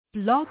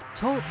Blog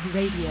Talk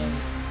Radio.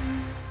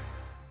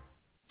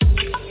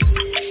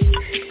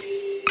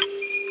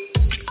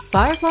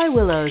 Firefly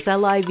Willows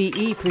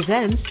LIVE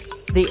presents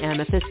the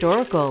Amethyst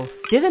Oracle,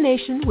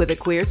 Divination with a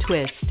Queer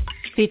Twist,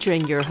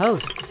 featuring your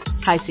hosts,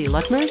 HiC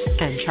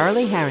and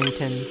Charlie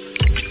Harrington.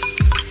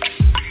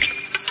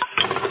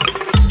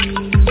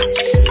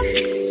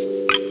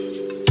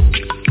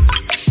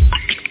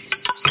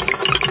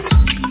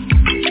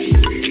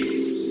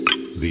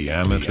 The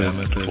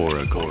Amethyst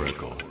Oracle.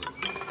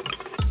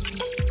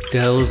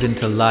 Delves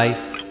into life,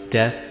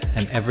 death,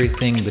 and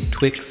everything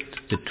betwixt,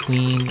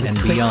 between, and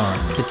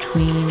beyond.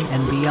 Between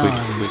and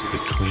beyond.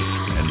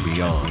 Between and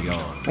beyond.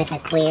 With a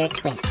queer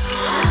twist.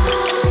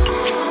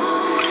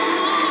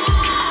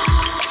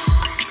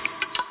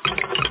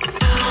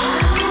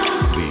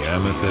 The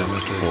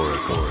Amethyst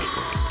Oracle.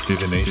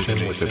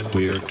 Divination with a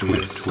queer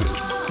twist.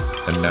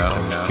 And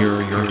now, here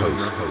are your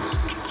hosts,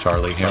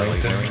 Charlie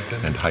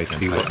Harrington and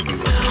HiC.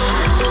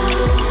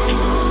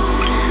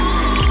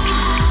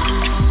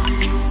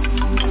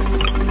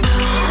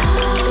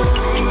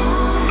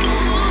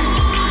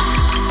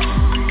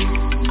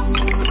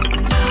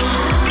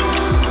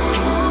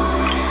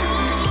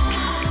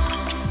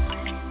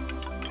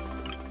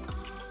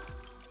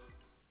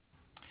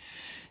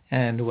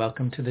 And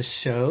welcome to the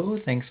show.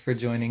 Thanks for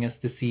joining us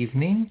this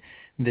evening.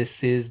 This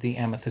is the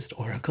Amethyst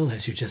Oracle,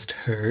 as you just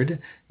heard.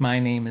 My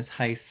name is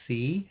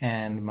HiC,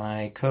 and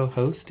my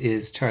co-host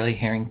is Charlie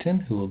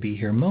Harrington, who will be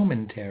here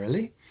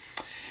momentarily.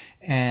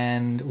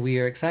 And we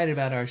are excited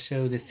about our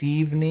show this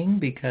evening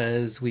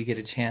because we get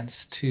a chance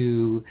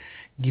to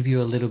give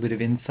you a little bit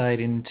of insight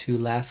into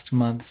last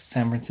month's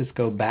San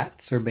Francisco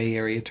BATS, or Bay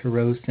Area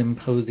Tarot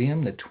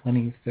Symposium, the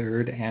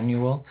 23rd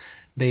annual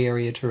Bay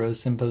Area Tarot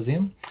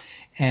Symposium.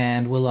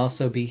 And we'll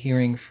also be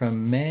hearing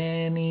from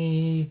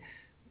many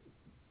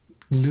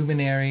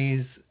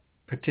luminaries,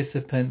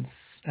 participants,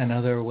 and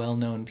other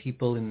well-known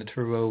people in the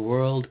tarot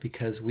world,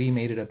 because we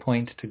made it a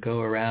point to go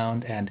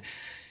around and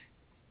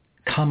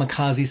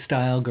kamikaze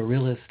style,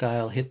 guerrilla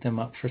style, hit them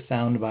up for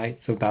sound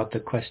bites about the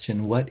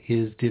question, what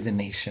is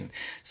divination?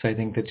 So I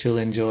think that you'll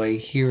enjoy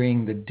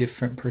hearing the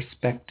different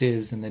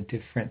perspectives and the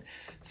different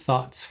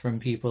thoughts from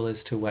people as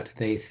to what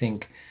they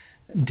think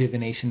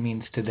divination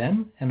means to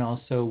them, and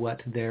also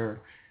what their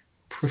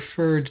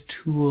preferred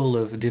tool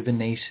of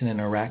divination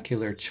and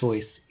oracular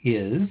choice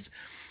is,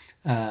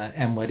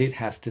 and what it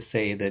has to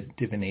say that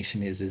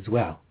divination is as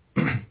well.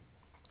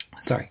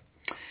 Sorry.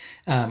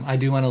 I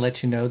do want to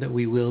let you know that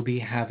we will be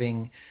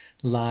having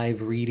live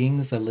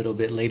readings a little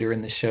bit later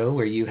in the show,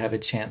 where you have a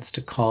chance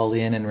to call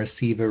in and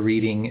receive a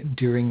reading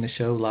during the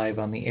show live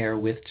on the air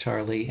with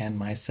Charlie and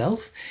myself.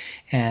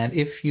 And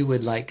if you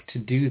would like to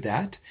do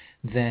that,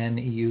 then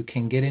you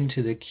can get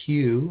into the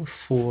queue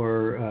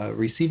for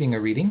receiving a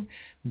reading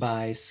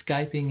by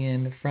Skyping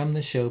in from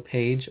the show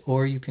page,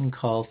 or you can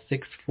call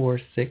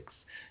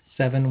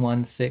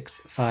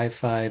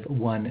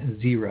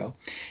 646-716-5510.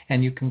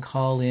 And you can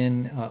call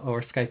in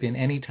or Skype in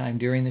anytime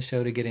during the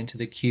show to get into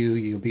the queue.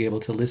 You'll be able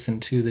to listen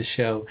to the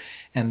show,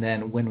 and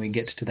then when we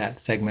get to that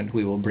segment,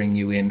 we will bring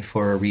you in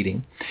for a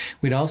reading.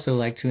 We'd also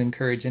like to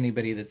encourage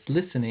anybody that's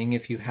listening,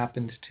 if you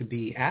happened to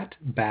be at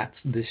BATS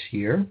this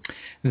year,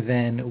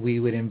 then we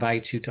would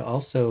invite you to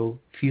also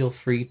feel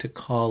free to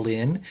call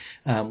in.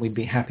 We'd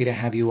be happy to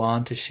have you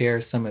on to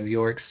share some of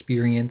your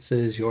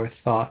experiences, your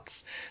thoughts,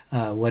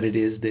 what it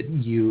is that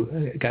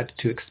you got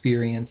to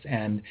experience,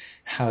 and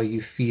how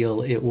you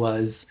feel it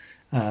was,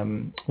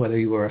 whether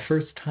you were a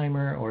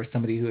first-timer or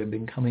somebody who had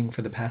been coming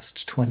for the past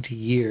 20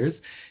 years.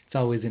 It's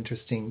always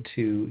interesting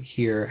to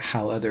hear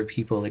how other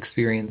people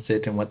experience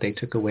it and what they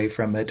took away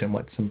from it, and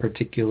what some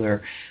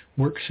particular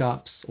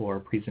workshops or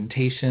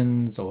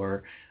presentations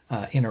or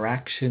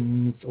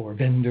interactions or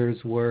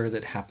vendors were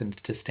that happened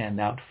to stand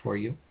out for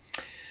you.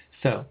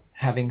 So,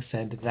 having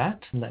said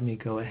that, let me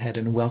go ahead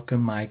and welcome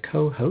my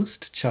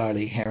co-host,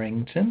 Charlie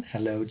Harrington.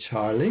 Hello,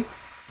 Charlie.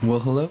 Well,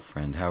 hello,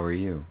 friend. How are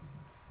you?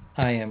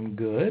 I am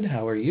good.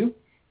 How are you?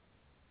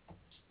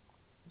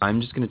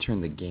 I'm just going to turn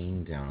the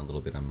gain down a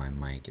little bit on my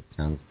mic. It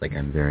sounds like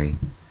I'm a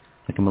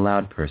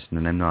loud person,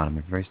 and I'm not. I'm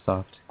a very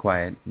soft,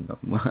 quiet,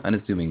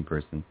 unassuming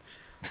person.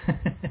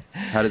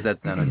 How does that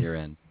sound on your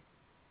end?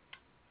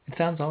 It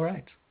sounds all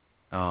right.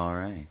 All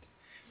right.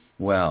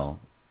 Well,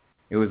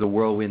 it was a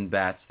whirlwind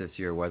BATS this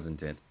year,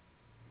 wasn't it?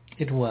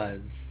 It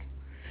was.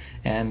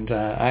 And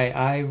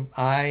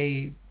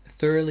I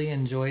thoroughly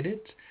enjoyed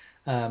it.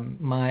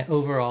 My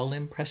overall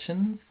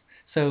impressions.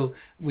 So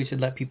we should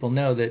let people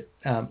know that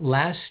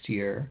last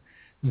year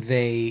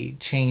they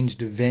changed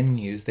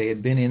venues. They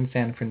had been in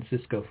San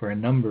Francisco for a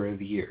number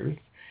of years,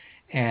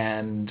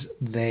 and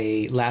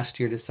they last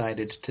year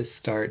decided to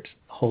start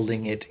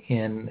holding it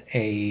in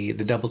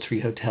the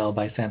DoubleTree Hotel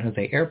by San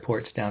Jose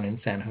Airport down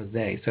in San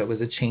Jose. So it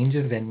was a change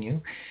of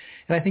venue.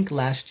 And I think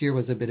last year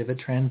was a bit of a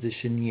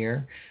transition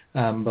year,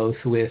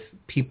 both with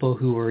people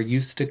who were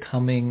used to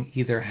coming,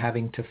 either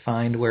having to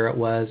find where it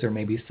was, or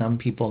maybe some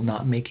people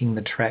not making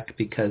the trek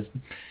because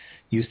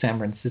you San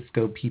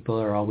Francisco people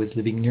are always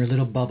living in your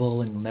little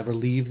bubble and never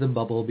leave the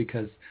bubble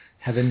because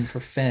heaven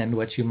forfend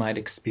what you might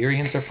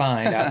experience or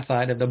find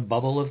outside of the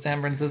bubble of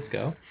San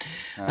Francisco.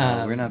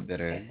 We're not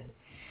bitter.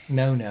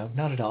 No,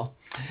 not at all.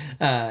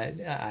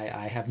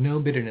 I have no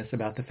bitterness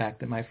about the fact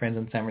that my friends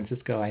in San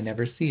Francisco I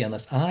never see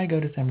unless I go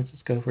to San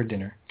Francisco for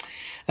dinner.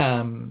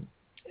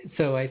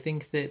 So I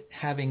think that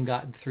having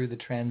gotten through the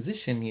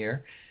transition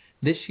year,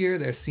 this year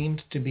there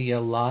seemed to be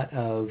a lot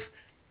of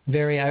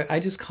I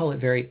just call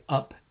it very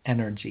up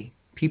energy.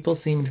 People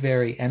seemed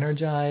very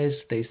energized.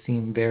 They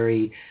seemed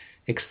very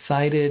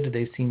excited.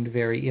 They seemed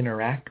very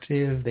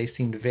interactive. They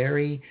seemed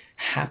very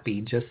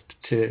happy just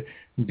to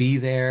be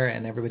there,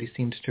 and everybody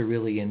seemed to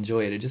really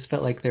enjoy it. It just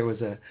felt like there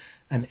was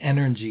an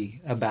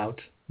energy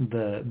about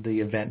the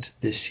event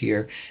this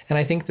year. And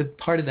I think that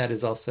part of that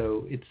is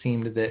also, it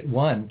seemed that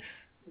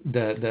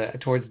the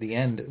towards the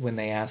end, when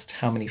they asked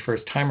how many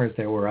first-timers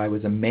there were, I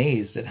was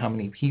amazed at how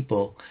many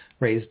people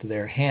raised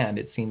their hand.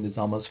 It seemed as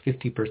almost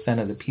 50%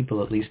 of the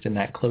people, at least in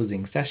that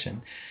closing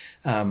session,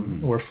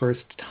 were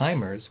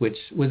first-timers, which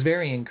was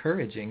very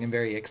encouraging and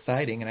very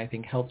exciting, and I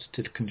think helped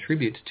to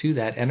contribute to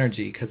that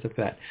energy because of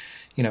that,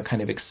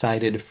 kind of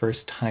excited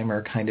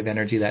first-timer kind of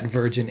energy, that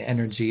virgin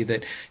energy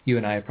that you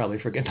and I have probably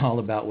forgotten all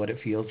about what it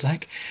feels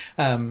like.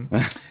 Does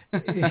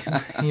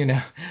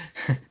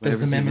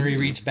the memory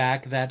reach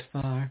back that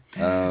far?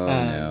 Oh,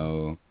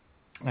 no.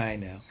 I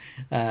know.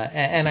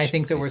 And I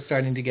think that we're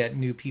starting to get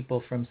new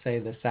people from, say,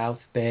 the South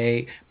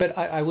Bay. But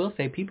I will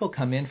say people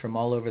come in from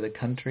all over the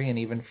country and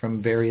even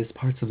from various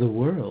parts of the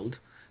world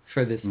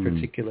for this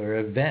particular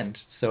event.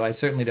 So I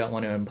certainly don't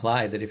want to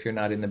imply that if you're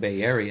not in the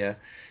Bay Area,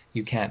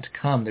 you can't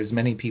come. There's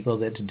many people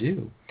that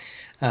do.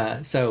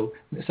 So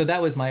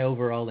that was my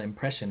overall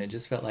impression. It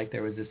just felt like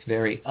there was this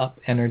very up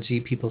energy.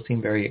 People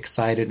seemed very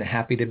excited and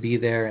happy to be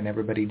there, and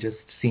everybody just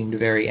seemed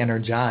very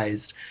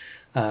energized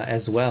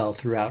as well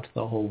throughout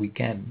the whole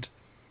weekend.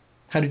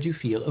 How did you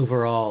feel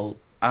overall?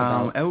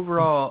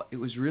 Overall, it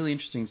was really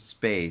interesting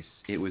space.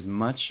 It was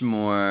much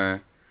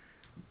more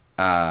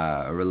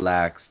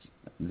relaxed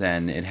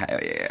than it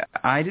had.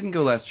 I didn't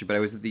go last year, but I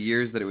was at the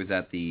years that it was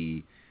at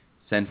the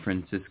San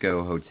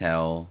Francisco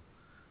Hotel,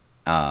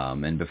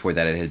 and before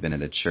that it had been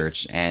at a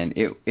church, and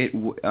it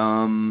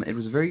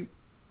was very.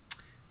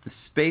 The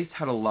space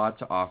had a lot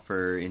to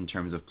offer in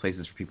terms of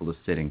places for people to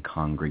sit and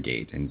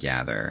congregate and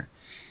gather.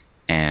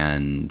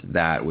 And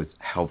that was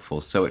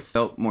helpful. So it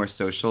felt more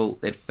social.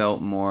 It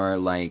felt more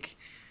like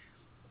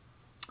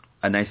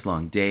a nice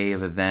long day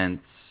of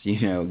events,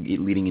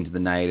 leading into the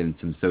night and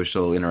some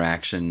social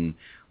interaction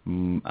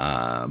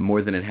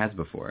more than it has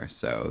before.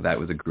 So that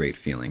was a great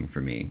feeling for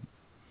me.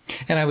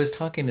 And I was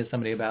talking to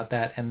somebody about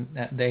that, and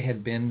they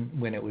had been,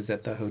 when it was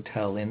at the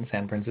hotel in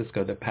San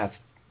Francisco the past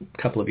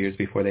couple of years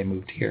before they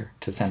moved here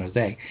to San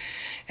Jose.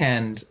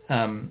 And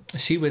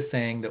she was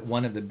saying that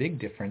one of the big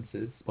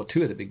differences, well,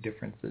 two of the big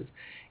differences,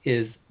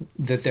 is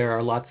that there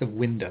are lots of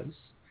windows.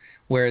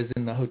 Whereas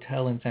in the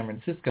hotel in San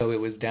Francisco, it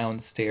was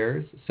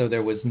downstairs, so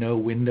there was no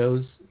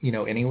windows,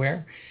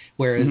 anywhere.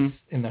 Whereas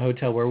in the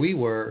hotel where we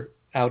were,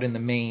 out in the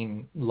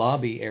main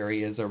lobby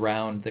areas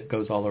around, that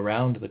goes all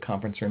around the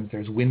conference rooms,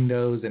 there's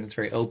windows and it's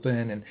very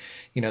open, and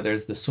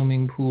there's the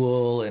swimming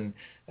pool, and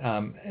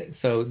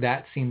so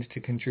that seems to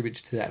contribute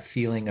to that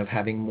feeling of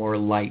having more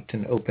light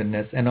and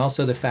openness, and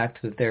also the fact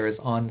that there is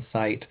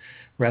on-site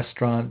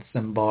restaurants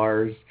and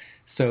bars,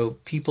 so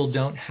people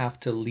don't have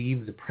to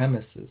leave the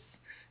premises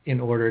in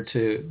order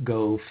to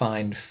go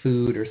find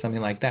food or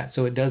something like that.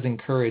 So it does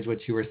encourage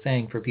what you were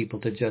saying, for people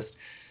to just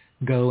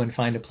go and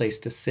find a place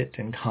to sit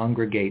and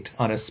congregate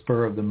on a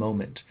spur of the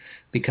moment,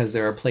 because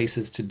there are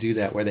places to do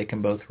that where they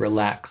can both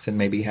relax and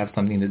maybe have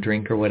something to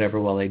drink or whatever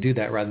while they do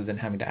that, rather than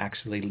having to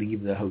actually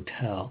leave the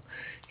hotel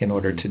in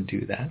order to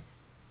do that.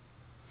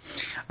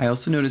 I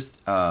also noticed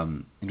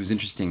it was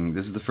interesting.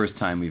 This is the first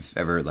time we've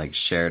ever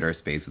shared our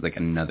space with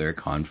another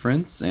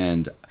conference,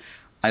 and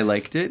I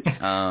liked it.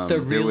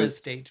 The real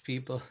estate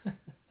people.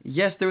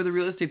 Yes, there were the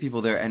real estate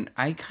people there, and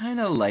I kind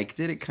of liked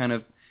it. It kind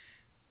of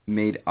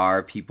made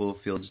our people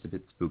feel just a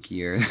bit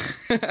spookier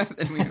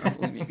than we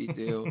normally maybe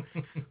do,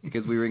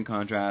 because we were in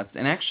contrast.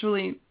 And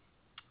actually,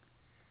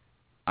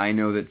 I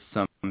know that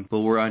some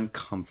people were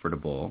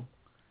uncomfortable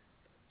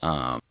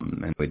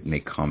and would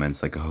make comments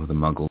like, oh, the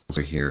Muggles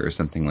are here or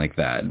something like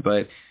that.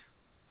 But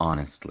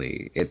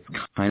honestly, it's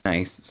kind of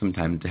nice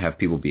sometimes to have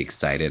people be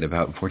excited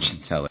about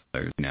fortune tellers,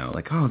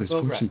 like, oh, there's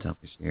fortune tellers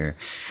here.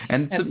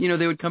 And so,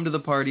 they would come to the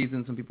parties,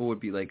 and some people would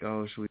be like,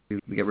 oh, should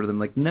we get rid of them?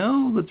 Like,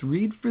 no, let's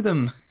read for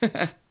them.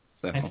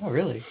 So. I know,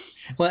 really.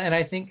 Well, and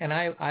I think, and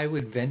I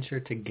would venture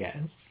to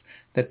guess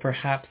that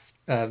perhaps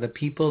the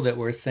people that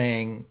were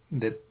saying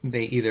that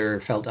they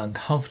either felt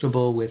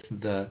uncomfortable with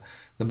the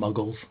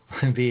Muggles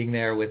being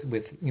there with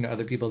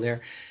other people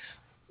there,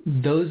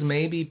 those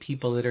may be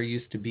people that are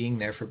used to being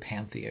there for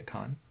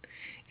PantheaCon.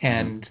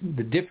 And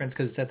the difference,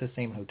 because it's at the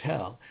same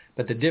hotel,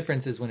 but the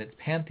difference is when it's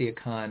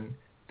PantheaCon,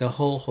 the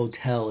whole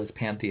hotel is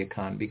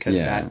PantheaCon, because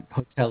that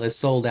hotel is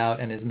sold out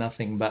and is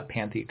nothing but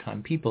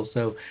PantheaCon people.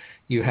 So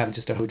you have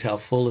just a hotel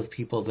full of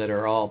people that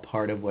are all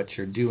part of what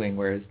you're doing,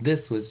 whereas this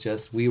was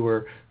just, we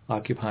were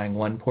occupying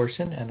one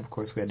portion, and of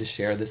course we had to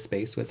share the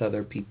space with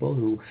other people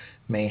who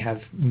may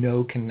have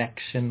no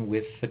connection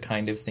with the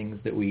kind of things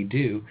that we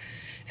do.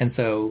 And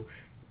so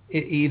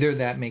either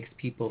that makes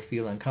people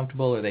feel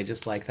uncomfortable, or they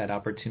just like that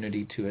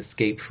opportunity to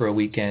escape for a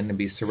weekend and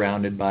be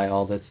surrounded by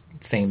all the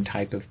same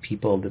type of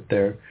people that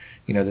they're,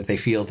 that they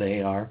feel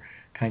they are,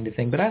 kind of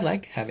thing. But I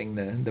like having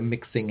the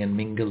mixing and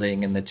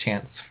mingling and the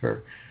chance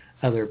for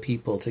other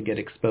people to get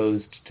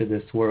exposed to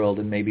this world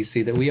and maybe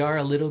see that we are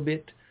a little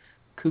bit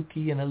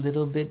kooky and a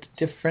little bit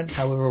different.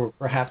 However, we're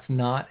perhaps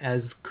not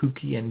as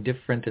kooky and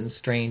different and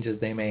strange as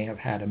they may have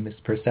had a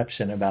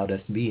misperception about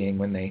us being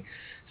when they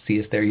see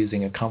us there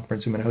using a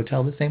conference room in a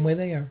hotel the same way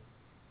they are.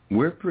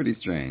 We're pretty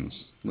strange.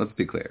 Let's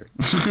be clear.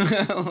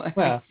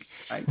 Well,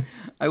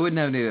 I wouldn't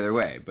have it the other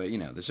way, but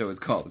the show is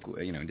called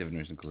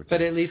Divination Quartet.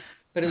 But at least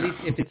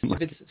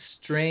if it's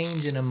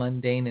strange in a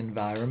mundane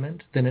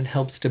environment, then it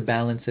helps to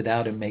balance it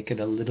out and make it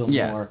a little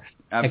more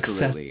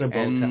absolutely.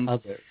 accessible to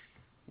others.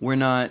 We're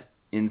not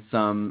in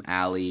some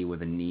alley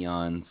with a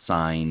neon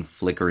sign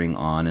flickering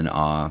on and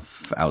off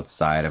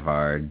outside of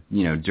our,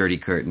 dirty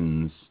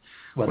curtains.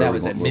 Well, that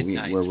was at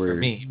midnight for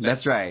me.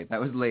 That's right.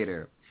 That was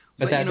later.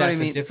 But that's what I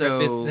mean? that's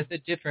a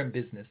different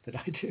business that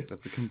I do.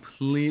 That's a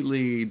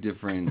completely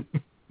different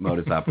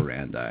modus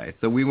operandi.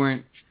 So we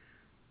weren't,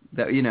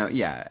 And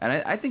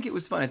I think it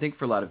was fun. I think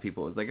for a lot of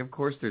people, it was like, of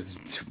course there's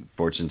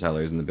fortune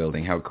tellers in the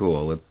building. How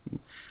cool. Let's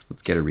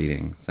get a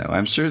reading. So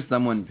I'm sure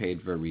someone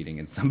paid for a reading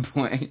at some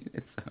point.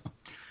 So.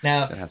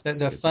 Now,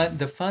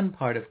 the fun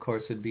part, of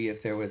course, would be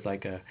if there was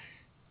like a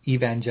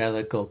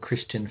evangelical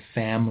Christian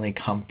family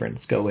conference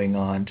going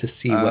on to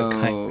see what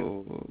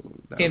kind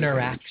of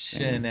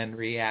interaction and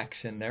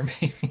reaction there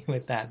may be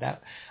with that.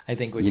 That I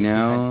think would be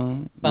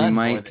fun. We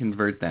might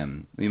convert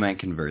them.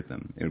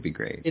 It would be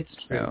great. It's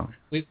true.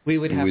 So, we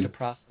would have to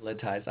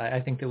proselytize. I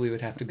think that we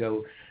would have to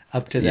go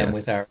up to them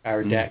with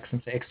our decks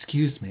and say,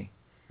 "Excuse me,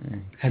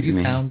 have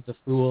you found the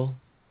fool?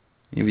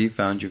 Have you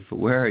found your fool?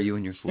 Where are you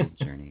in your fool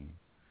journey?"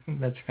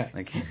 That's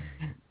right.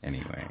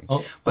 Anyway.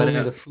 But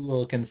only the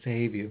fool can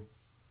save you.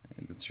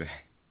 That's right.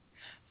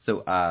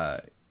 So,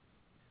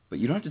 but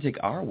you don't have to take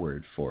our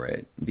word for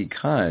it,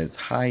 because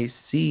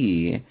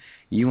HiC,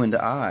 you and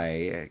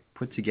I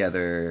put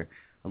together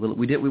a little.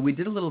 We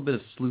did a little bit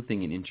of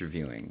sleuthing and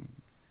interviewing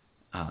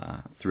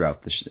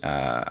throughout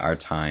our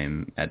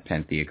time at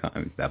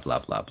Pantheon, blah blah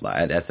blah blah,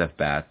 at SF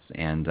Bats,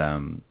 and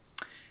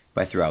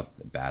by throughout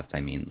the Bats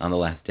I mean on the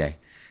last day,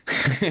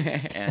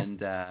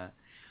 and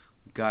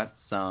got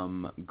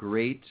some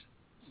great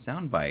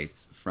sound bites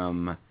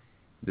from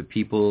the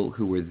people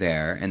who were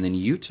there, and then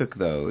you took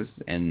those,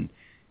 and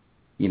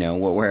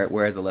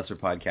whereas a lesser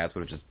podcast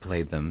would have just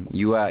played them,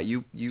 you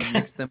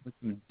mixed them with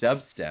some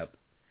dubstep.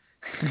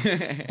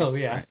 Oh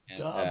yeah,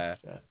 and,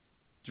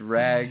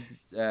 dragged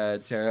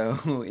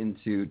tarot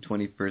into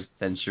 21st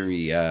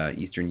century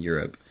Eastern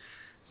Europe.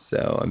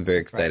 So I'm very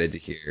excited to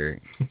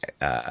hear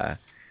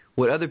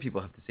what other people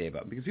have to say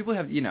about it, because people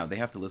have they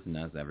have to listen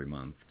to us every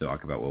month to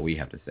talk about what we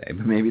have to say,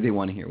 but maybe they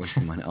want to hear what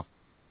someone else.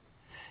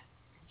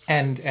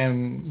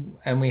 And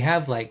we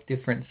have like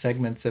different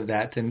segments of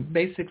that, and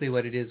basically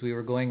what it is, we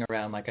were going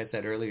around, like I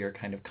said earlier,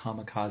 kind of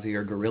kamikaze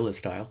or guerrilla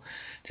style,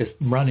 just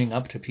running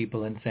up to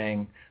people and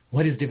saying,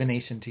 "What is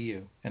divination to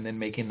you?" and then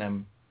making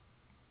them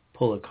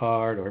pull a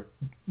card or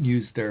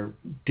use their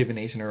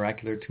divination or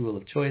oracular tool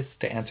of choice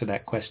to answer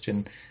that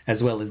question,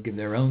 as well as give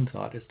their own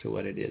thought as to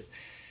what it is.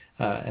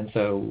 And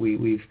so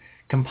we've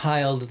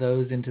compiled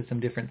those into some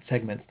different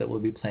segments that we'll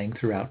be playing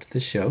throughout the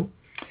show.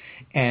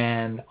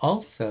 And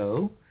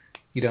also,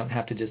 you don't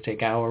have to just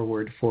take our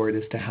word for it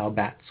as to how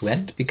Bats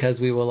went,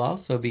 because we will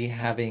also be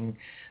having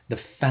the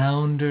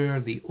founder,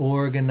 the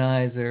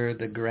organizer,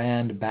 the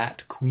grand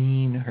Bat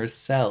Queen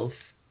herself,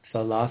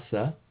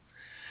 Thalassa,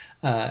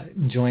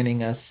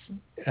 joining us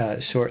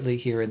shortly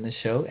here in the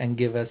show and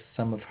give us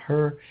some of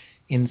her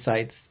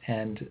insights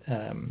and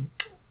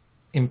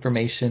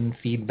information,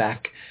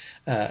 feedback,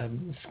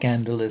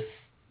 scandalous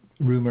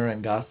rumor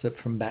and gossip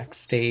from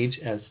backstage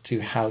as to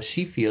how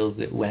she feels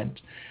it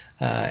went,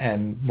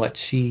 and what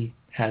she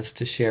has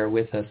to share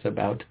with us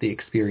about the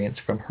experience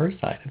from her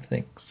side of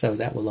things. So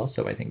that will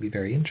also, I think, be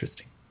very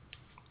interesting.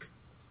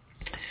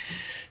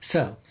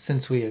 So,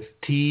 since we have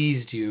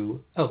teased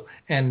you... Oh,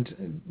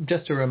 and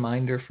just a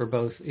reminder for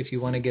both, if you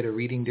want to get a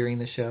reading during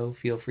the show,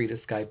 feel free to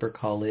Skype or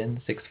call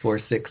in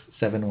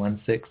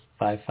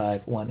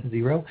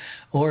 646-716-5510.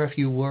 Or if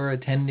you were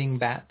attending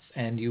Bats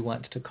and you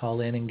want to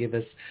call in and give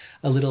us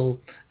a little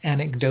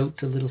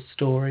anecdote, a little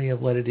story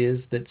of what it is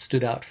that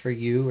stood out for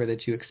you or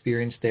that you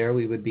experienced there,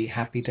 we would be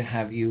happy to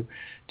have you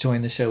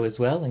join the show as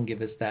well and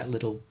give us that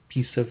little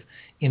piece of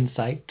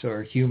insight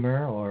or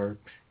humor or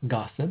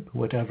gossip,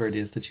 whatever it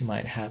is that you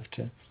might have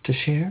to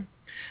share.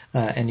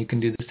 And you can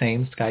do the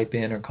same, Skype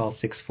in or call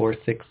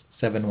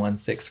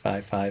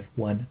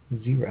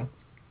 646-716-5510.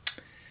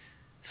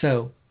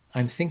 So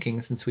I'm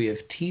thinking, since we have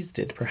teased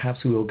it,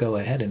 perhaps we will go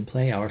ahead and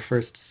play our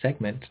first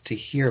segment to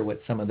hear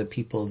what some of the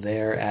people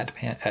there at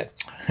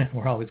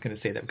we're always going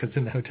to say that because it's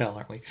in the hotel,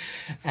 aren't we?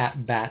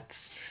 At Bats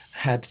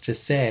had to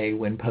say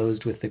when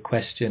posed with the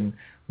question,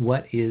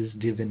 what is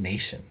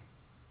divination?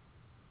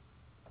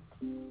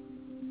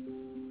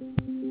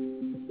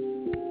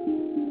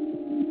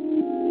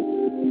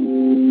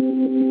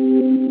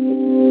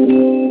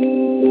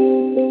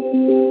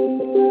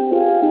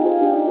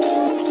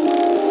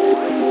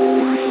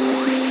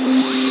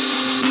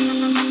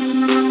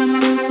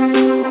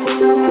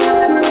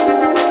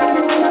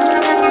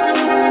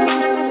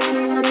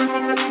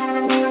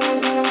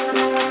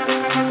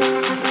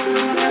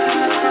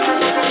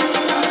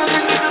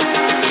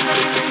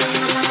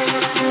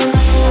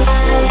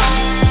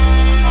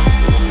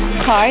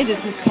 Hi, this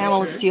is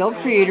Pamela Steele,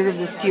 creator of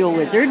The Steel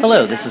Wizard.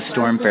 Hello, this is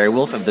Storm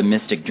Fairwolf of The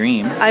Mystic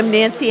Dream. I'm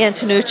Nancy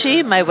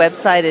Antonucci. My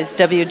website is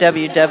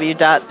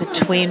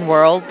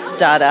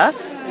www.betweenworlds.us,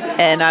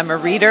 and I'm a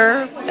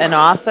reader, an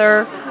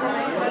author,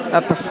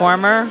 a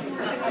performer,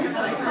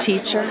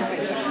 teacher.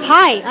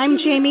 Hi, I'm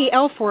Jamie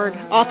Elford,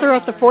 author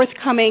of the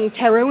forthcoming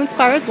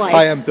Tarot-Inspired Life.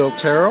 Hi, I'm Bill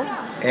Tarot,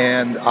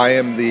 and I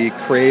am the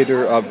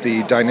creator of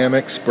the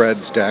Dynamic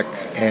Spreads deck,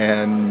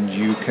 and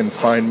you can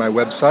find my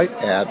website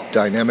at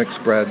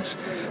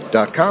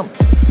dynamicspreads.com.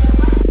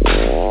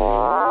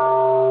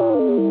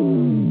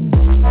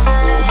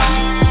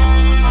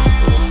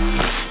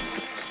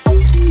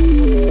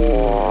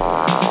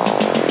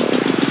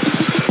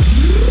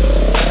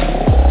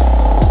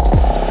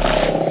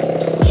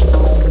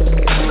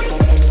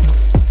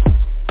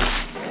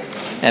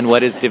 And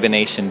what is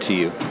divination to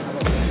you?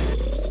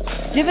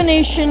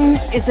 Divination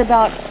is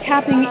about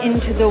tapping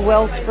into the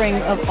wellspring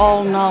of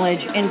all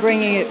knowledge and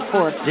bringing it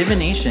forth.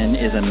 Divination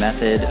is a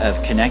method of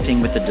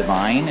connecting with the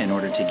divine in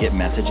order to get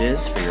messages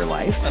for your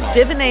life.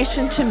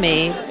 Divination to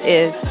me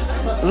is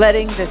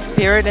letting the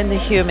spirit and the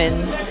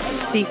human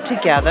speak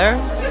together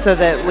so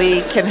that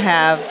we can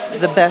have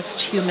the best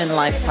human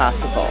life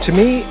possible. To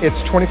me,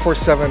 it's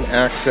 24/7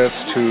 access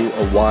to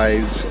a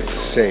wise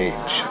sage.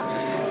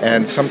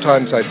 And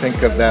sometimes I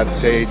think of that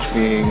sage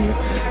being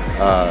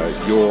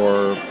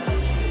your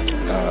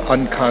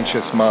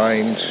unconscious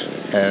mind,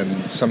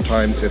 and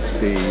sometimes it's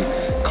the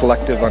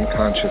collective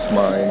unconscious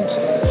mind.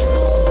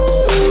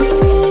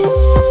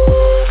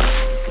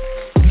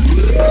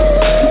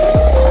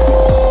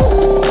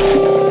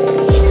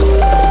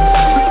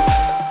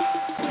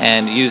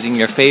 And using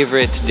your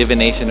favorite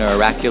divination or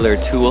oracular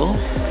tool,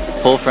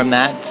 pull from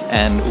that,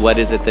 and what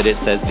is it that it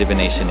says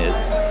divination is?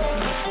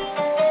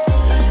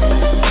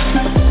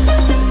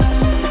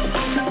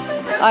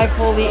 I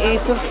pull the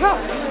Ace of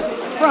Cups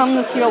from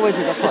the Steel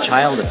Wizard, of course. The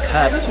Child of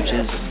Cups, which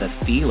is the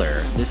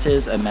feeler, this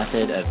is a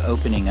method of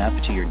opening up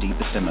to your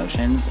deepest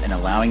emotions and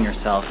allowing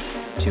yourself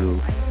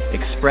to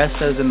express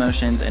those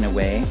emotions in a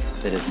way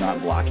that is not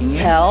blocking you.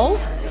 Hell,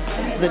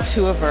 the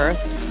Two of Earth,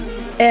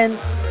 and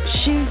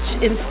she,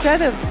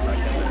 instead of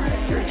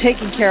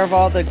taking care of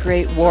all the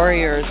great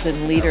warriors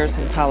and leaders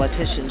and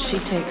politicians, she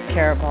takes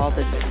care of all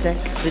the sick,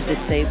 the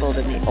disabled,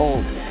 and the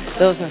old.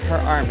 Those are her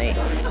army.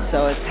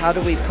 So it's how do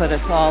we put us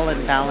all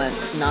in balance,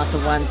 not the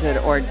ones that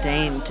are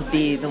ordained to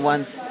be the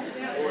ones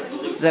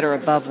that are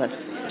above us.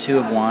 Two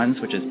of Wands,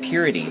 which is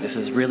purity. This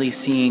is really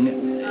seeing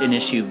an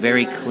issue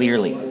very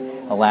clearly,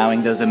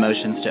 allowing those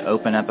emotions to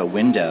open up a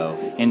window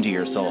into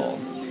your soul.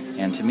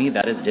 And to me,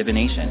 that is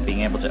divination,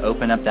 being able to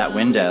open up that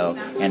window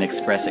and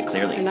express it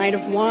clearly. The Knight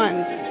of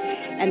Wands.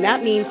 And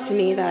that means to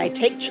me that I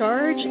take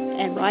charge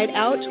and ride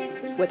out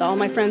with all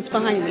my friends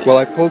behind me. Well,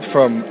 I pulled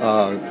from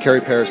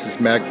Carrie Paris'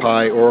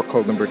 Magpie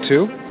Oracle number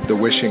 2, The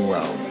Wishing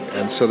Well.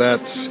 And so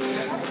that's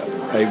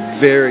a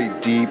very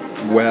deep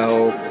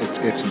well.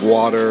 It's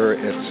water.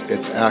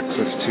 It's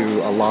access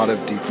to a lot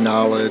of deep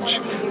knowledge,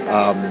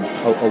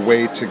 a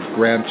way to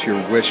grant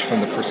your wish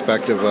from the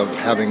perspective of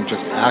having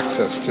just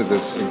access to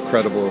this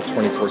incredible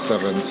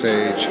 24/7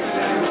 sage.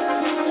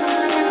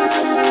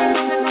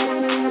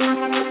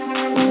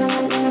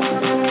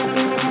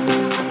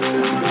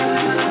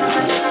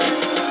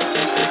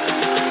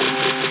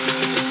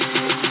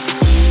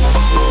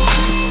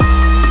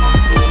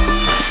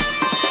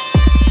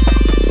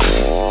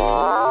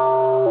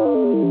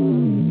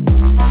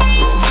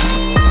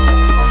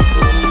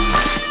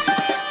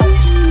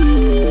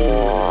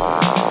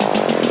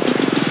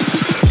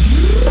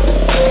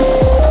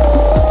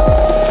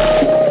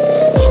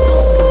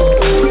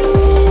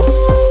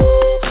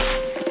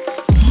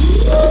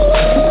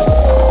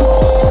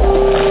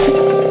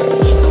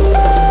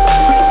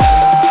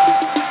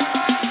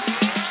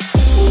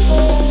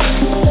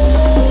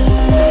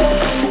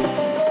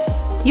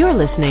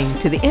 Listening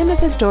to the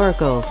Amethyst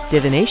Oracle,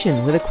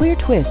 Divination with a Queer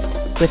Twist,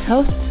 with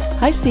hosts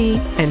HiC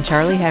and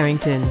Charlie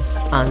Harrington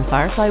on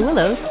Firefly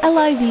Willows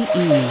LIVE.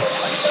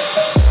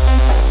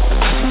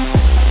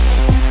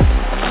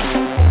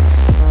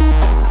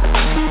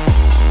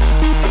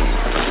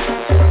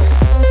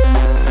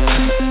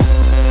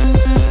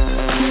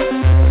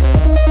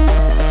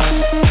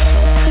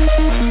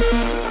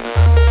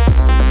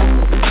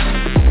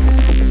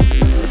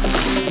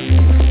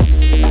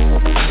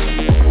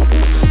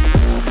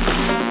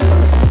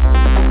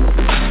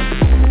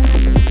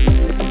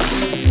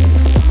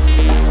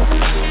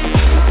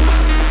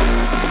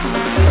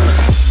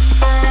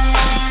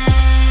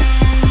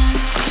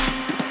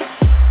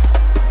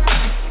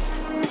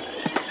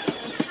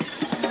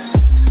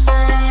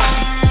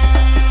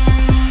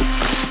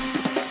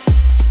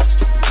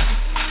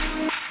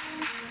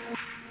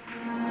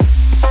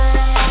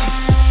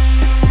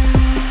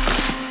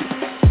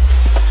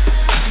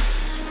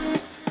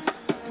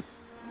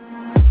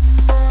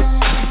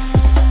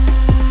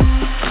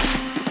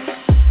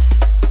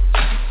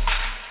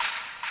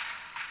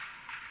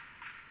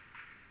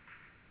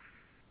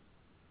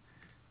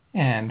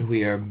 And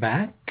we are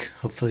back.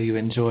 Hopefully you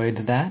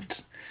enjoyed that.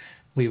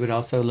 We would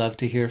also love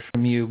to hear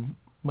from you,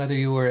 whether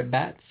you were at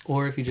BATS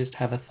or if you just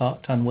have a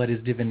thought on what is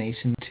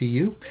divination to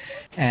you.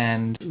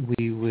 And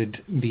we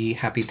would be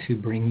happy to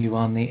bring you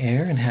on the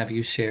air and have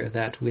you share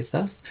that with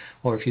us.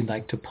 Or if you'd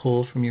like to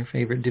pull from your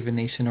favorite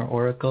divination or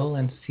oracle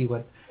and see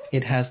what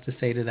it has to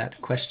say to that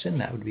question,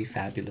 that would be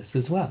fabulous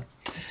as well.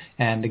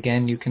 And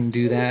again, you can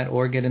do that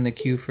or get in the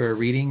queue for a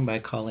reading by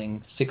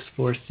calling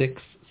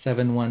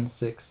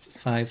 646-716-5510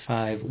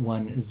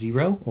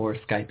 or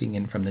Skyping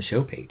in from the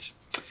show page.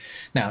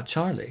 Now,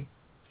 Charlie,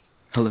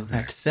 hello there.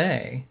 I have to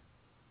say,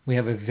 we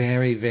have a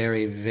very,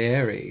 very,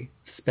 very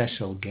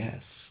special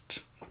guest.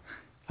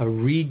 A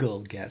regal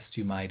guest,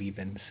 you might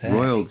even say.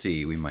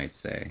 Royalty, we might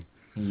say.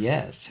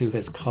 Yes, who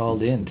has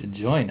called in to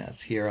join us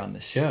here on the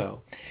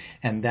show.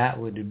 And that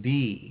would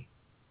be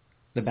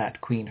the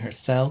Bat Queen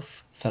herself,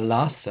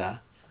 Thalassa,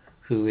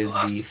 who is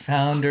the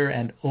founder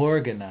and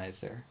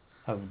organizer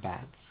of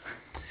BATS.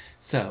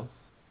 So,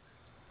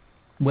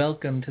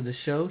 welcome to the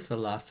show,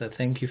 Thalassa.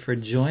 Thank you for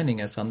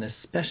joining us on this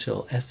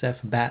special SF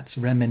BATS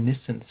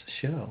Reminiscence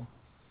show.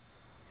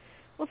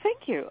 Well,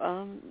 thank you.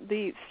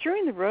 The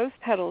strewing the rose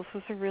petals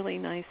was a really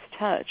nice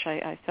touch.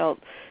 I felt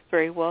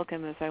very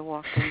welcome as I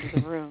walked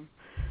into the room.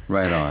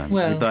 Right on.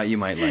 Well, we thought you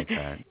might like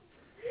that.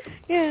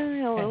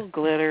 Yeah, a little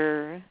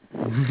glitter.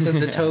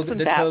 So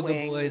the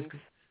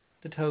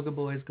toga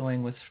boys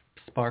going with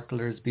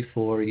sparklers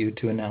before you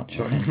to announce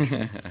your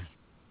entry.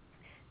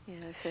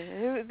 Yes,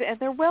 and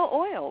they're well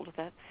oiled.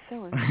 That's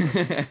so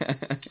important.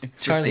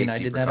 Charlie and I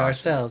did that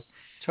ourselves.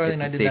 Charlie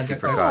and I did that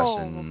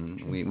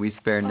precaution. We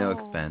spare no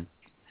expense.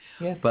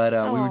 Yes. But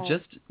we were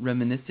just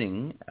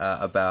reminiscing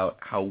about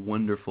how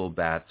wonderful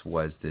BATS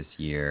was this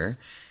year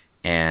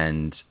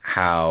and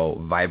how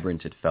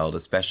vibrant it felt,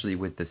 especially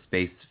with the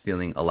space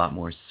feeling a lot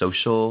more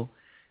social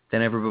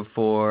than ever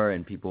before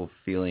and people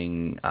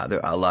feeling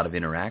a lot of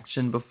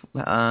interaction,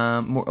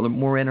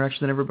 more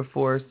interaction than ever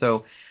before.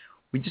 So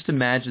we just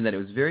imagined that it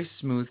was very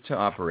smooth to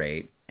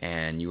operate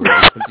and you were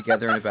able to put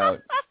together in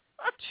about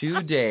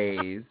 2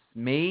 days,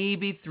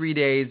 maybe 3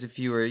 days if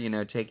you were,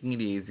 taking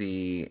it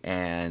easy,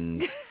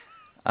 and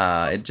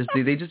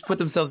they just put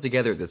themselves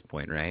together at this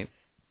point, right?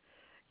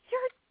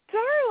 You're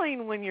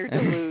darling when you're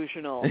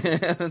delusional.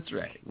 That's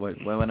right.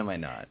 When am I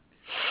not?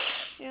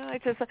 Yeah, I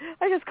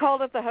just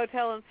called up the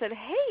hotel and said,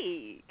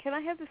 "Hey, can I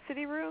have the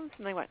city rooms?"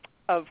 And they went,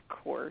 "Of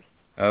course."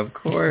 Of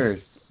course.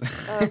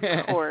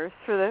 Of course,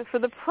 for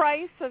the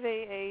price of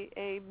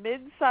a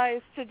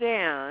mid-sized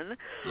sedan.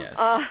 Yes.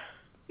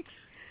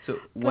 So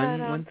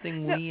one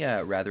thing we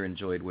rather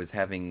enjoyed was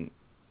having.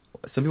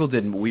 Some people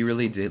didn't. We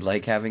really did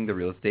like having the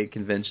real estate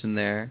convention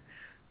there.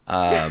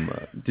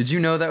 Did you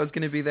know that was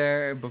going to be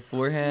there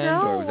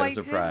beforehand, or was that a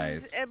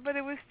surprise? Didn't, but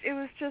it was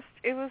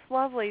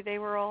lovely. They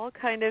were all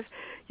kind of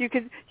you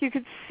could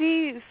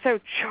see so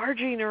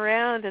charging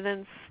around and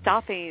then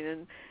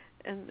stopping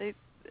and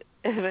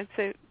I'd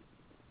say,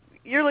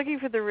 "You're looking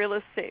for the real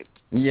estate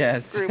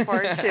group,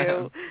 aren't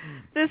you?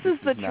 This is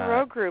the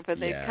Tarot group,"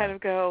 and they kind of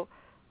go,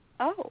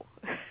 "Oh,"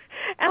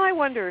 and I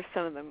wonder if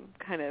some of them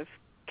kind of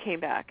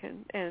came back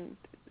and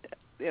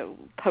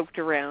poked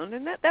around,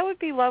 and that would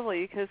be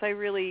lovely because I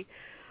really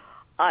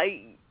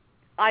I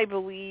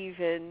believe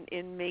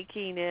in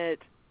making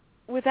it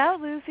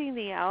without losing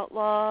the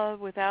outlaw,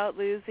 without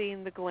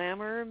losing the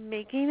glamour,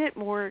 making it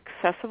more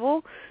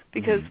accessible,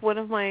 because one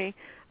of my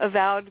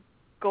avowed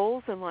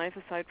goals in life,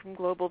 aside from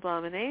global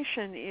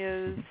domination,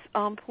 is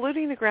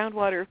polluting the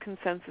groundwater of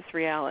consensus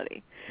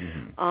reality.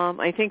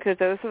 I think that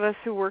those of us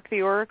who work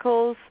the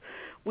oracles,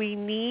 we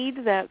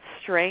need that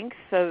strength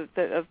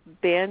of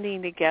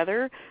banding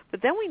together,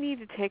 but then we need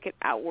to take it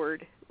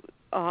outward.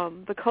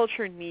 The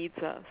culture needs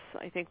us,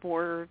 I think,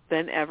 more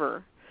than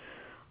ever.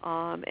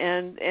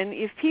 And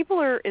if people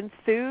are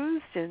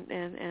enthused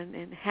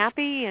and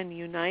happy and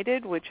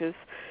united, which is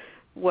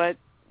what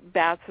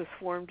BATS is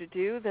formed to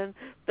do, then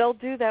they'll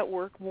do that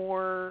work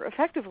more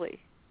effectively.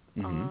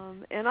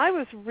 And I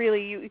was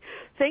really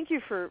thank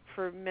you for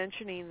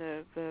mentioning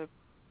the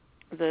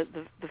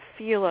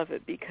feel of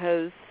it,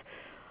 because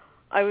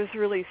I was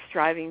really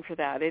striving for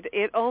that.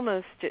 It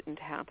almost didn't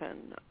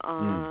happen.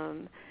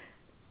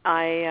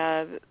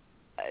 I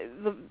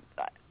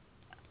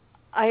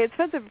had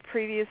spent the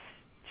previous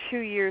 2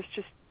 years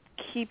just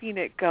keeping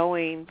it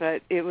going,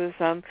 but it was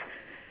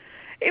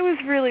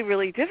really,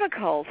 really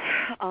difficult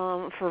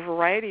for a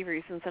variety of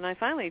reasons, and I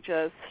finally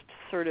just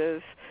sort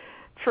of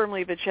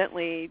firmly but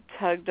gently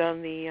tugged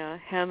on the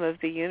hem of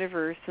the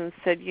universe and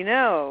said, you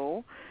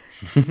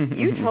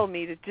told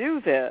me to do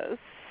this,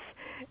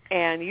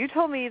 and you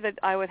told me that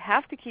I would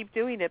have to keep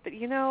doing it, but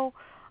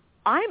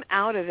I'm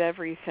out of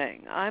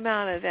everything. I'm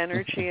out of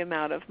energy, I'm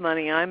out of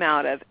money, I'm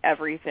out of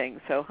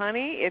everything. So,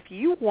 honey, if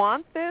you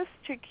want this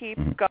to keep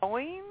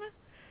going,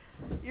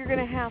 you're going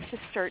to have to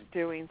start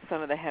doing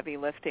some of the heavy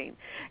lifting.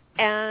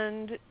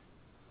 And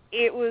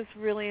it was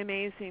really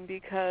amazing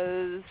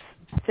because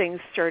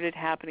things started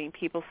happening.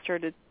 People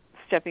started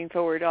stepping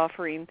forward,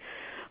 offering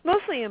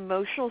mostly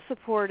emotional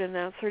support and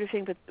that sort of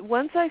thing. But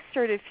once I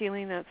started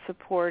feeling that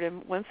support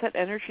and once that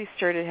energy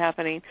started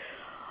happening,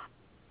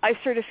 I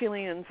started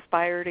feeling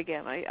inspired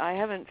again. I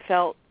haven't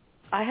felt.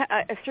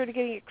 I started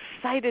getting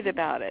excited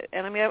about it,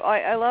 and I mean,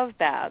 I love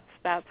bats.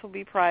 Bats will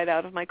be pried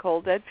out of my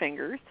cold dead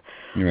fingers.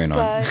 Right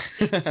on.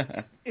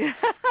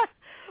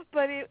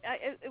 But it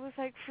was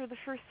like for the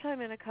first time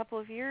in a couple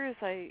of years,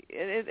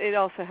 it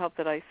also helped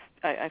that I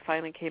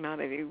finally came out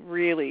of a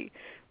really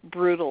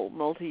brutal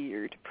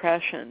multi-year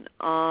depression.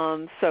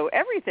 So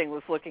everything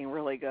was looking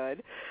really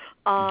good.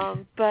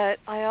 But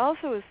I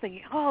also was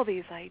thinking all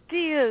these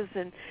ideas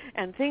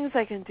and things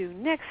I can do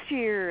next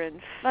year and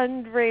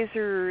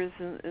fundraisers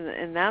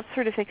and that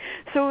sort of thing.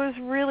 So it was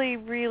really,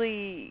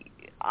 really,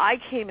 I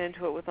came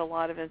into it with a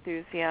lot of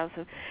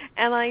enthusiasm.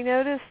 And I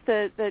noticed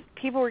that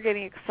people were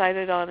getting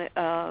excited on it,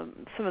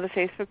 some of the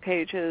Facebook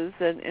pages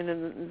and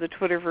in the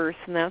Twitterverse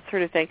and that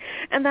sort of thing.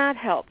 And that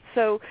helped.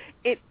 So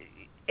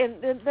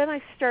and then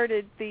I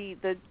started the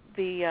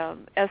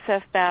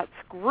SF Bats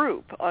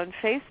group on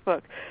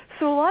Facebook.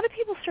 So a lot of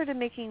people started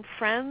making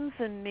friends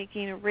and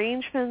making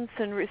arrangements,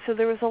 and so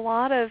there was a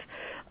lot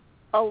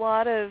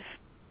of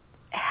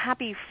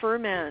happy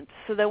ferment.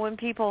 So that when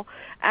people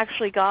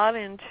actually got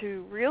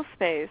into real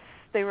space,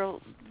 they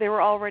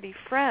were already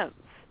friends.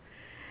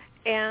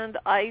 And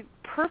I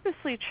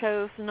purposely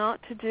chose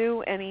not to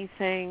do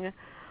anything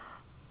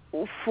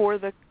for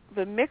the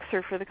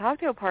mixer for the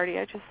cocktail party.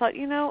 I just thought,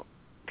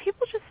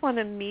 people just want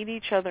to meet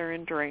each other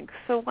and drink,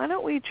 so why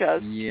don't we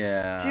just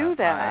do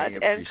that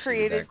and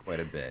create that quite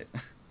a bit.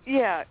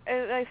 Yeah,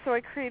 and so I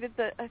created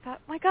I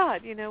thought, my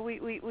God,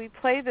 we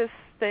play this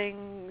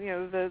thing,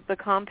 the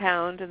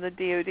compound and the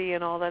DOD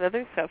and all that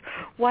other stuff.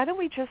 Why don't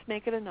we just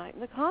make it a night in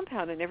the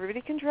compound and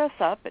everybody can dress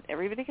up and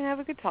everybody can have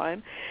a good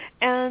time?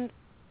 And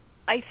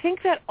I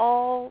think that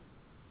all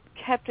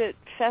kept it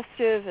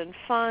festive and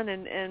fun,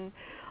 and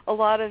a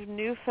lot of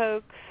new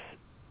folks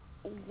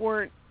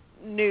weren't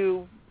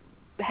new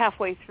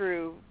halfway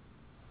through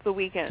the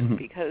weekend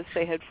because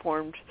they had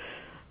formed,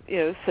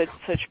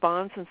 such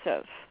bonds and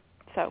stuff.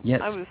 So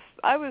yes.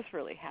 I was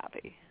really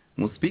happy.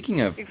 Well, speaking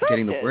of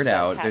getting the word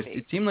out,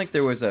 it seemed like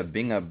there was a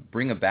Bring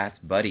a Bats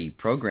Buddy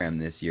program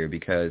this year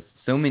because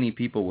so many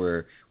people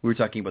we were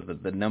talking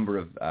about the number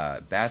of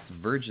Bats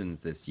virgins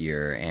this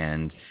year,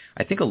 and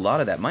I think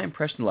my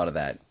impression was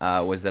that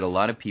a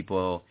lot of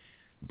people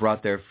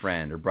brought their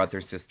friend or brought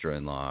their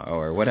sister-in-law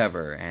or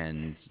whatever,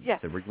 and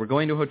said, we're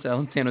going to a hotel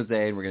in San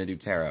Jose and we're going to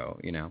do tarot,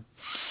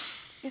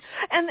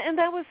 And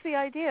that was the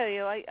idea.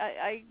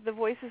 I the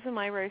voices in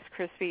my Rice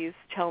Krispies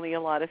tell me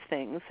a lot of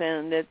things,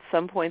 and at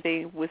some point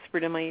they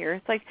whispered in my ear,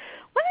 it's like,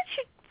 why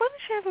don't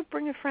you have a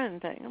bring a friend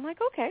thing? I'm like,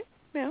 okay,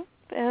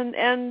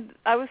 and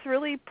I was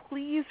really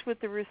pleased with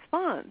the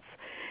response.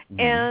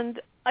 And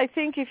I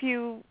think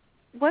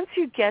once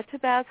you get to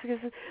bats, because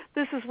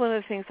this is one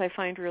of the things I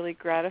find really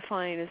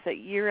gratifying, is that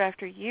year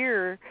after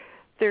year,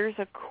 there's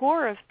a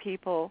core of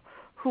people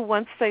who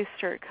once they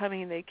start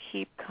coming, they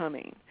keep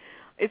coming.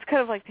 It's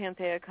kind of like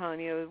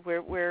PantheaCon,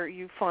 where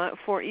you find,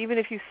 for even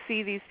if you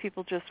see these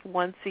people just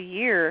once a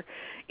year,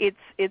 it's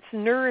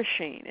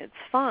nourishing, it's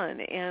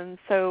fun, and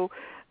so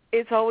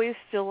it's always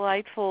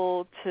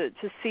delightful to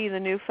see the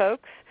new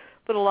folks,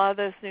 but a lot of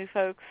those new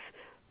folks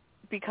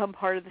become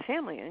part of the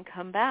family and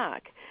come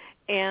back.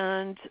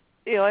 And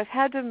I've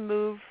had to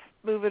move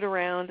it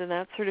around and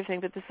that sort of thing,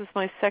 but this is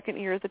my second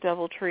year at the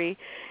DoubleTree,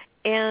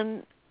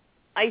 and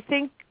I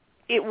think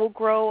it will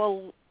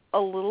grow a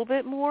little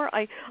bit more.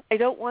 I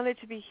don't want it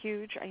to be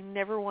huge. I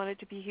never want it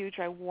to be huge.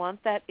 I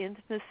want that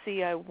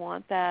intimacy. I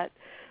want that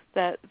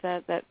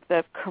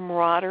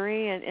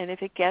camaraderie, and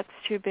if it gets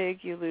too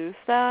big, you lose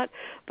that.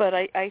 But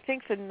I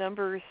think the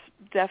numbers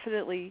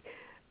definitely,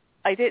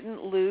 I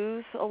didn't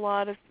lose a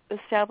lot of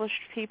established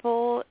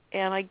people,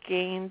 and I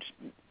gained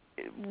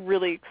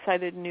really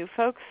excited new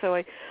folks.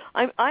 So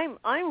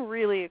I'm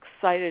really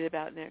excited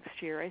about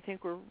next year. I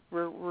think we're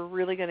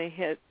really going to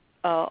hit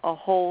a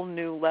whole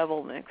new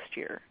level next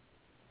year.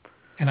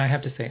 And I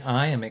have to say,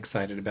 I am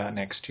excited about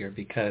next year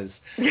because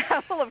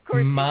well, of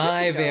course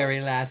my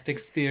very last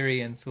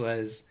experience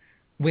was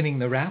winning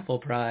the raffle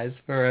prize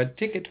for a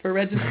ticket for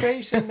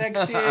registration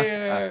next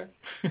year.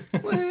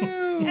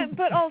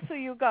 But also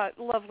you got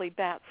lovely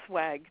bat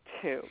swag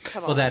too.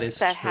 Come on. Well, that is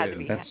that true. Had to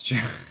be That's true.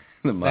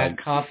 The mug.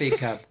 That coffee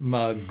cup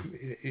mug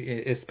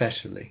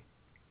especially.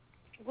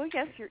 Well,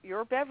 yes,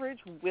 your beverage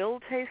will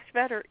taste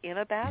better in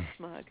a bat's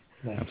mug.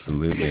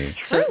 Absolutely. It's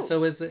true. So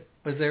was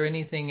there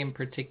anything in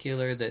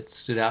particular that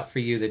stood out for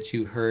you that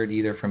you heard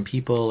either from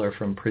people or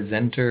from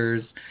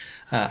presenters?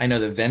 I know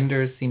the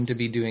vendors seem to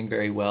be doing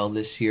very well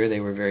this year. They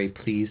were very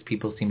pleased.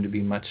 People seem to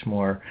be much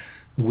more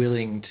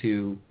willing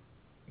to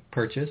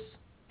purchase,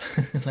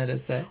 let us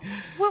say.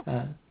 Well,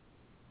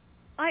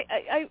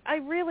 I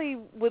really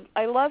would.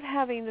 I love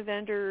having the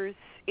vendors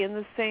in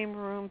the same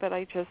room, but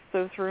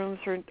those rooms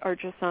are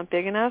just not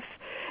big enough.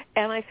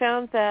 And I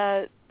found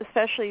that,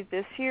 especially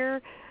this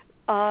year,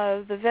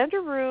 the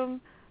vendor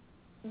room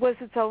was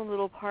its own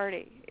little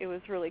party. It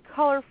was really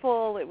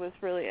colorful. It was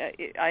really,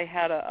 I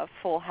had a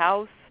full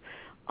house.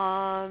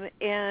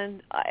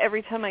 And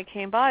every time I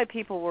came by,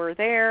 people were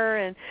there,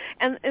 and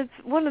it's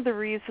one of the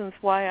reasons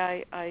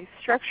why I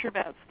structure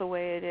bats the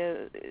way it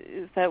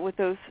is that with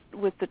the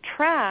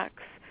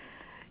tracks,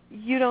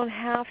 you don't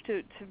have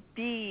to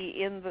be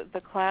in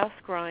the class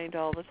grind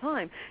all the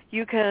time.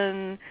 You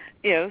can,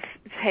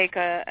 take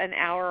an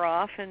hour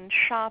off and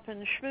shop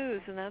and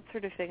schmooze and that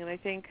sort of thing. And I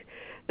think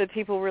that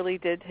people really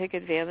did take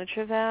advantage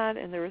of that.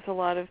 And there was a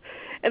lot of,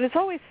 and it's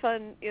always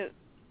fun.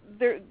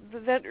 The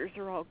vendors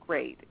are all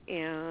great,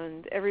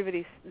 and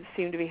everybody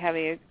seemed to be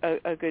having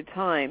a good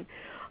time.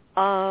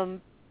 I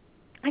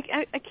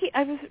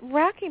was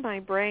racking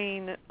my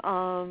brain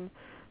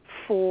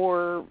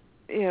for,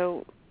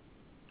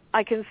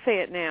 I can say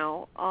it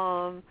now.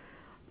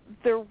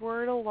 There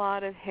weren't a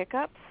lot of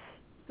hiccups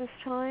this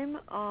time.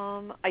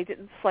 I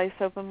didn't slice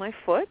open my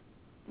foot,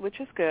 which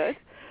is good,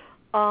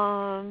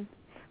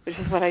 which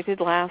is what I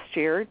did last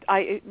year.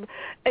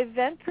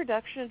 Event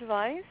production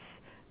advice: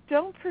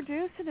 don't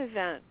produce an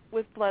event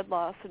with blood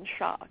loss and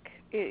shock.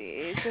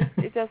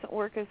 It doesn't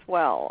work as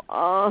well.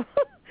 But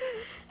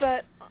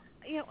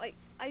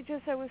I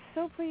was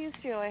so pleased.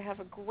 I have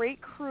a great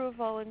crew of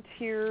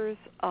volunteers.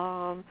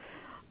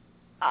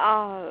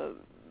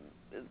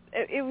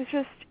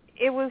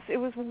 It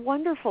was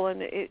wonderful,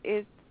 and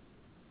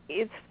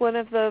it's one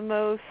of the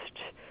most,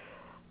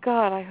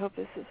 God, I hope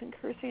this isn't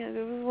cursing. It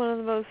was one of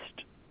the most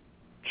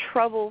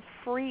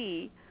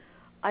trouble-free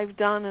I've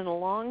done in a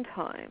long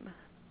time.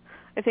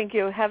 I think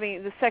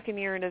having the second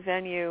year in a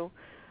venue,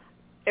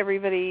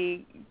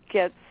 everybody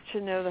gets to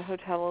know the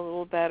hotel a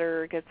little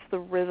better, gets the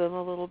rhythm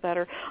a little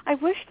better. I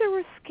wish there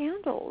were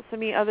scandals. I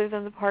mean, other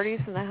than the parties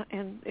in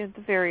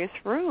the various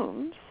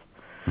rooms.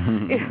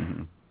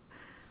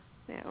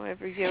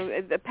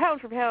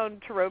 Pound for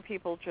pound, Tarot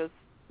people just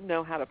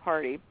know how to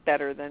party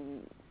better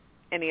than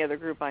any other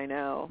group I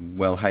know.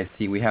 Well,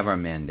 HiC, we have our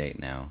mandate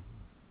now.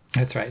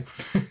 That's right.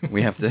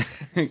 We have to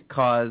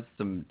cause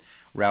some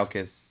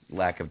raucous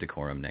lack of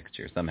decorum next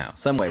year somehow.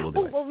 Some way we'll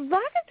do it. Well, lack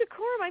of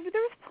decorum,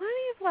 there was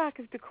plenty of lack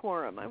of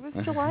decorum. I was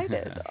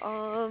delighted.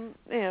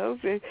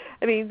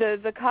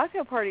 The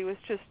cocktail party was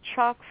just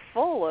chock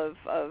full of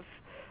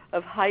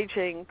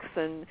hijinks,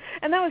 and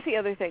that was the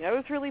other thing. I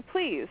was really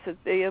pleased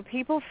that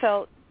people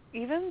felt,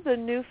 even the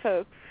new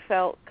folks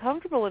felt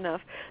comfortable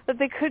enough that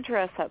they could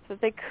dress up,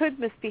 that they could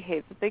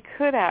misbehave, that they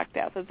could act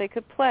out, that they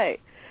could play.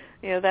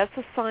 That's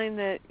a sign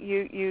that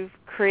you've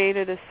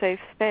created a safe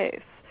space.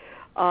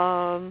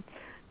 I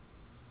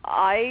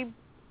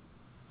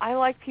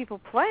like people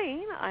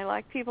playing. I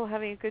like people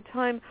having a good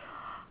time.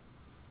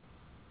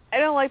 I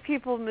don't like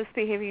people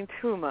misbehaving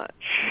too much.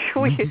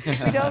 We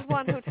don't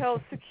want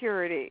hotel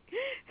security.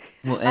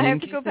 Well, and I have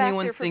to go back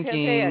there for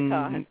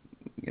PantheaCon.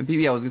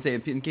 Yeah, I was going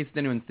to say, in case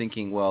anyone's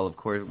thinking, well, of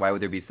course, why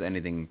would there be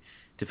anything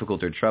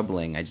difficult or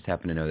troubling? I just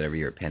happen to know that every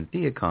year at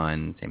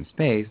PantheaCon, same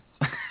space,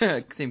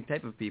 same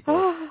type of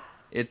people,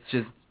 it's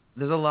just,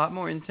 there's a lot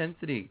more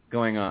intensity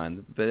going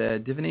on.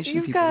 But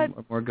Divination people are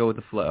more go with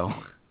the flow.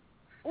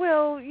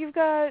 Well, you've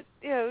got,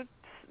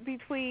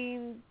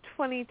 between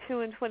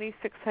 2,200 and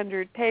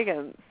 2,600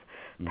 pagans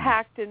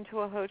packed into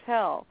a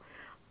hotel.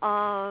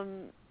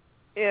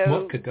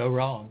 What could go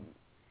wrong?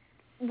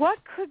 What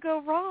could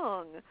go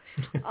wrong?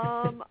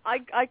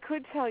 I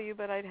could tell you,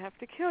 but I'd have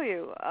to kill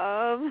you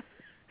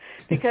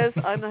because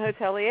I'm the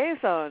hotel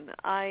liaison.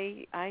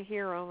 I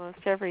hear almost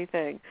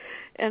everything.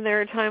 And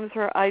there are times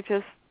where I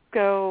just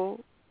go,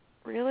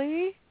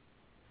 really?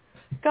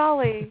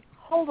 Golly,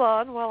 hold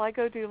on while I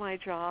go do my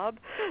job.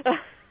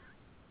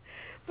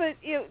 But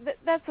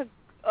that's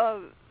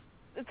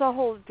it's a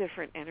whole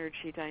different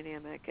energy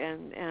dynamic,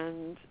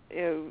 and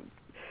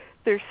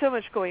there's so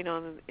much going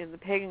on in the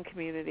pagan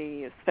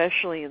community,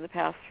 especially in the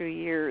past few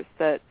years,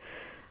 that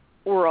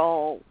we're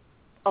all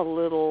a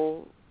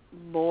little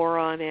more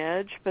on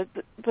edge. But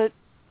the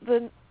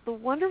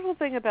wonderful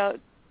thing about,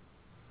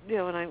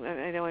 and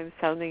I know I'm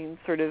sounding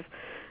sort of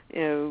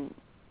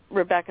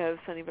Rebecca of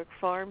Sunnybrook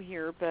Farm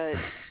here, but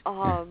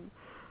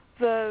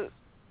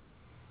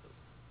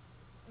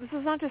this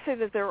is not to say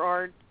that there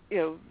are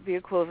the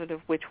equivalent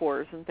of witch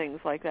wars and things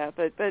like that,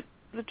 but the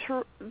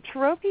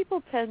Tarot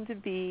people tend to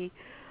be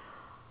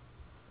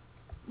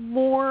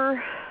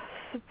more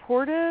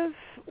supportive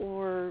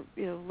or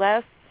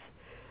less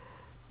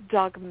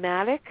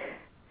dogmatic,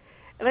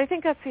 and I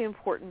think that's the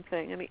important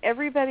thing. I mean,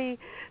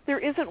 there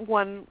isn't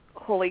one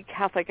holy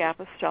Catholic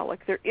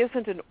apostolic. There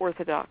isn't an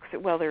Orthodox.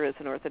 Well, there is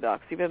an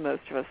Orthodoxy, but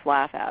most of us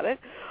laugh at it.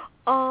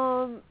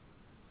 And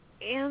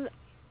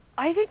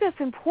I think that's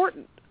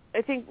important.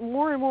 I think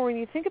more and more when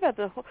you think about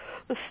the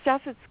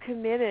stuff that's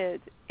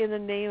committed in the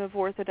name of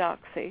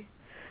Orthodoxy,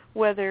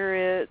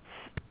 whether it's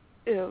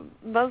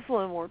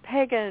Muslim or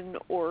pagan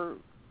or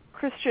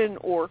Christian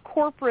or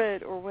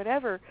corporate or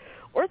whatever,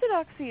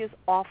 Orthodoxy is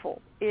awful.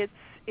 It's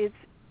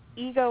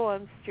ego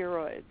on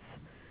steroids.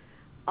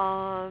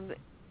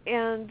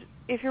 And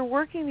if you're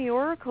working the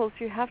oracles,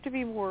 you have to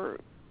be more,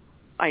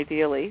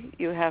 ideally,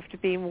 you have to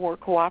be more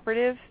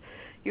cooperative.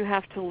 You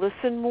have to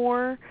listen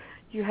more.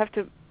 You have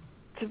to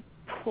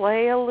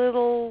play a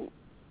little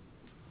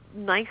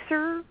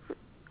nicer.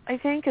 I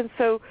think. And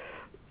so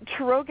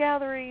tarot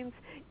gatherings,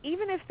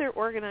 even if they're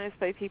organized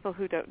by people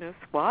who don't know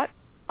squat,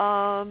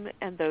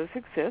 and those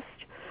exist,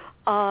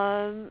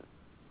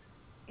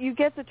 you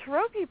get the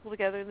tarot people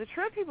together, and the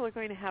tarot people are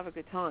going to have a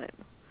good time.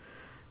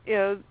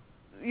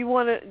 You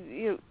want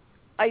to,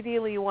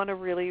 ideally you want a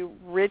really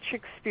rich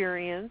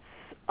experience,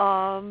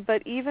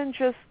 but even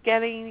just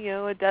getting,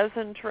 a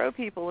dozen tarot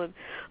people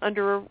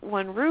under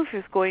one roof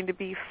is going to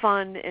be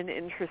fun and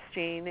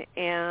interesting,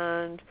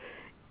 and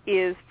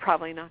is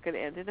probably not going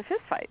to end in a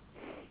fist fight.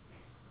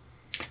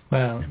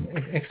 Well,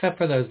 except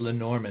for those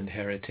Lenormand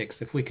heretics,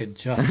 if we could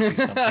just do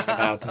something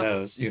about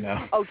those,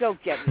 Oh,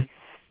 don't get me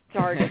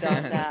started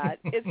on that.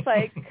 It's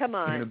like, come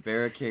on. You're going to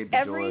barricade the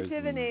Every doors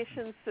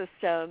divination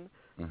system,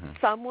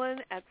 someone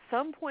at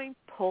some point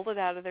pulled it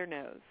out of their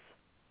nose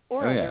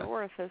or their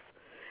orifice.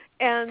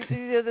 And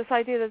this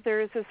idea that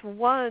there is this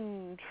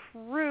one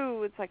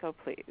true, it's like, oh,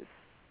 please.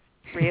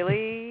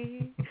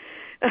 Really?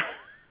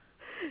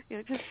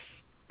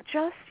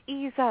 Just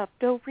ease up.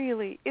 No,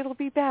 really, it'll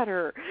be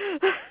better.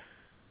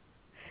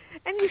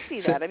 And you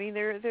see that. I mean,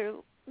 there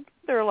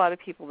are a lot of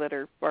people that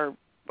are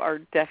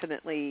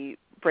definitely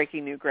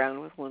breaking new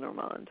ground with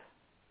Lenormand.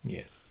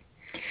 Yes.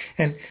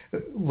 And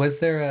was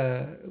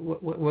there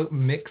what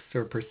mix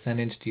or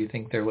percentage do you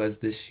think there was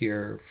this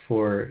year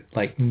for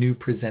like new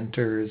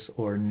presenters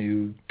or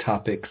new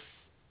topics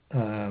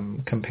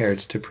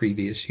compared to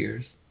previous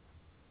years?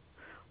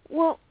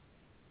 Well,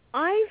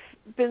 I've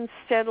been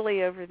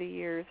steadily over the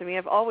years. I mean,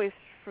 I've always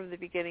from the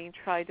beginning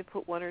tried to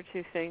put one or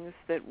two things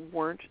that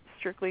weren't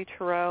strictly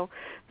tarot.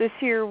 This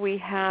year we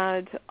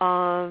had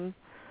 3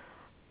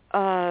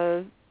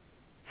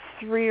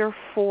 or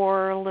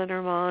 4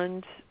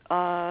 Lenormand.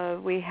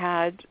 I'm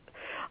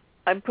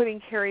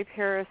putting Carrie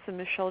Paris and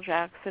Michelle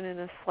Jackson in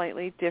a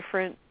slightly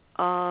different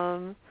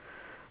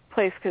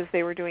place because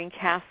they were doing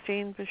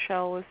casting.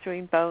 Michelle was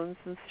doing bones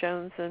and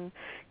stones, and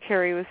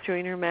Carrie was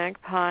doing her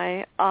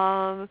magpie.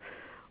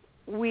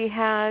 We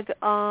had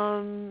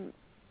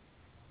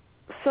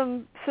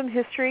some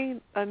history.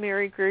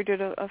 Mary Greer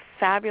did a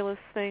fabulous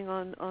thing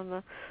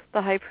on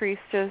the High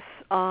Priestess.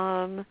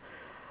 I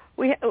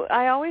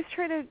always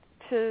try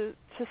to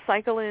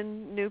cycle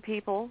in new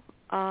people.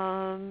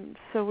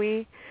 So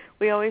we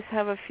always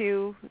have a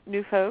few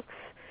new folks,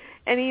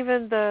 and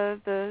even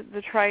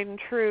the tried and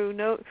true.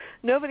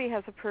 Nobody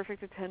has a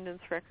perfect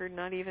attendance record,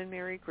 not even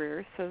Mary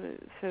Greer. So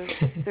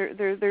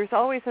there's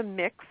always a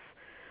mix.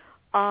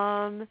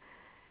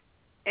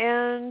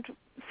 And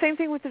same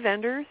thing with the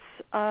vendors.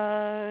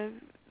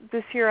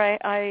 This year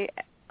I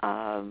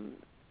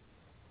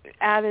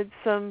added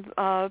some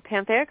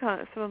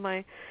Pantheacon, some of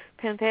my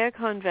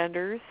Pantheacon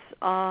vendors,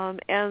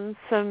 and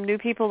some new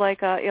people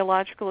like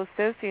Illogical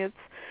Associates.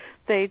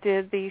 They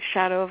did the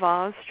Shadow of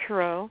Oz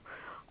Tarot.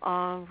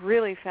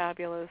 Really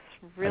fabulous.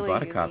 Really I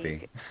bought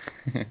unique.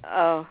 a copy.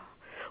 Oh.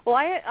 Well,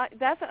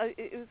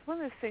 it was one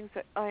of those things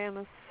that I am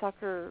a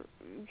sucker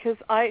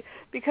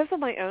because of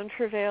my own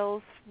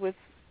travails with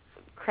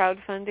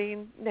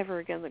crowdfunding. Never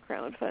again the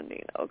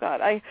crowdfunding. Oh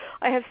God, I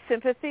have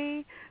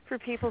sympathy for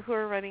people who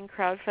are running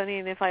crowdfunding,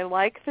 and if I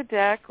like the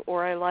deck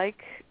or I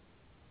like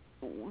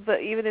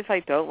even if I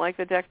don't like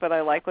the deck, but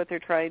I like what they're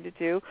trying to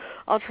do,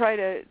 I'll try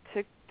to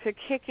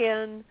kick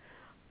in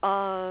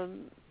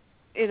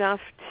enough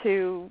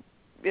to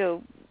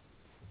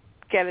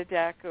get a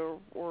deck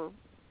or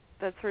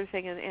that sort of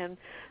thing. And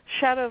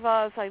Shadow of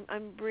Oz,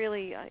 I'm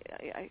really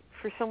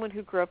for someone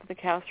who grew up in the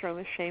caster, I'm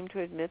ashamed to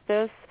admit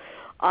this.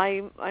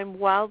 I'm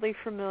wildly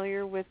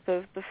familiar with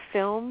the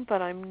film,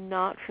 but I'm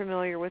not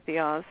familiar with the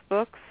Oz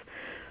books.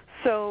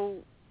 So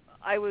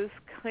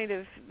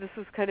this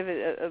was kind of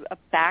a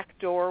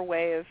backdoor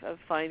way of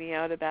finding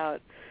out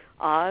about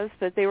Oz,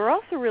 but they were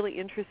also really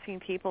interesting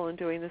people and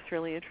doing this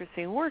really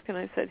interesting work. And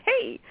I said,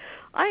 hey,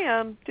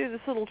 I do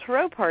this little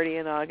tarot party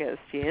in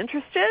August. You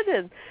interested?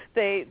 And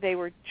they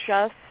were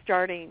just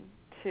starting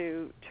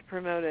to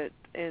promote it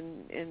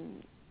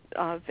in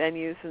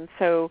venues, and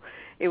so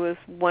it was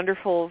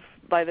wonderful.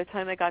 By the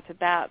time I got to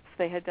Bats,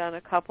 they had done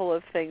a couple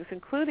of things,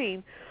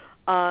 including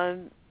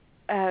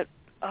at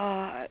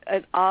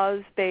an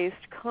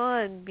Oz-based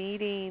con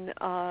meeting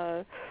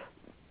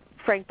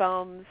Frank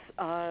Baum's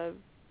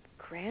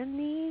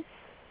grandniece,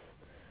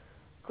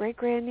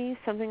 great-grandniece,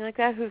 something like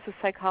that, who's a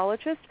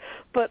psychologist,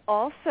 but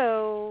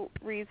also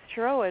reads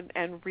tarot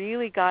and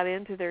really got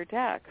into their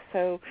deck.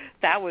 So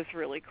that was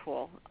really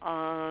cool.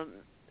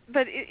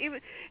 But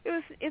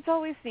it's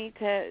always neat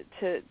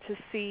to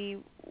see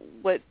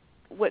what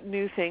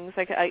new things.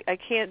 Like I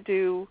have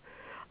to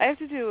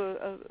do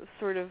a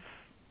sort of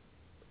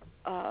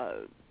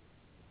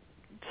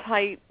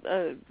tight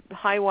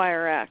high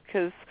wire act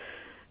because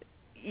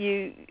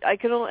I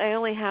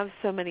only have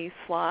so many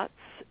slots,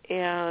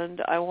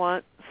 and I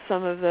want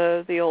some of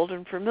the old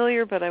and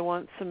familiar, but I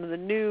want some of the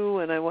new,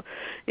 and I want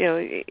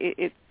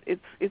it's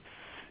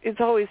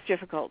always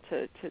difficult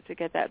to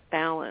get that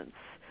balance,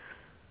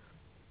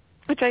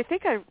 which I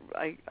think I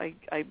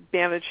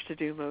managed to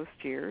do most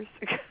years.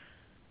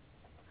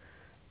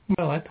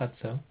 Well, I thought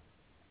so.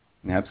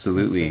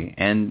 Absolutely.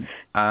 And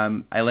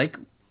I like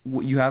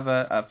you have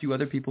a few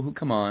other people who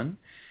come on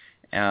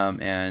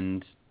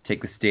and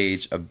take the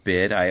stage a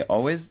bit. There's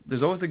always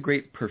a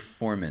great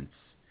performance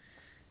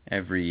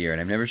every year,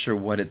 and I'm never sure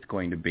what it's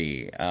going to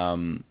be. I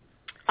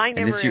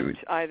never am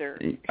either.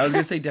 I was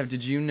going to say, Deb,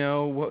 did you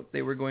know what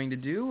they were going to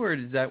do, or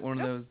is that one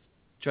of those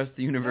trust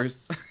the universe?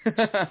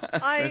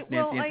 I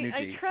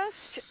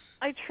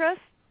trust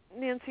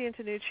Nancy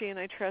Antonucci and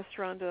I trust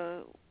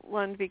Rhonda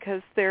Lund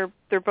because they're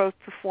both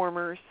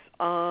performers,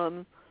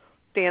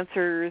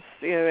 dancers,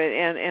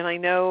 and I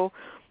know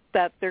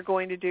that they're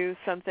going to do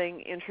something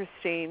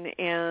interesting,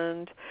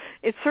 and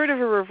it's sort of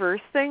a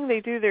reverse thing.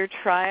 They do their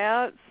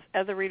tryouts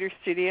at the Reader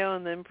Studio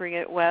and then bring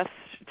it west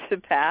to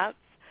Pat's.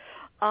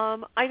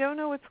 I don't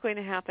know what's going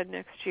to happen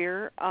next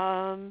year.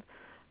 I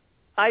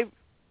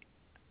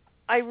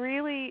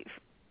really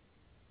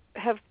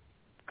have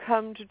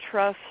come to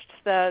trust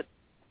that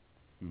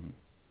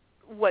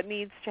what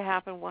needs to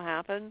happen will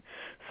happen.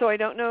 So I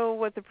don't know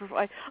what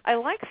I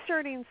like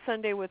starting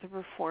Sunday with a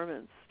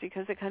performance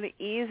because it kind of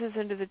eases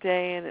into the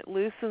day and it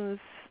loosens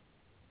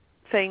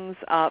things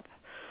up.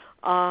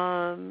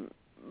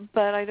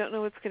 But I don't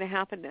know what's going to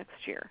happen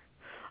next year.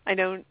 I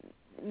know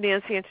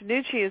Nancy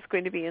Antonucci is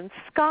going to be in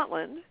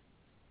Scotland.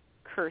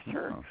 Curse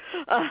her.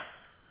 I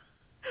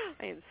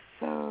am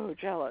so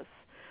jealous.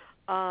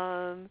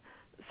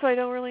 So I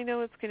don't really know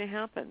what's going to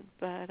happen.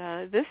 But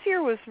this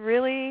year was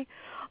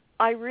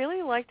I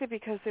really liked it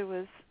because it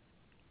was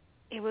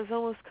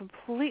almost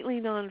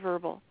completely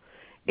nonverbal.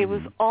 It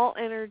was all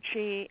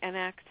energy and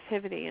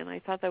activity, and I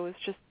thought that was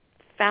just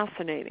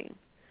fascinating.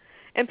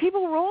 And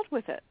people rolled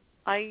with it.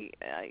 I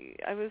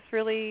was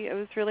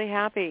really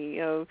happy.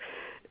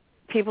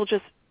 People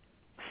just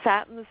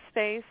sat in the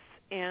space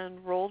and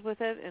rolled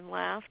with it and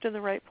laughed in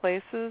the right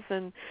places.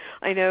 And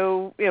I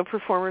know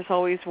performers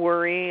always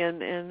worry,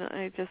 and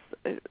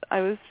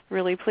I was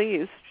really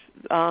pleased.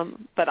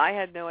 But I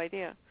had no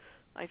idea.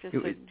 I just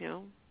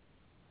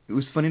it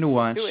was funny to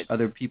watch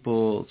other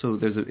people. So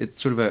it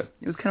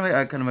was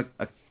kind of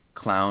a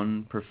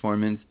clown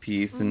performance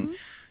piece, and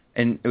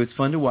it was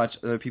fun to watch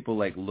other people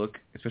look,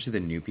 especially the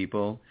new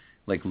people,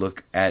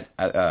 look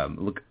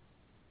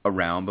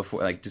around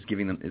before, just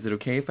giving them, is it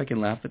okay if I can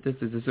laugh at this?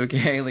 Is this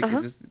okay?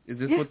 Is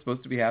this what's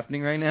supposed to be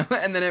happening right now?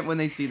 And then when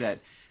they see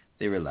that,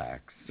 they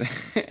relax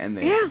and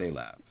they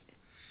laugh.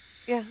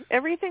 Yeah,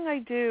 everything I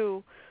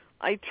do,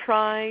 I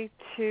try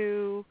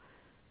to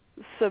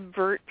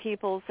subvert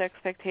people's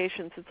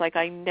expectations. It's like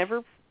I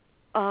never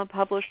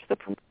published the...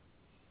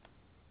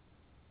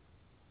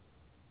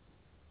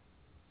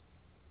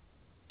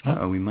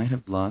 Uh-oh, we might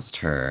have lost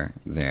her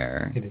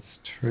there. It is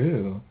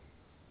true.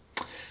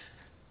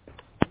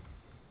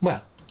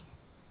 Well,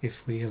 if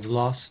we have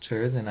lost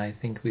her, then I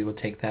think we will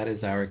take that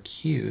as our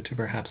cue to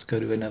perhaps go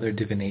to another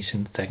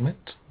divination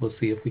segment. We'll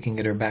see if we can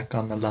get her back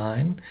on the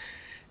line.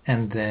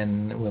 And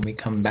then when we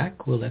come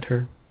back, we'll let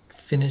her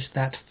finish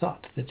that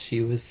thought that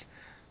she was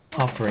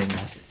offering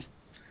us.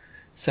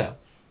 So,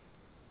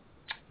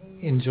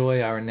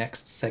 enjoy our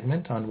next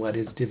segment on what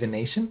is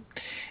divination.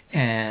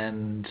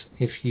 And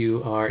if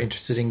you are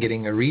interested in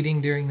getting a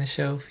reading during the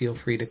show, feel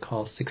free to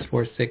call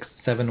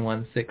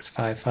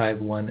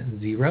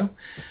 646-716-5510,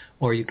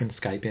 or you can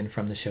Skype in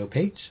from the show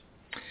page.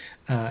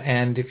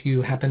 And if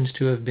you happened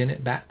to have been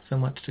at BATS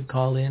and want to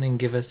call in and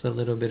give us a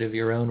little bit of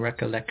your own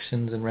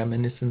recollections and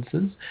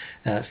reminiscences,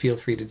 feel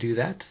free to do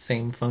that.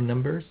 Same phone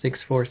number,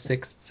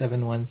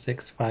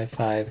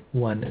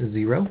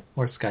 646-716-5510,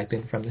 or Skype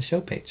in from the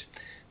show page.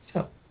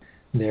 So,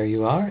 there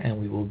you are, and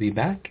we will be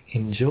back.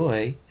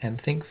 Enjoy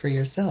and think for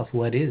yourself,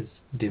 what is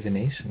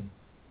divination?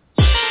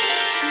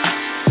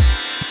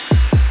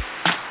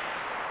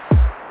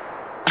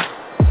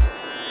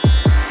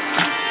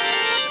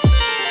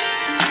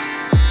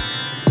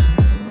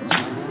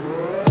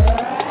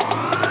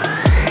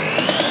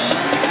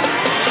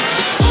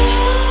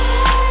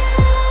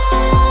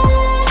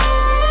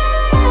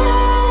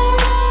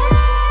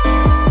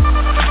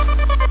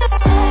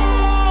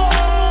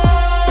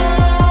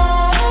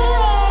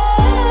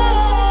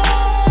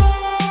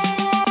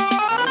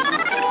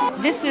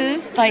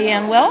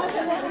 Diane Wilkes,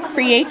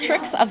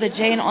 creatrix of the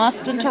Jane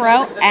Austen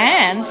Tarot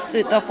and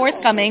the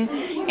forthcoming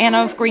Anne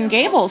of Green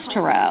Gables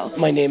Tarot.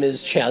 My name is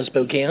Chaz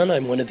Bogan.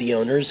 I'm one of the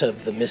owners of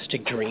The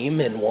Mystic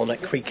Dream in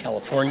Walnut Creek,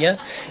 California.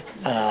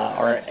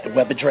 Our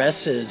web address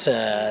is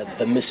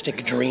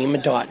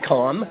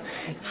themysticdream.com.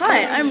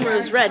 Hi, I'm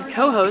Rose Red,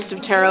 co-host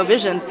of Tarot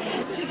Visions.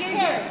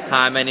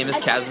 Hi, my name is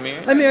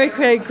Casimir. I'm Mary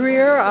Craig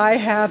Greer. I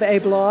have a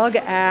blog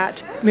at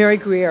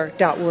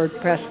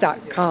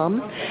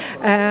marygreer.wordpress.com,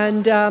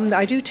 and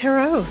I do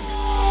tarot.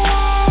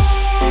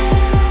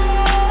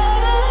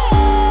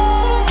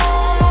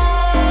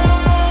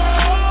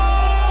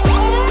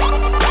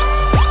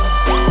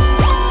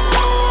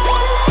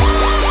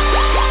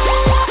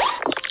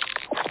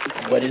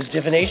 What is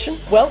divination?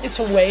 Well, it's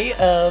a way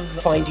of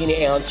finding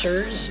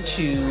answers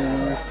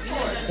to,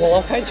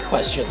 all kinds of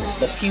questions.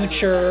 The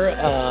future,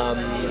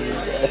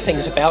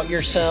 things about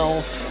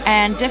yourself.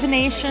 And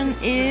divination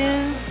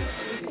is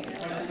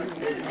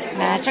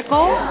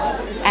magical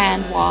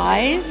and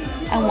wise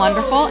and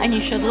wonderful, and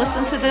you should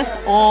listen to this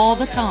all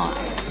the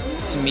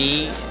time. To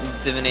me,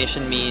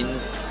 divination means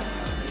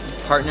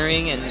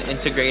partnering and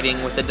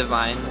integrating with the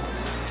divine,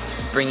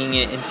 bringing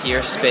it into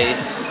your space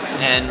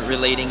and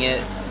relating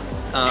it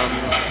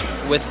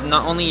with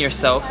not only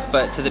yourself,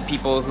 but to the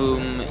people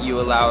whom you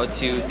allow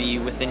to be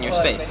within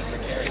your space.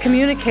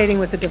 Communicating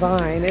with the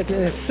divine in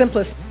its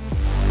simplest.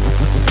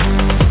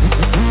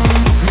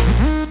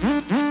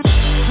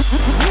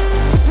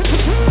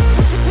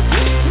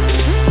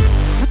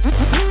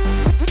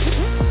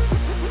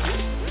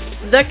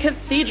 The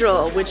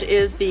Cathedral, which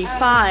is the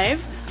 5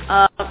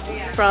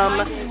 from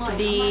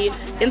the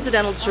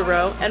Incidental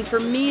Tarot, and for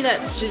me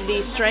that's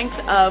the strength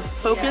of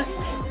focus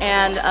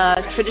and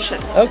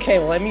tradition. Okay,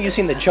 well I'm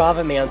using the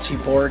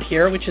Javamancy board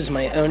here, which is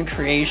my own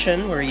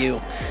creation, where you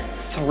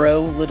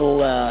throw little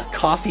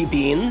coffee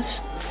beans,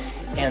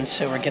 and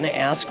so we're going to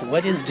ask,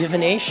 what is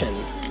divination?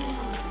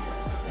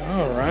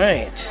 All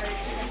right,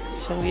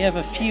 so we have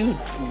a few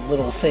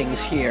little things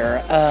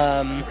here.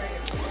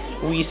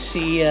 We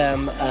see a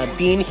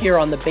bean here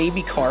on the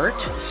baby cart.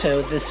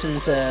 So this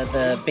is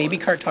the baby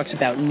cart talks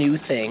about new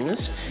things.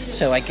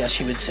 So I guess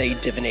you would say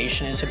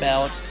divination is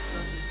about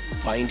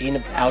finding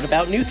out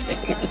about new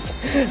things.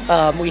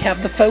 We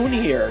have the phone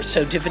here.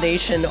 So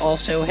divination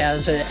also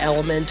has an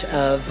element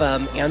of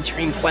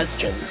answering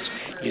questions.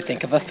 You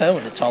think of a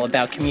phone, it's all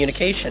about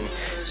communication.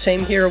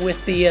 Same here with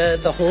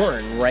the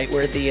horn, right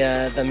where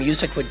the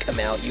music would come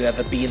out. You have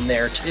a bean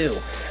there too.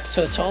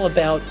 So it's all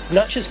about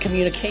not just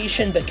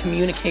communication, but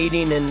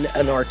communicating in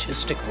an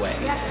artistic way.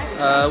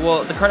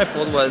 Well, the card I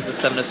pulled was the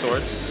Seven of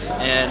Swords,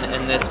 and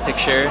in this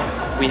picture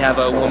we have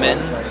a woman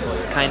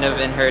kind of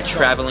in her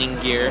traveling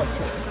gear,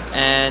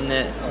 and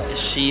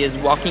she is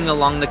walking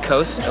along the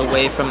coast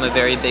away from a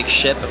very big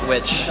ship,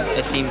 which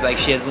it seems like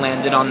she has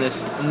landed on this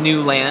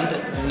new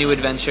land, new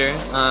adventure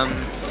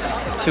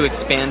to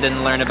expand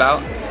and learn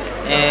about.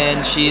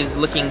 And she's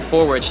looking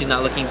forward, she's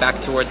not looking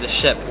back towards the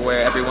ship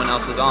where everyone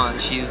else is on.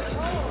 She's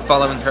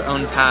following her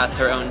own path,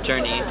 her own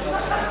journey.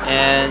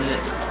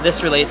 And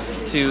this relates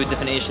to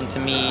divination to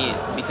me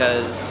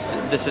because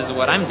this is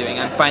what I'm doing.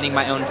 I'm finding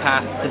my own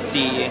path to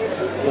see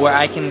where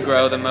I can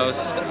grow the most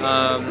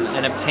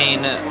and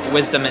obtain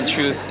wisdom and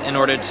truth in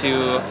order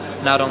to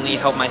not only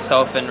help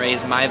myself and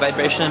raise my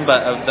vibration,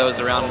 but of those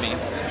around me.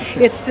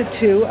 It's the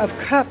Two of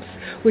Cups,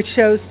 which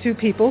shows two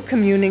people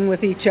communing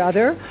with each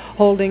other,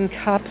 holding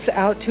cups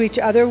out to each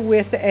other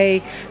with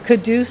a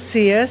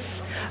caduceus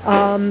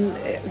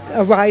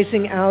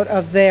arising out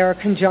of their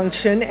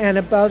conjunction, and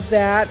above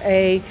that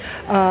a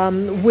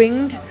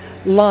winged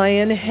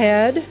lion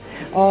head,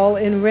 all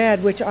in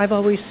red, which I've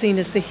always seen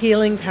as the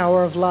healing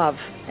power of love.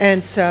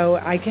 And so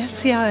I guess,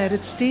 at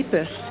its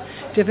deepest,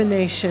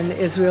 divination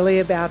is really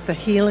about the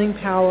healing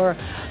power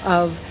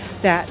of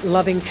that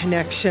loving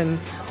connection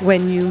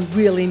when you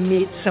really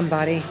meet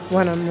somebody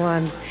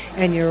one-on-one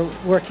and you're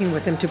working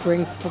with them to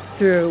bring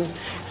through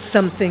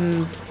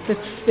something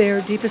that's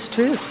their deepest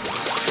truth.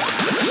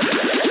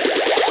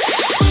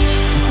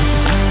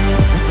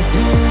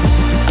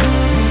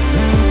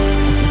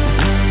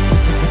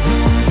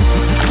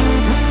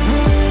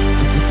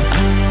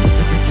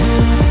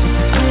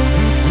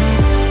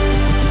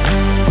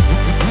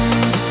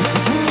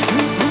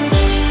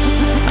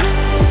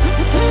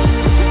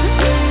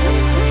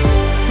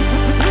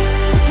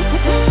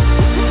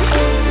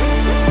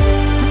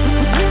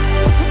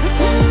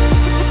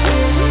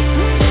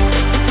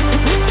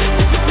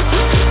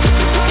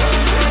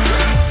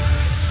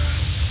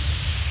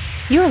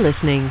 You're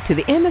listening to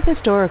the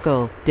Amethyst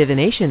Oracle,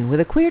 Divination with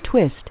a Queer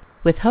Twist,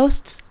 with hosts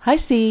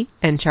HiC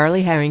and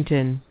Charlie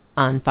Harrington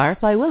on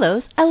Firefly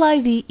Willows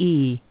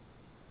LIVE.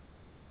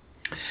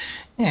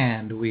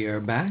 And we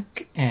are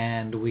back,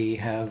 and we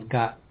have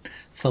got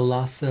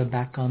Thalassa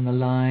back on the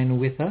line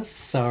with us.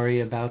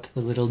 Sorry about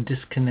the little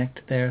disconnect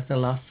there,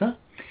 Thalassa.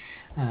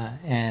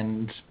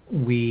 And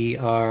we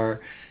are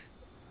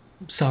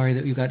sorry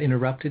that you got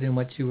interrupted in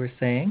what you were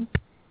saying.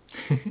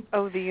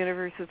 Oh, the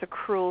universe is a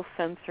cruel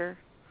censor.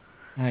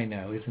 I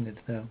know, isn't it,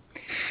 though?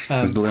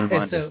 So,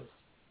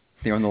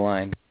 they're on the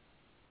line.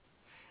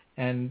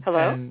 And,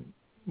 hello? And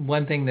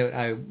one thing that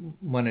I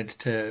wanted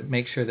to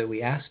make sure that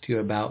we asked you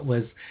about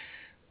was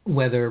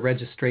whether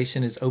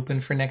registration is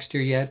open for next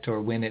year yet,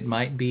 or when it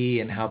might be,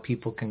 and how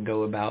people can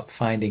go about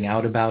finding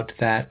out about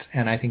that.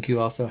 And I think you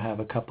also have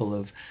a couple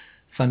of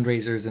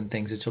fundraisers and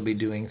things that you'll be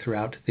doing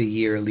throughout the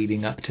year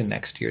leading up to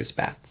next year's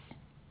bats.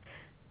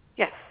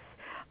 Yes.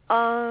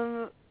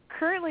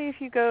 Currently,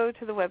 if you go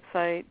to the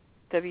website,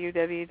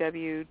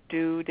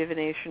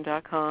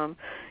 www.dodivination.com,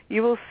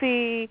 you will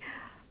see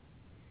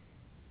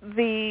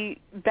the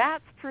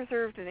bats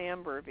preserved in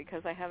amber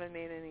because I haven't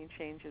made any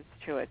changes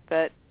to it.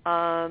 But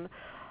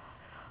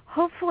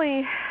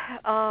hopefully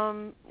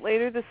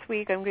later this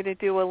week I'm going to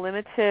do a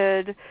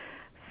limited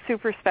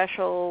super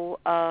special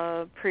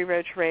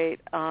pre-roach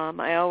rate.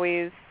 I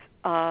always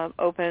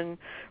open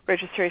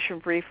registration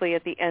briefly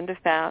at the end of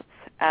Bats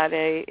at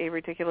a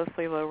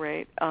ridiculously low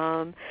rate.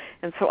 And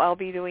so I'll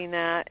be doing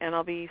that, and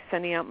I'll be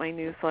sending out my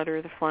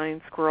newsletter, The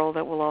Flying Squirrel,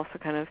 that will also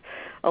kind of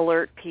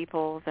alert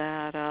people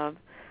that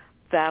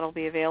that'll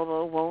be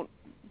available. It won't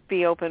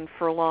be open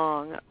for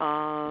long,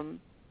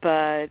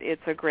 but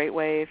it's a great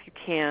way, if you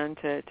can,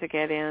 to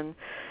get in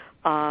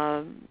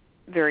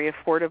very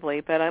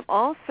affordably. But I'm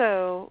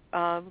also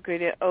going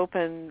to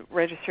open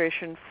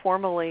registration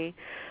formally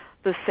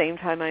the same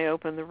time I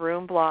open the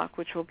room block,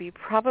 which will be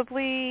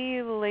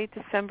probably late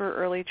December,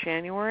 early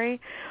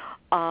January.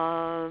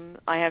 I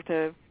have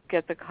to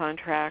get the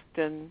contract,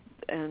 and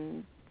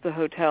the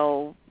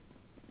hotel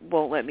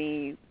won't let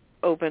me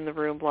open the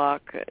room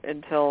block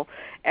until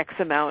X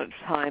amount of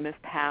time has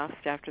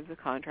passed after the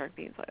contract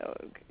means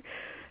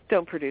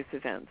don't produce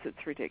events.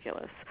 It's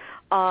ridiculous.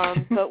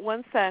 But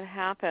once that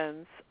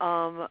happens,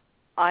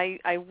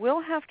 I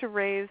will have to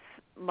raise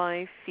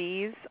my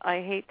fees.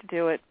 I hate to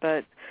do it,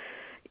 but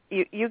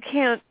you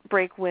can't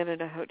break wind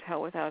in a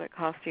hotel without it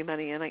costing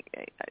money, and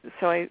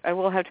so I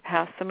will have to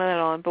pass some of that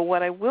on. But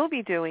what I will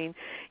be doing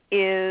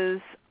is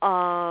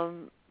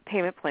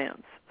payment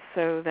plans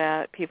so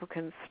that people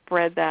can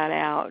spread that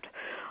out.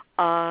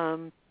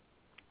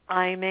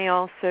 I may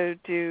also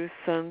do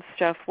some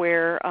stuff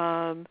where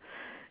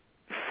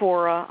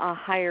for a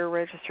higher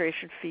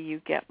registration fee,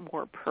 you get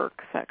more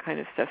perks, that kind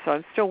of stuff. So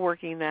I'm still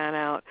working that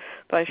out,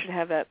 but I should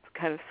have that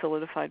kind of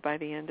solidified by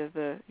the end of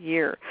the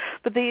year.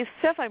 But the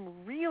stuff I'm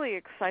really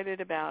excited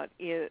about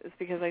is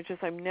because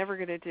I'm never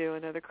going to do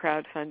another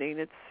crowdfunding.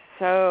 It's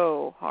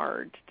so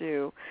hard to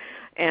do,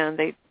 and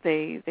they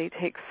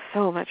take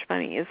so much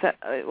money. Is that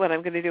what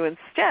I'm going to do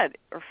instead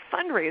are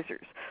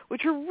fundraisers,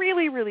 which are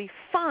really, really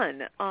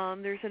fun.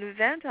 There's an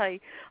event I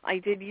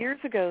did years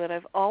ago that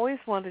I've always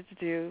wanted to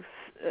do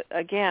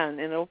again,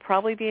 and it'll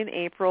probably be in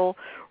April,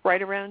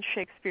 right around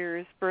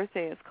Shakespeare's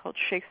birthday. It's called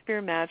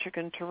Shakespeare, Magic,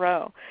 and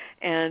Tarot,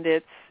 and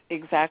it's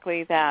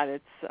exactly that.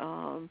 It's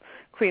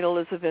Queen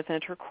Elizabeth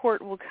and her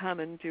court will come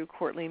and do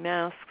courtly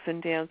masks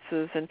and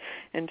dances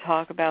and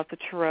talk about the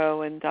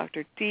tarot, and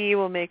Dr. D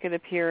will make an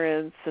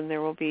appearance, and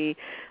there will be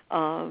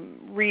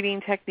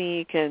reading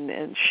technique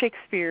and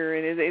Shakespeare,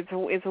 and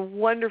it's a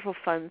wonderful,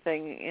 fun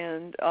thing,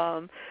 and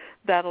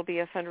that'll be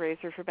a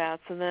fundraiser for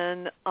Bats. And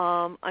then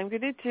I'm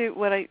going to do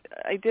what I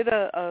did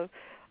a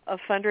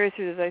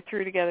fundraiser that I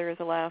threw together as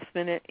a last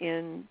minute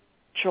in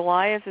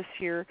July of this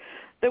year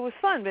that was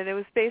fun, but it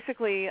was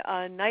basically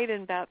a night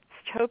in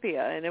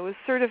Batstopia, and it was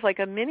sort of like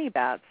a mini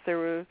Bats. There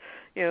were,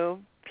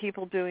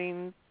 people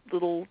doing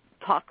little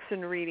talks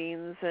and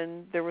readings,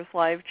 and there was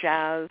live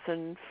jazz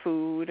and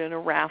food and a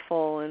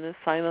raffle and a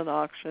silent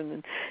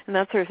auction and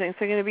that sort of thing.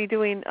 So I'm going to be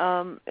doing,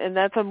 and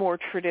that's a more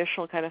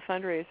traditional kind of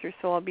fundraiser,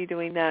 so I'll be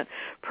doing that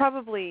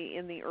probably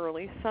in the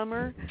early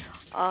summer.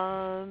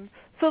 So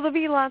there'll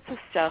be lots of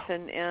stuff,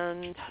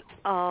 and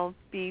I'll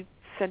be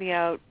sending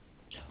out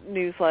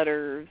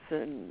newsletters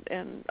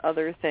and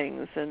other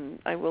things, and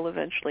I will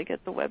eventually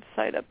get the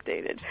website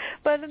updated.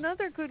 But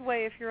another good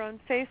way, if you're on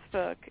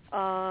Facebook,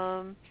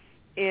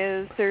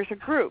 is there's a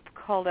group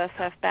called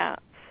SF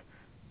Bats.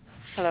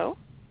 Hello?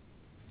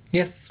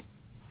 Yes,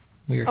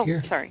 we're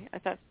here. Oh, sorry. I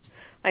thought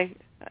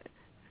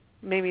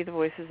maybe the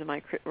voices of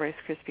my Rice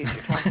Krispies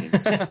are talking.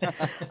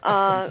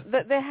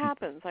 That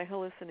happens. I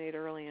hallucinate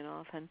early and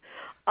often.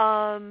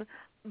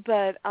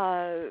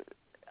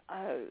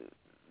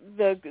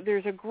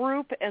 There's a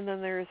group, and then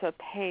there's a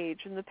page,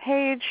 and the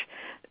page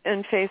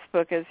in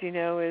Facebook, as you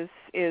know,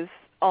 is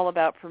all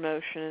about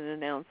promotion and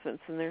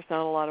announcements, and there's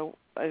not a lot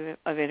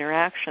of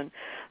interaction.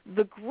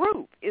 The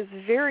group is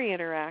very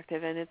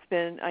interactive,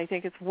 and I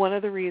think it's one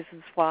of the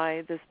reasons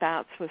why this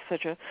Bats was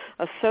such a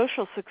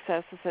social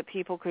success, is that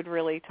people could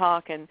really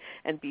talk and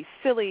be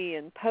silly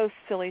and post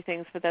silly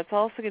things, but that's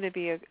also going to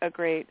be a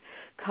great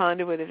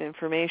conduit of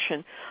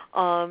information.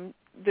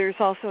 There's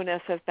also an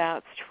SF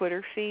Bats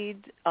Twitter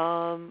feed,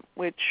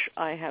 which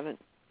I haven't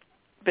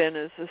been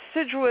as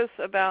assiduous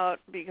about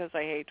because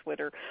I hate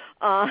Twitter,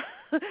 but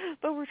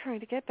we're trying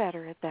to get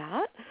better at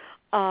that.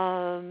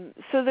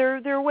 So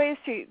there are ways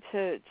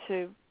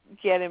to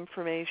get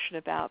information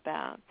about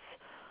Bats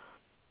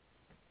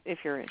if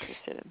you're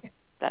interested in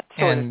that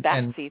sort of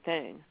Batsy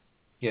thing.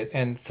 Yeah,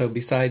 and so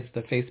besides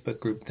the Facebook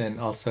group, then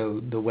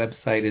also the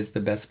website is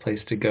the best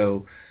place to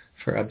go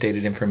for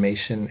updated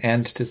information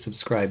and to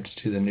subscribe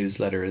to the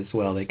newsletter as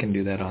well. They can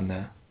do that on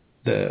the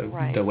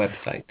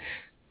website.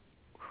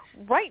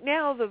 Right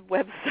now, the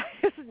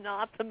website is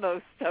not the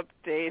most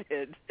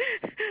updated.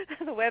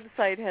 The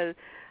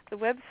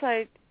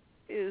website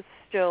is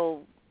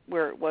still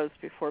where it was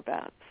before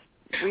Bats.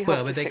 We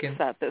hope to fix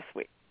that this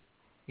week.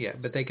 Yeah,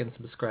 but they can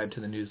subscribe to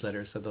the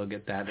newsletter, so they'll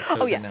get that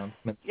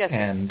announcements. Yes.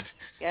 And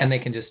they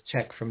can just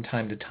check from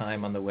time to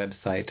time on the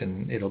website,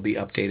 and it'll be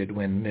updated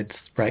when it's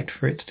right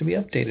for it to be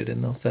updated,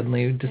 and they'll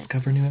suddenly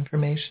discover new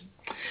information.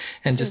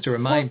 And just to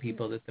remind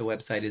people that the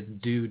website is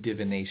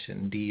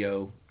Divination,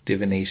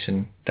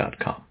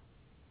 Divination.com.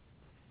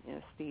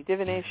 Yes, the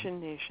Divination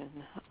Nation.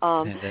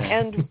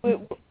 And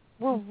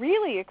we're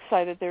really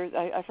excited.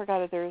 I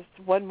forgot it. There's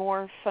one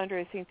more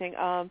fundraising thing.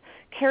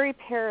 Carrie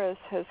Paris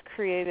has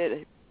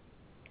created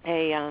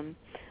a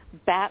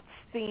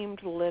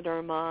bats-themed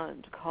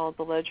Lenormand called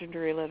the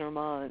Legendary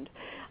Lenormand,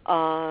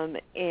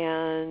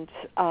 and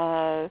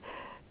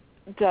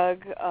Doug,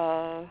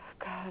 God,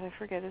 I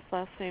forget his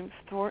last name,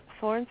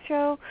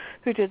 Thornchow,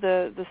 who did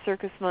the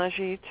Circus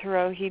Magi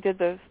Tarot. He did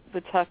the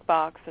tuck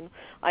box, and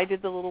I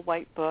did the little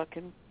white book,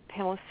 and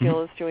Pamela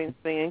Steele is doing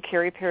something, and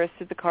Carrie Paris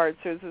did the cards.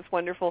 So it's this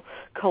wonderful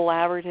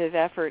collaborative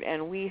effort,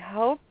 and we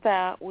hope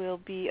that will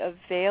be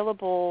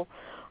available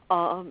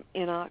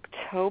in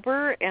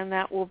October, and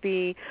that will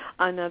be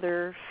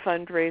another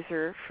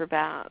fundraiser for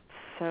bats.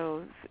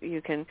 So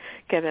you can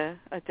get a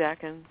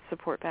deck and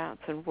support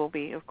bats, and we'll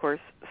be, of course,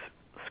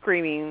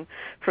 screaming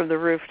from the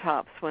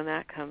rooftops when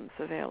that comes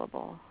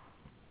available.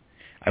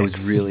 I was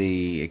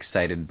really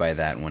excited by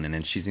that one, and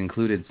then she's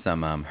included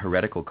some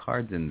heretical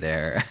cards in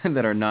there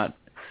that are not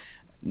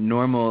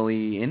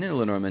normally in a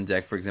Lenormand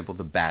deck. For example,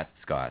 the Bat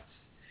Scots.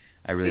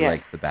 I really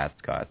like the Bat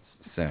Scots,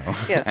 so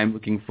I'm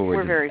looking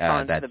forward to that deck. We're very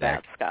fond of the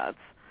Bat Scots.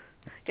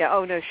 Yeah,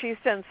 oh no, she's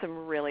done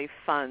some really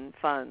fun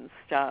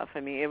stuff. I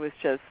mean, it was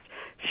just,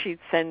 she'd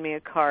send me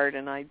a card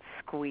and I'd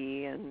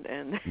squee and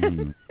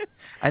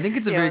I think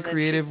it's a very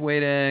creative way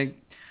to,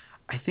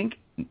 I think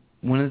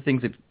one of the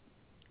things that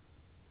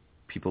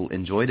people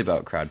enjoyed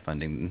about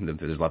crowdfunding,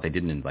 there's a lot they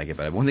didn't like it,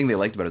 but one thing they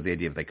liked about it was the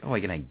idea of like, oh,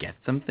 can I get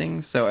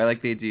something? So I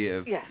like the idea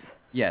of,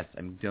 yes,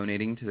 I'm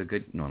donating to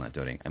not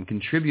donating, I'm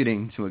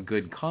contributing to a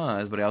good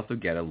cause, but I also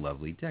get a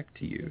lovely deck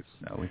to use.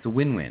 So it's a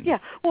win-win. Yeah,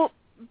 well,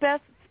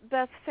 Beth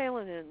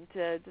Salonen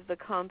did the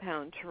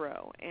Compound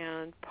Tarot,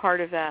 and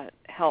part of that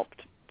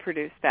helped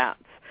produce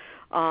bats.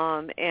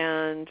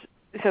 And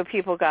so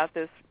people got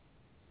this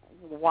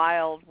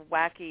wild,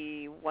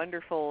 wacky,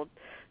 wonderful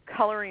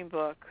coloring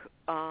book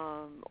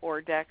or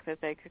deck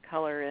that they could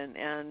color in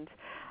and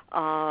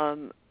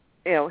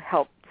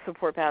help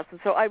support bats. And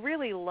so I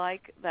really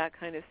like that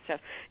kind of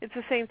stuff. It's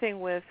the same thing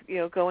with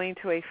going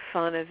to a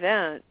fun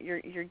event.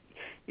 You're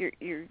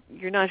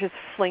not just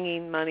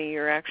flinging money.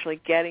 You're actually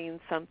getting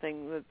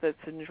something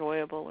that's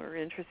enjoyable or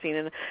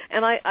interesting.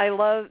 And I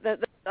love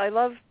that. I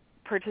love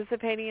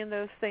participating in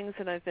those things,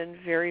 and I've been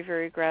very,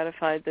 very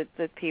gratified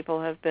that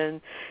people have been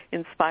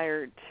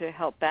inspired to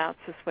help bats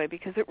this way,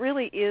 because it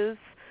really is.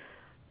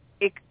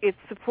 It's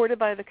supported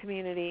by the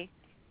community,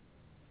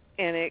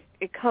 and it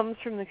comes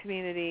from the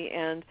community,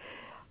 and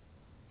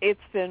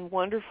it's been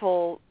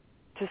wonderful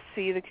to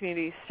see the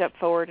community step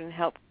forward and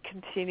help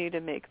continue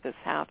to make this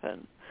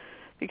happen,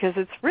 because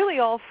it's really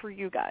all for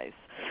you guys.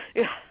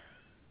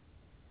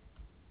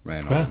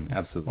 Right on,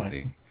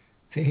 absolutely.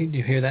 See, did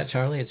you hear that,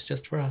 Charlie? It's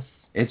just for us.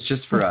 It's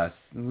just for us.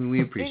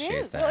 We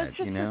appreciate that,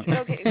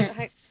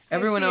 okay.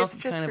 Everyone else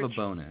is kind of a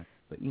bonus,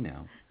 but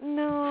No,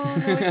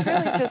 it's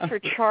really just for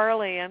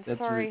Charlie. I'm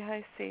sorry,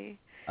 HiC.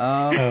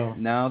 Oh,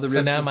 now the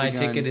so now my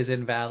ticket is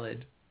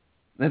invalid.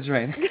 That's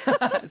right.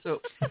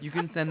 So you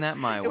can send that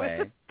my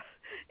way.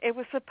 It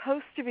was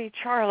supposed to be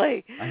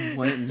Charlie. I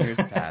won it in years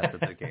past.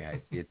 That's okay,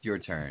 HiC. It's your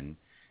turn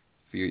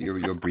for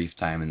your brief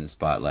time in the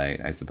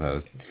spotlight, I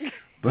suppose.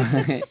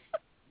 But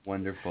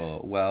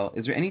wonderful. Well,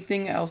 is there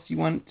anything else you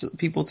want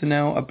people to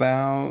know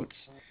about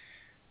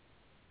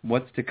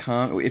what's to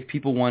come? If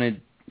people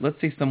wanted, let's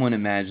say someone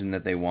imagined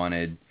that they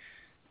wanted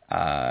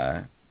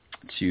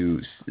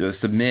to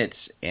submit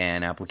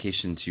an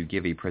application to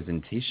give a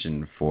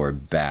presentation for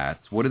bats,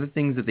 what are the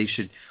things that they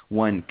should,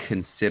 one,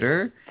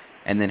 consider,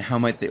 and then how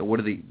might they, what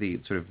are the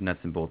sort of nuts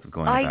and bolts of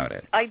going about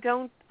it? I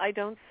don't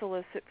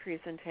solicit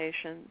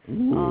presentations.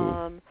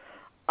 Ooh.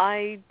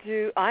 I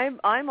do.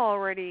 I'm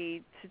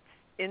already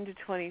into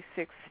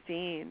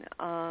 2016.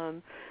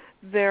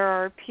 There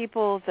are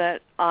people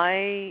that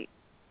I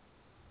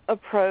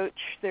approach.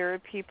 There are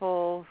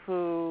people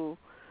who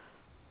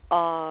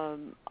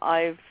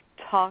I've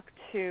talked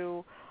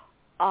to.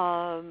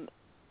 A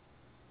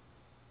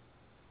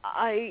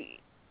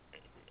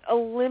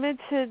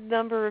limited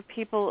number of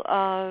people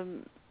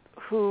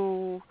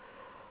who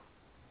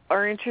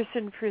are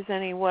interested in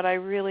presenting. What I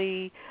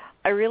really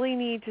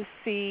need to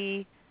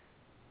see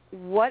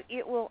what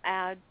it will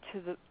add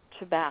to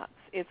bats.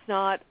 It's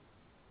not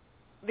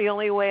the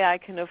only way I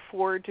can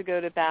afford to go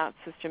to bats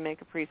is to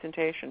make a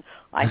presentation.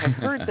 I have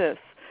heard this.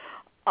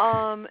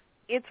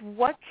 It's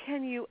what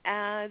can you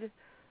add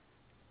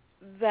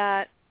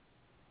that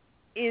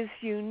is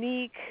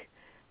unique,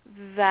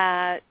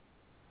 that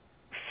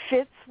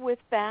fits with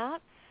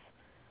bats,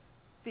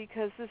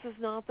 because this is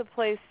not the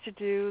place to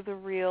do the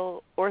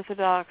real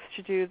orthodox,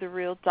 to do the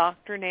real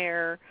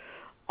doctrinaire.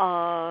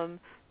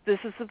 This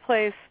is the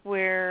place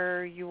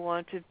where you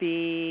want to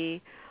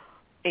be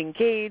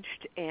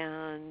engaged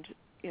and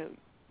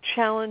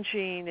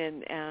challenging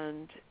and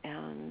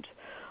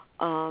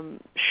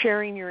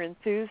sharing your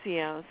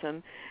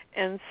enthusiasm.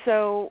 And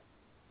so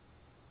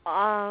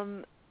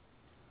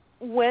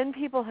when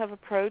people have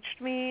approached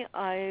me,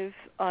 I've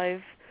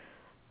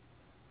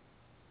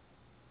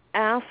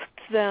asked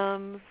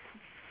them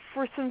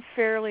for some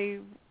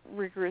fairly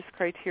rigorous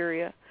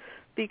criteria,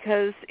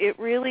 because it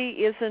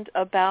really isn't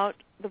about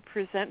the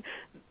present.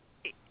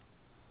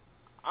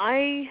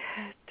 I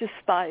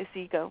despise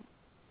ego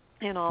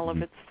in all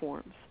of its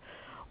forms.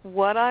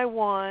 What I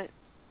want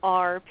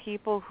are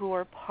people who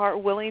are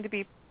willing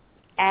to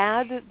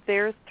add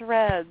their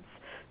threads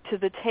to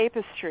the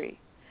tapestry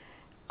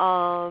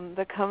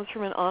that comes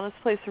from an honest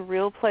place, a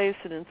real place,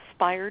 an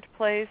inspired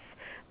place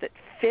that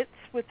fits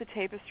with the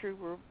tapestry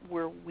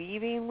we're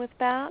weaving with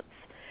bats.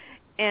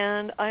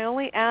 And I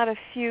only add a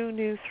few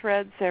new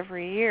threads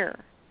every year,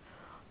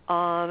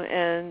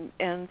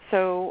 and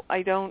so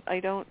I don't.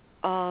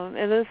 And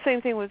the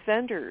same thing with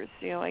vendors.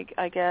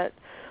 I get.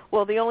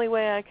 Well, the only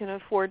way I can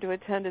afford to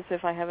attend is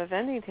if I have a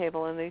vending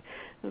table. And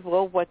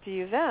well, what do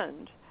you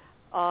vend?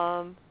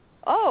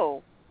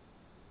 Oh,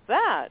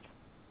 that.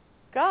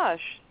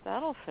 Gosh,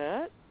 that'll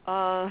fit.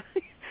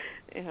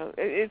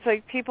 It's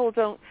like people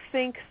don't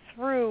think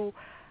through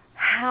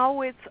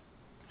how it's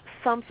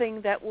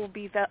something that will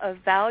be of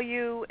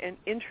value and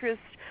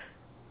interest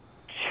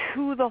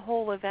to the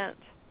whole event.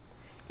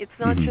 It's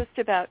not just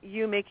about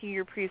you making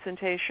your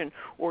presentation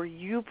or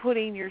you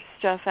putting your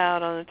stuff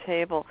out on the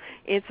table.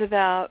 It's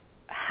about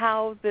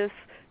how this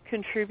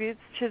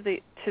contributes to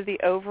the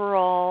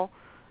overall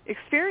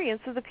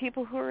experience of the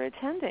people who are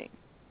attending.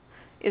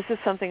 Is this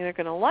something they're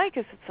going to like?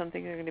 Is it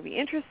something they're going to be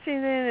interested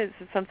in? Is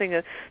it something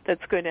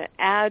that's going to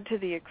add to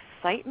the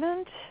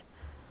excitement?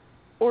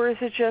 Or is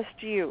it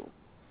just you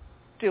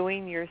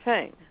doing your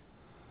thing?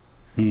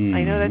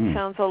 I know that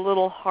sounds a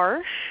little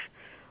harsh,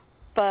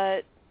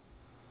 but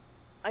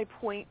I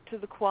point to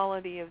the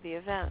quality of the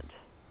event.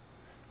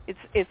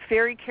 It's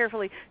very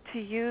carefully, to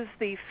use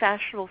the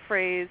fashionable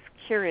phrase,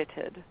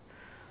 curated.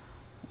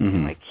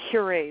 I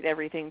curate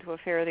everything to a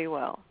fare thee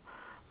well.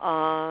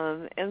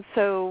 And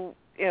so,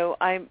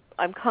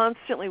 I'm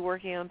constantly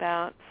working on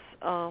bats.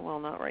 Well,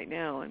 not right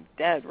now. I'm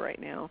dead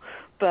right now.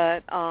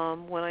 But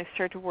when I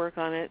start to work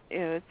on it,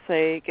 it's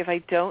like if I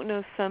don't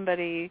know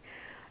somebody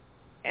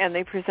and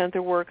they present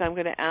their work, I'm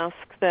going to ask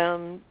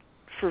them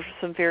for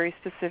some very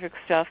specific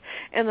stuff,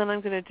 and then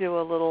I'm going to do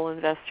a little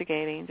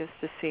investigating just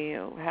to see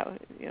how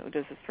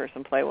does this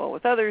person play well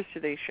with others? Do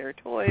they share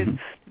toys? Do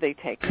they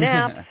take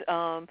naps?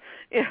 Will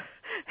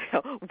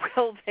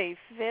they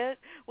fit?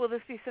 Will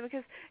this be something?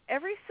 Because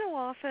every so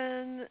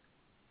often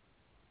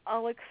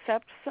I'll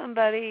accept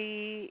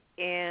somebody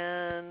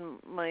and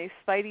my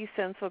spidey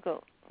sense will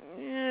go,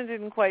 it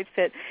didn't quite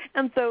fit.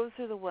 And those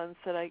are the ones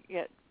that I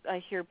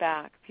hear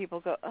back.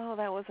 People go, oh,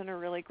 that wasn't a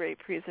really great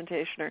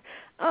presentation, or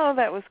oh,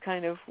 that was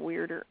kind of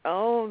weird, or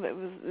oh, that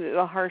was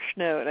a harsh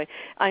note.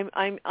 I'm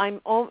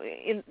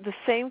in the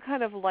same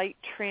kind of light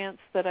trance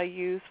that I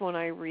use when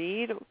I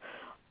read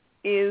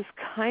is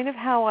kind of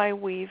how I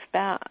weave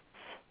bats.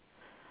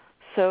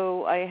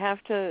 So I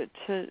have to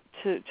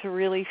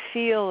really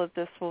feel that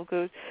this will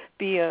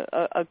be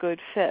a good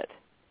fit,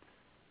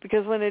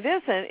 because when it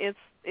isn't,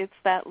 it's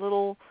that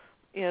little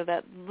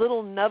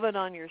nubbin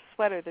on your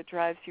sweater that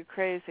drives you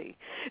crazy.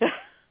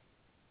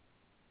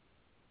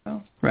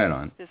 Well, right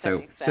on. Does that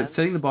make sense? So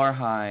setting the bar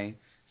high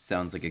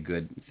sounds like a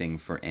good thing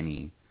for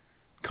any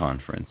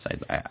conference,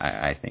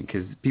 I think,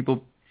 because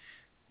people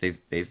they've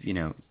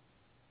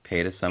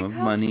paid a sum of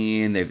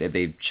money and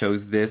they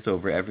chose this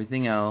over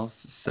everything else,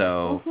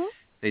 so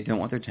they don't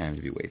want their time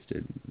to be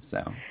wasted.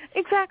 So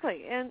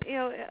exactly, and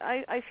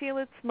I feel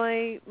it's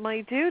my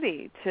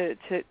duty to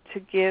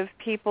give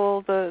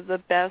people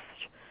the best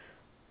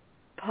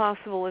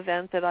possible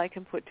event that I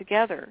can put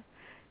together.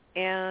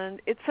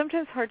 And it's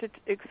sometimes hard to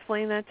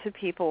explain that to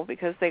people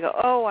because they go,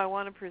 oh, I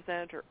want to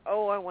present, or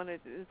oh, I want to.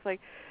 It's like,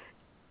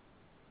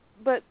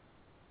 but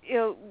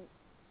it's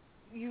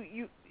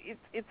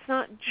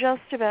not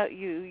just about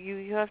you.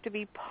 You have to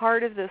be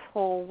part of this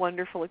whole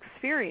wonderful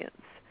experience.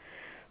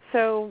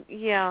 So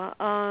yeah,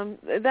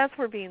 that's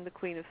where being the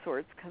Queen of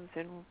Swords comes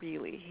in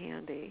really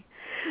handy.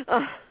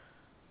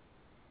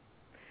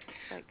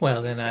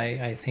 Well, then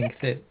I think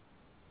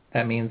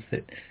that means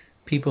that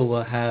people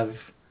will have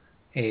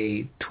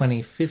a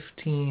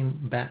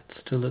 2015 Bats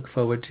to look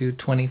forward to,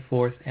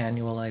 24th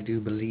annual, I do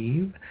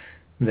believe,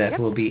 that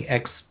will be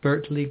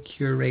expertly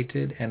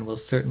curated and will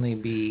certainly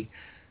be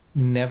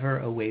never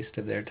a waste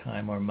of their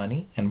time or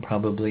money, and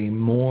probably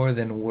more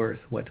than worth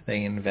what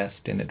they invest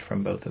in it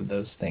from both of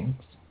those things.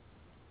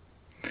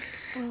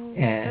 Well,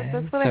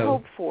 that's what I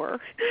hope for.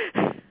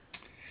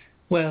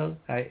 Well,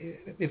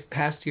 if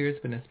past years,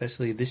 but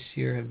especially this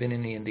year, have been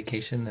any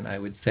indication, then I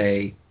would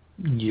say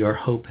your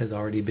hope has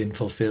already been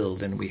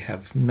fulfilled and we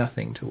have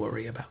nothing to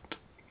worry about.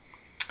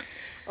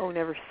 Oh,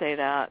 never say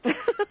that.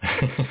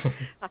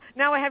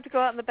 Now I have to go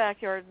out in the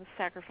backyard and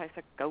sacrifice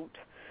a goat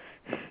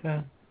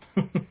to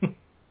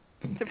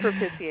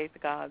propitiate the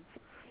gods.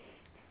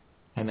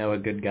 I know a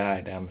good guy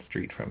down the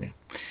street from you.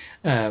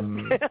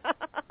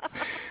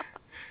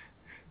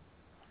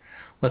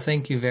 Well,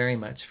 thank you very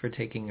much for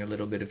taking a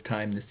little bit of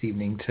time this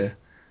evening to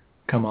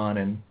come on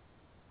and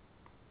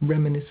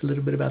reminisce a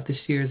little bit about this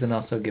year's, and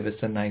also give us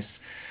a nice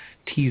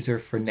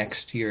teaser for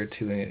next year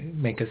to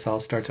make us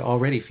all start to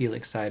already feel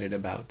excited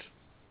about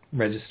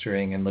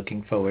registering and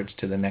looking forward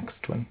to the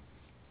next one.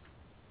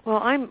 Well,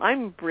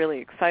 I'm really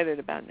excited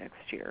about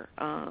next year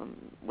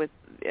with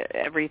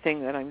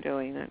everything that I'm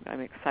doing.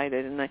 I'm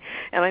excited, and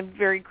I'm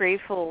very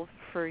grateful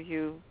for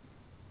you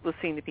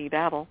listening to me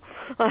babble.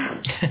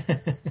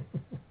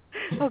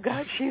 Oh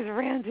God, she's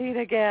ranting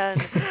again.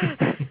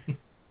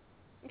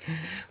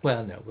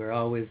 Well, no, we're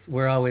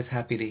always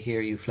happy to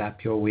hear you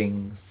flap your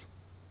wings,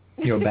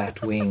 your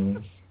bat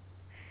wings.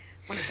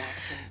 My bat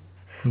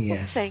wings. Yes.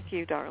 Well, thank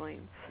you,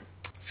 darlings.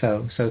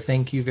 So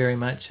thank you very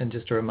much, and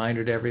just a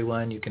reminder to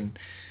everyone, you can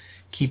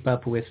keep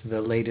up with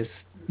the latest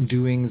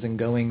doings and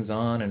goings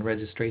on and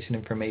registration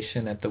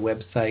information at the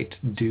website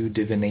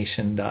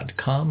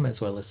dodivination.com, as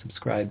well as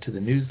subscribe to the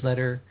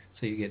newsletter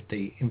so you get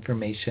the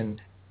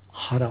information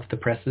hot off the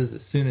presses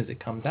as soon as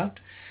it comes out.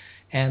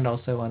 And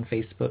also on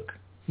Facebook,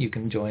 you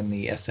can join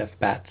the SF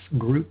Bats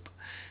group,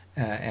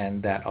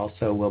 and that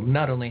also will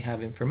not only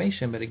have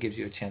information, but it gives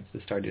you a chance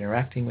to start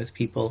interacting with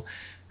people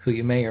who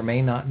you may or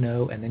may not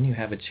know, and then you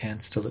have a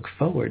chance to look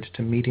forward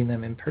to meeting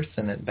them in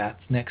person at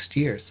Bats next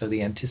year. So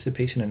the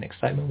anticipation and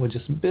excitement will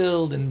just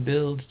build and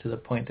build to the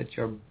point that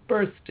you're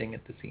bursting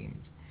at the seams.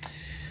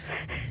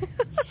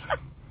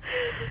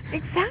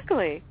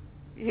 Exactly.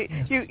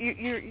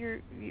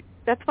 You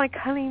that's my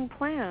cunning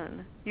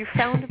plan. You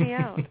found me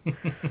out.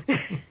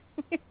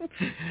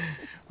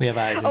 We have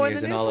eyes and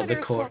ears in all of the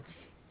courts.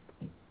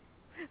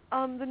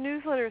 The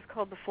newsletter is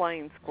called The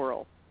Flying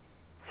Squirrel.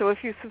 So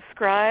if you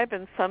subscribe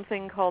and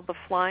something called The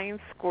Flying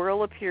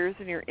Squirrel appears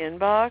in your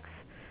inbox,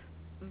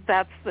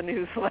 that's the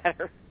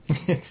newsletter.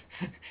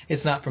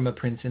 It's not from a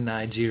prince in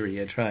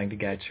Nigeria trying to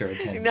get your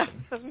attention.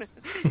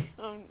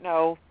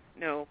 No.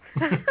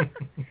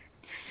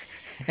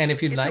 And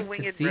if you'd like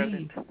to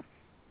see,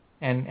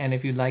 and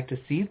if you'd like to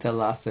see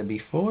Thalassa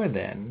before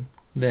then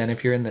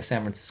if you're in the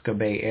San Francisco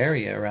Bay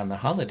Area around the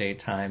holiday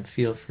time,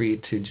 feel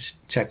free to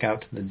check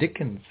out the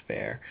Dickens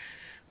Fair,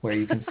 where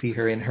you can see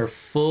her in her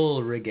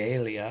full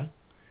regalia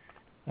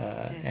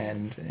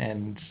and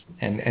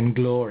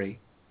glory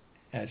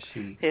as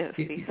she... Yes,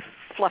 the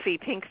fluffy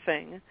pink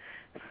thing.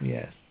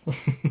 Yes.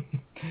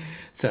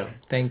 So,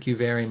 thank you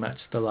very much,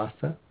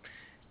 Thalassa,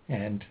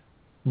 and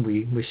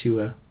we wish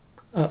you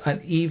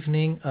an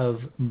evening of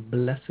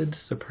blessed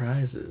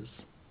surprises.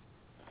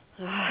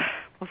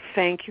 Well,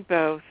 thank you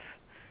both.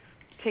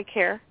 Take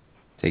care.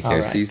 Take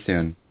care. Right. See you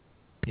soon.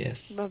 Yes.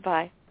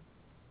 Bye-bye.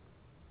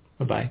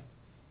 Bye-bye.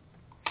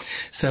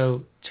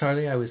 So,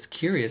 Charlie, I was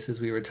curious as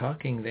we were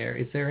talking there,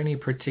 is there any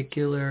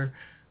particular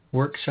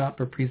workshop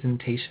or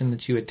presentation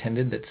that you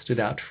attended that stood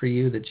out for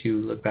you, that you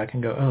look back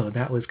and go, oh,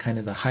 that was kind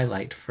of the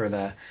highlight for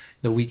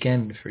the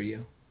weekend for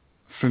you?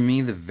 For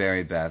me, the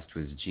very best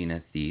was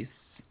Gina Thies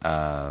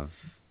of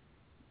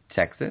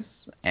Texas,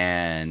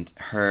 and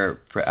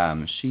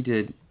she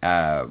did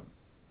a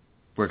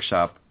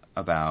workshop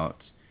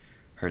about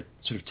her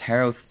sort of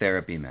tarot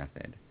therapy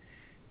method.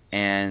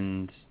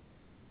 And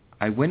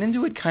I went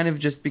into it kind of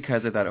just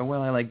because I thought, oh,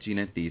 well, I like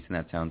Gina Thies, and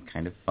that sounds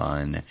kind of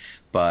fun.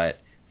 But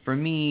for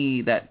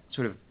me, that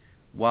sort of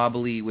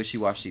wobbly,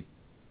 wishy-washy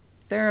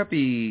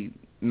therapy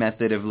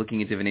method of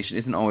looking at divination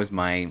isn't always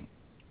my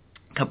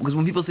cup. Because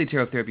when people say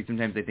tarot therapy,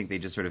 sometimes they think they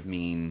just sort of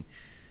mean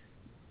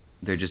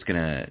they're just going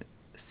to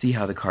see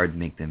how the cards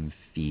make them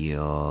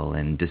feel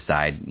and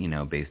decide,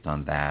 based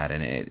on that.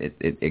 And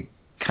it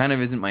kind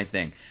of isn't my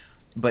thing.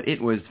 But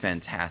it was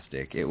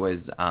fantastic. It was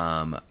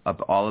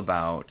all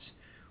about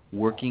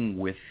working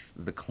with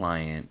the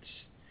client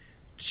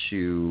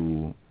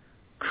to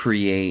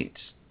create,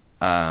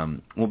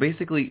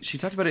 basically, she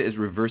talked about it as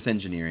reverse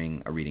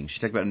engineering a reading. She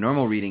talked about a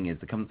normal reading is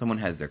someone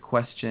has their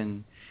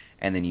question,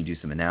 and then you do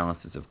some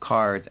analysis of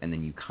cards, and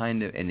then you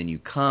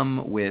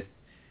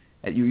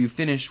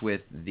finish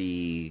with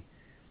the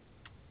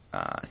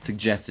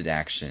suggested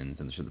actions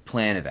and sort of the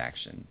plan of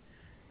action.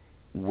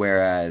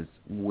 Whereas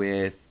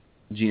with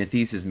Gina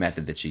Thies'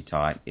 method that she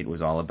taught, it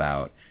was all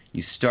about,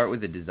 you start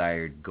with the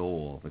desired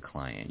goal of the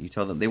client. You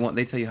tell them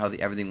they tell you how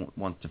everything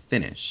wants to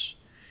finish,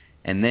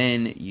 and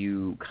then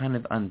you kind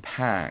of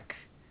unpack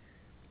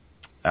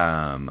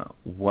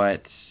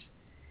what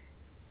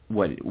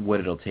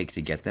it'll take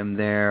to get them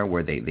there,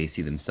 where they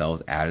see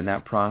themselves at in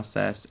that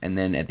process, and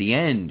then at the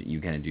end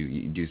you kind of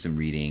do some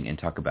reading and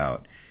talk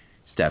about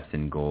steps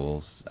and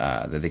goals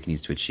that they can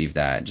use to achieve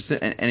that.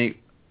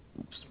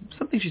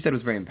 Something she said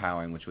was very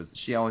empowering, which was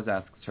she always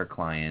asks her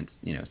clients,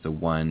 so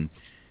one,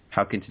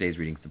 how can today's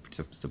reading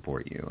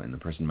support you? And the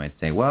person might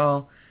say,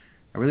 well,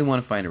 I really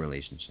want to find a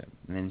relationship.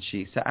 And then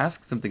she asks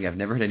something I've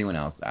never heard anyone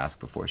else ask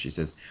before. She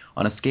says,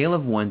 on a scale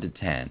of 1 to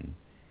 10,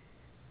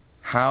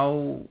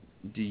 how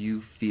do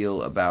you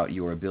feel about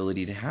your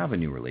ability to have a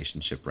new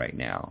relationship right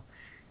now?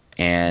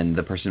 And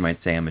the person might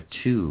say, I'm a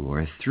 2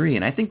 or a 3.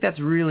 And I think that's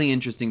really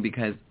interesting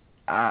because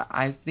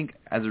I think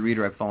as a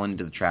reader I've fallen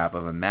into the trap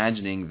of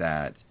imagining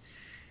that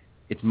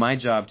it's my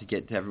job to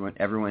get to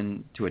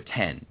everyone to a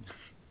 10,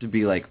 to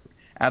be like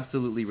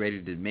absolutely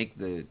ready to make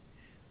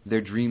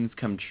their dreams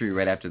come true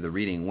right after the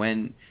reading.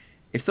 When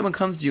if someone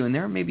comes to you and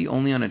they're maybe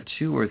only on a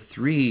 2 or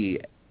 3,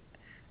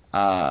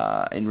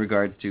 in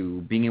regards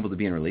to being able to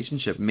be in a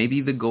relationship,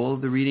 maybe the goal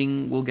of the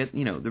reading will get,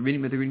 the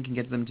reading can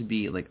get them to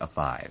be like a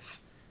 5,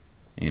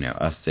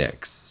 a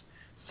 6.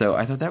 So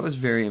I thought that was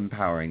very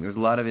empowering. There was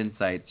a lot of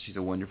insights. She's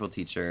a wonderful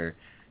teacher.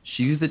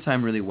 She used the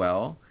time really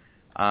well.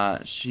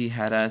 She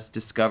had us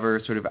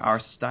discover sort of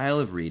our style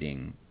of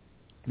reading,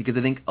 because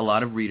I think a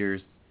lot of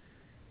readers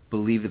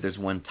believe that there's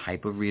one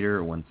type of reader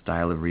or one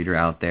style of reader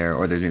out there,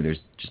 or there's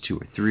just 2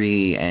 or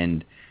 3,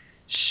 and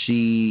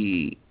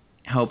she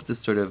helped us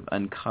sort of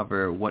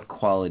uncover what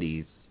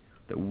qualities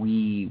that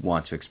we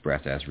want to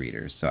express as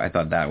readers. So I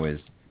thought that was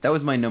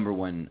my number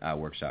one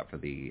workshop for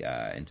the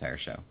entire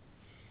show.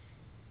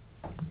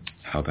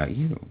 How about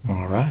you?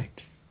 All right.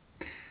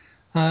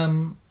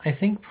 I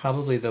think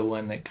probably the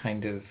one that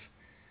kind of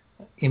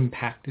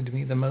impacted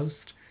me the most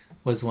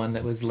was one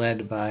that was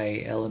led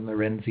by Ellen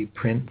Lorenzi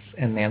Prince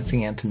and Nancy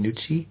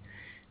Antonucci,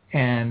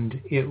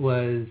 and it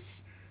was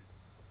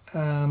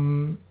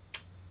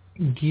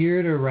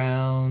geared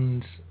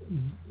around,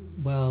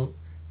 well,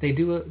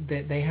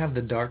 they have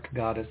the Dark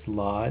Goddess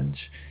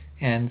Lodge,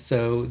 and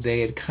so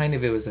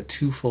it was a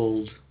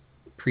twofold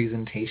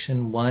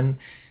presentation. One,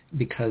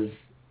 because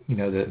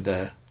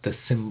the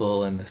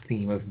symbol and the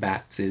theme of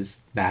bats is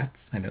bats.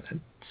 I know that's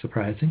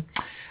surprising.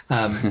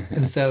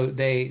 And so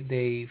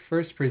they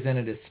first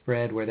presented a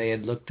spread where they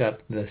had looked up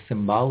the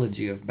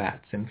symbology of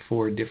bats in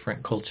 4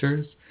 different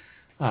cultures: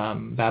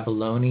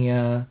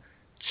 Babylonia,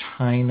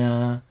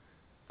 China,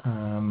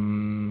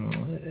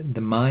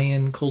 the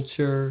Mayan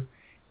culture,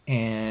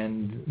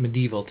 and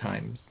medieval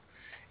times.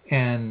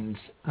 And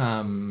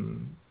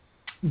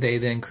they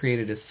then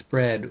created a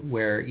spread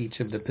where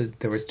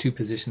there was 2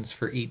 positions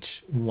for each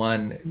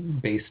one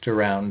based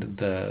around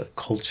the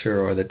culture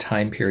or the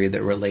time period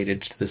that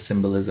related to the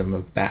symbolism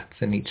of bats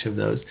in each of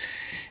those.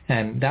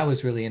 And that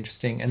was really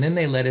interesting. And then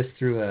they led us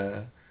through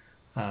a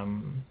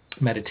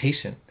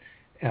meditation,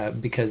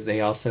 because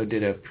they also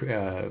did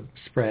a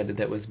spread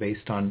that was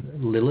based on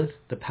Lilith,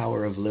 the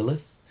power of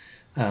Lilith,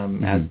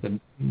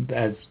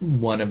 as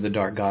one of the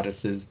dark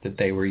goddesses that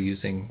they were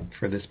using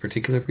for this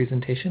particular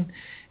presentation.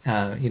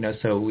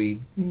 So we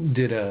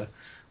did a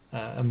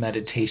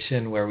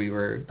meditation where we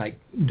were like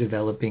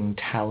developing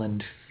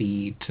taloned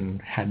feet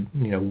and had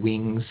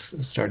wings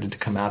started to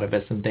come out of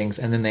us and things.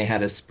 And then they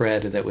had a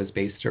spread that was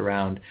based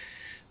around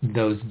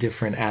those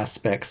different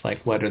aspects,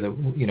 like what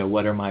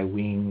are my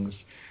wings,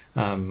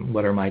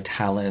 what are my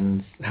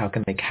talons, how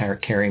can they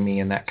carry me,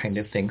 and that kind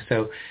of thing.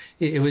 So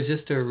it was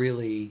just a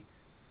really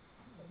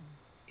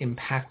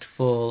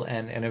impactful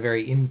and a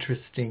very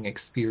interesting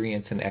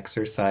experience and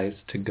exercise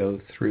to go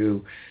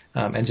through,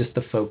 and just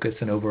the focus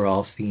and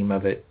overall theme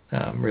of it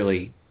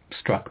really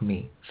struck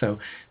me. So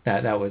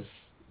that was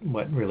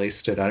what really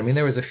stood out. I mean,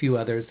 there was a few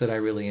others that I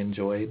really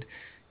enjoyed.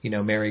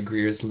 Mary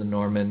Greer's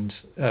Lenormand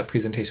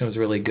presentation was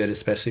really good,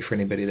 especially for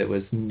anybody that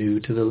was new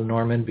to the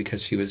Lenormand,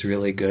 because she was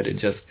really good at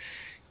just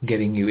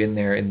getting you in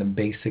there in the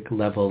basic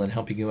level and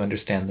helping you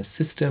understand the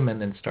system,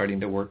 and then starting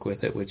to work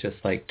with it with just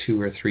like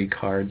 2 or 3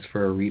 cards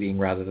for a reading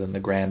rather than the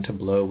grand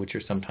tableau, which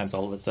you're sometimes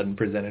all of a sudden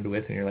presented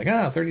with, and you're like,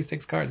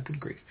 36 cards, good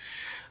grief.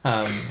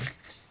 And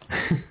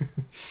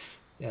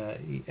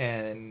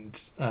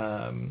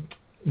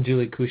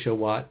Julie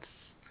Cuccia-Watts,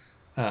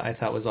 I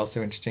thought was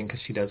also interesting,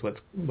 because she does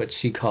what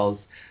she calls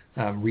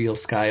real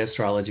sky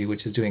astrology,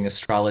 which is doing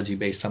astrology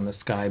based on the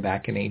sky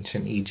back in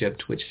ancient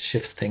Egypt, which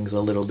shifts things a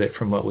little bit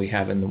from what we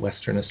have in the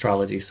Western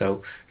astrology.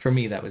 So for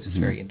me, that was just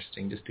very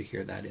interesting just to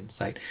hear that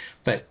insight.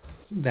 But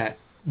that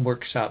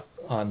workshop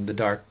on the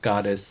Dark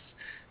Goddess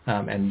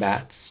and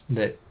bats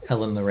that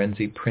Ellen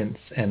Lorenzi Prince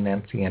and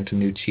Nancy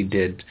Antonucci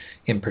did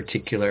in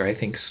particular, I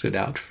think stood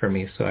out for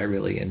me, so I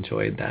really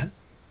enjoyed that.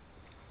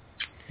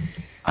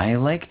 I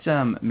liked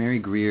Mary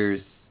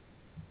Greer's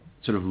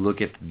sort of look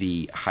at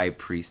the High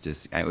Priestess.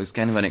 It was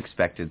kind of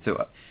unexpected.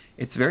 So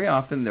it's very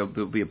often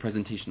there'll be a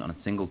presentation on a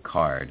single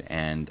card,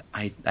 and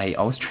I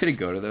always try to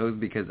go to those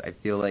because I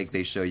feel like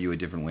they show you a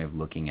different way of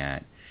looking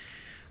at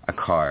a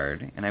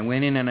card. And I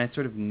went in and I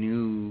sort of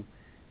knew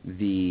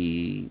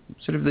the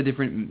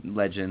different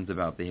legends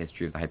about the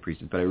history of the High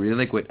Priestess, but I really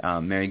like what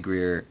Mary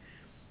Greer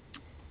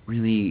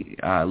really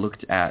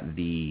looked at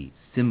the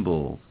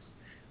symbols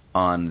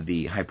on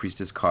the High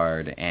Priestess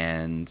card,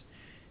 and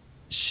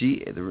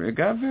it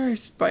got very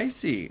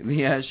spicy.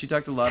 Yeah, she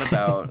talked a lot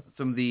about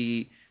some of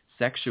the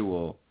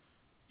sexual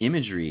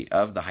imagery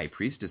of the High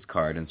Priestess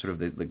card and sort of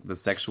the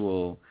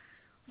sexual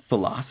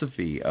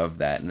philosophy of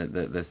that, and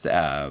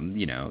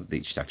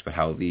she talks about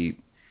how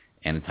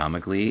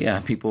anatomically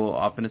people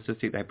often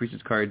associate the High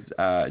Priestess cards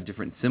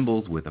different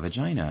symbols with a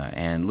vagina,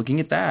 and looking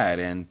at that,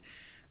 and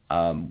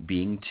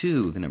being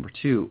 2, the number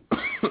 2,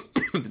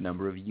 the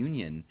number of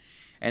union.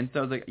 And so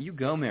I was like, you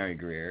go, Mary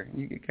Greer.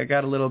 I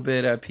got a little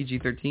bit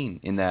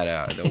PG-13 in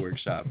that the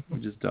workshop,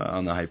 just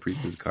on the High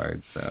Priestess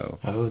card. So.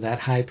 Oh, that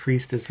High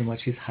Priestess and what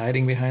she's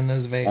hiding behind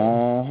those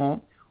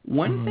veils.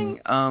 One thing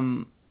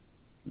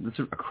sort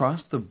of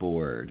across the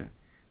board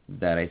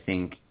that I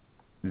think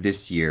this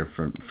year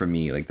for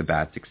me, like the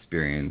Bats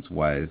experience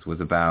was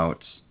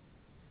about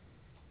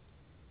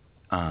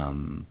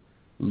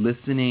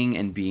listening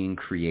and being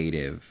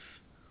creative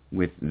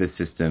with the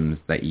systems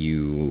that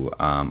you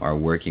are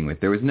working with.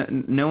 There was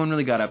no one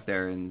really got up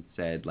there and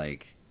said,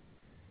 like,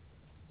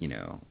 you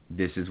know,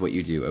 this is what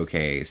you do.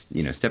 Okay,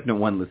 you know, step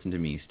 1, listen to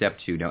me. Step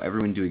 2, now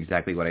everyone do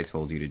exactly what I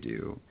told you to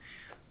do.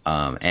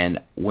 And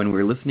when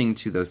we were listening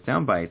to those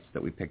sound bites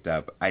that we picked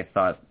up, I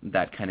thought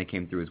that kind of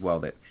came through as well,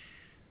 that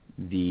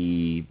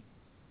the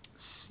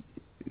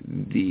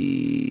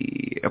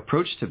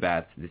approach to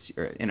Bats this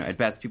year, you know, at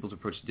Bats, people's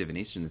approach to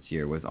divination this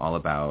year was all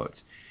about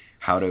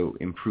how to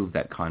improve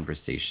that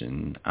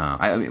conversation.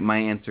 I mean, my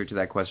answer to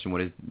that question,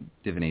 what is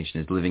divination,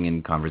 is living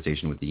in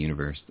conversation with the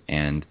universe.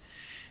 And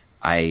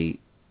I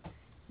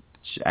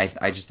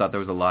just thought there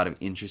was a lot of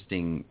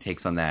interesting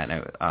takes on that.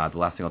 The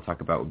last thing I'll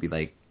talk about would be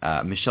like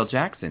Michelle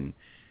Jackson.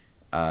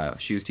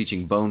 She was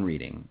teaching bone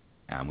reading,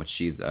 which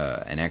she's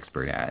an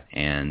expert at.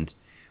 And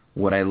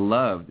what I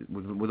loved,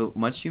 with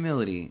much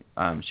humility,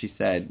 she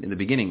said in the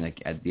beginning, like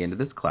at the end of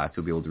this class,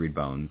 you'll be able to read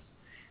bones.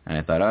 And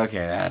I thought,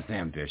 okay, that's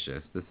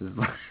ambitious. This is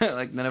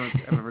like none of us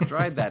have ever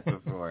tried that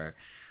before.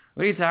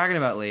 What are you talking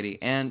about, lady?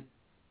 And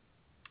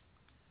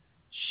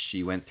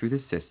she went through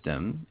the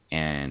system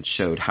and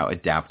showed how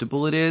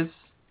adaptable it is,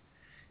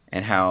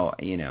 and how,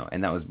 you know,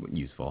 and that was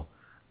useful.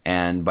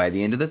 And by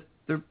the end of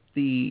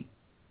the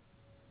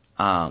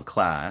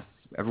class,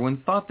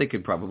 everyone thought they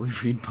could probably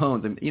read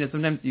bones. And, you know,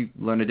 sometimes you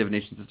learn a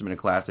divination system in a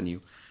class and you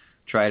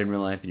try it in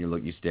real life and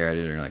you stare at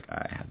it and you're like,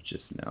 I have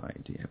just no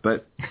idea.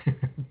 But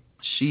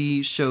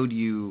she showed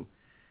you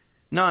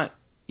not,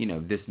 you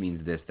know, this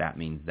means this, that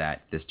means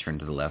that, this turn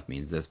to the left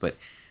means this, but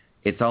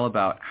it's all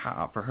about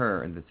how, for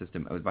her and the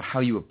system, it was about how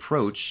you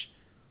approach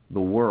the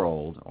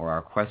world or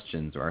our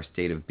questions or our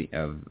state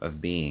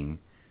of being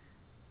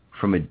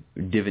from a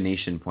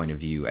divination point of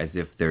view, as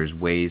if there's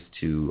ways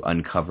to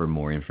uncover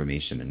more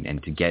information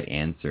and to get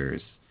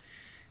answers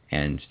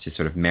and to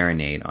sort of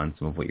marinate on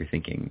some of what you're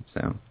thinking.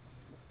 So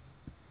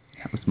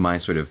that was my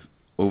sort of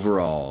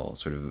overall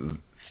sort of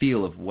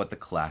feel of what the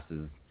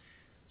classes,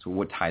 so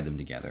what tied them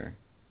together.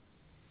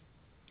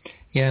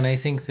 Yeah, and I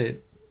think that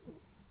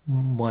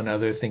one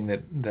other thing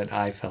that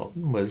I felt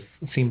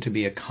seemed to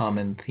be a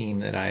common theme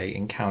that I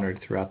encountered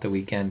throughout the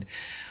weekend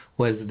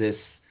was this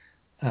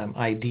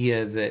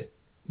idea that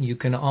you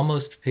can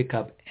almost pick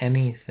up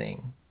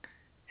anything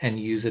and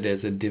use it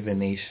as a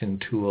divination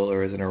tool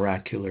or as an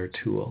oracular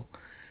tool.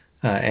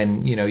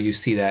 And, you know, you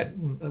see that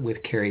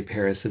with Carrie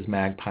Paris's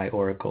Magpie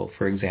Oracle,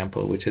 for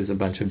example, which is a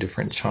bunch of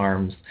different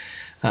charms.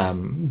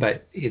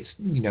 But it's,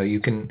 you know, you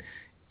can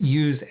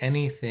use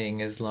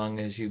anything as long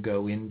as you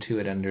go into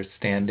it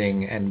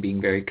understanding and being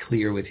very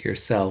clear with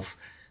yourself.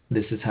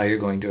 This is how you're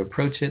going to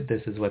approach it.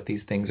 This is what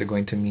these things are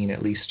going to mean,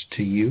 at least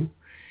to you.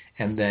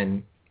 And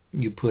then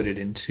you put it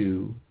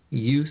into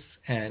use,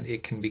 and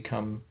it can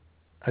become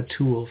a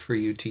tool for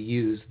you to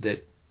use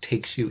that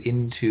takes you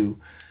into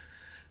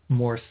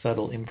more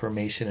subtle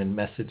information and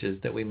messages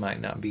that we might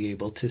not be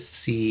able to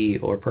see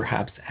or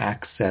perhaps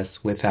access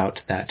without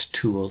that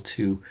tool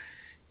to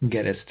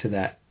get us to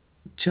that,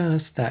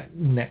 just that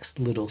next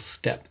little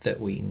step that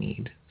we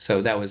need.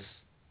 So that was,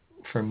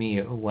 for me,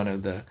 one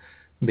of the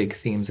big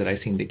themes that I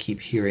seemed to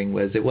keep hearing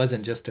was it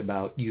wasn't just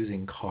about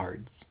using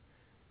cards,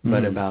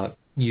 but about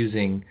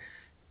using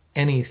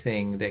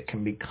anything that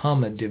can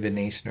become a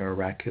divination or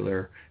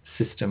oracular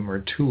system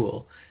or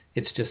tool.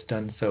 It's just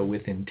done so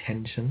with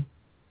intention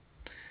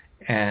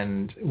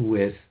and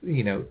with,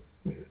 you know,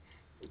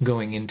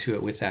 going into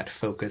it with that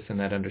focus and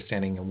that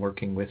understanding and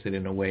working with it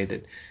in a way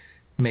that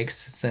makes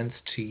sense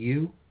to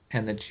you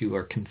and that you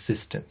are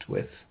consistent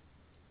with.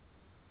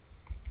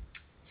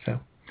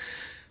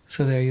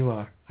 So there you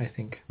are, I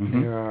think.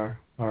 There are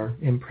our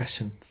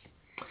impressions.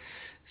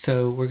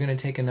 So we're going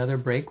to take another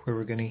break where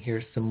we're going to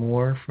hear some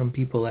more from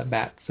people at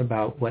BATS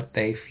about what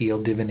they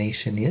feel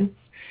divination is.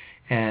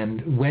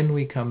 And when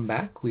we come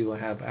back, we will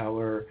have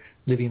our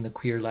Living the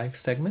Queer Life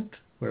segment,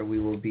 where we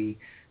will be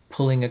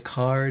pulling a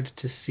card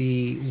to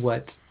see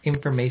what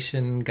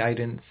information,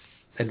 guidance,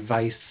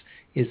 advice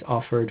is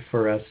offered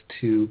for us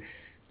to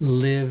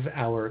live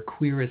our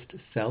queerest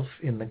self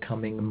in the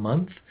coming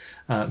month,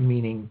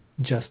 meaning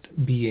just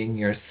being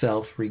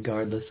yourself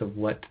regardless of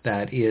what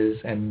that is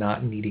and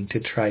not needing to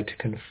try to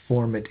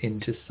conform it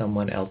into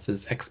someone else's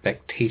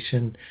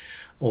expectation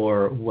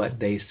or what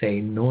they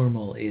say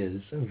normal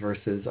is,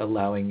 versus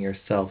allowing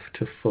yourself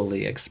to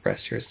fully express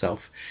yourself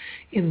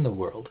in the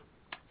world.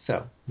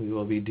 So we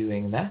will be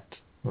doing that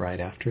right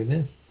after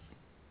this.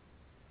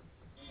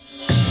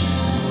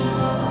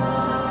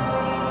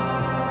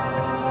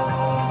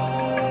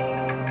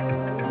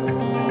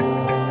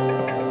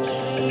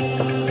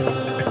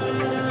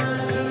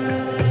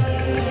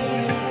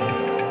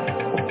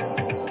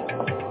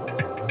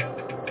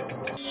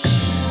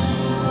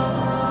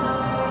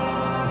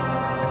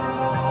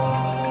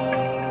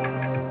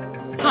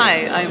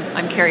 Hi,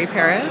 I'm Carrie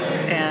Paris,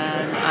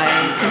 and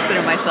I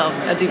consider myself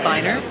a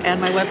diviner,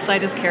 and my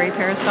website is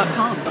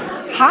carrieparis.com.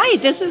 Hi,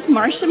 this is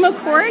Marcia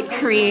McCord,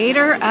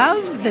 creator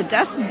of The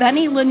Death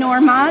Bunny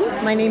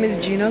Lenormand. My name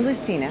is Juno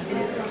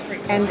Lucina.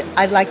 and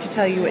I'd like to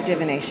tell you what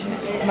divination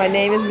is. My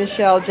name is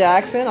Michelle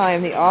Jackson. I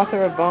am the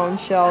author of Bone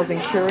Shells and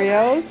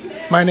Curios.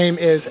 My name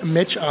is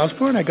Mitch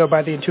Osborne. I go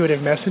by the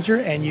Intuitive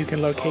Messenger, and you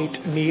can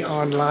locate me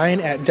online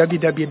at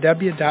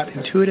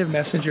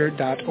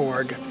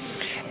www.intuitivemessenger.org.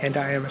 And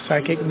I am a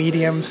psychic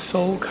medium,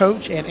 soul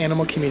coach, and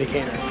animal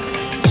communicator.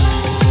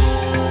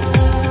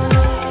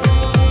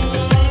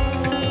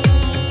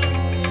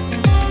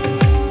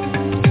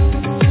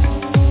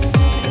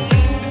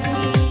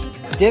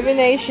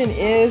 Divination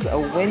is a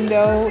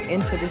window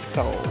into the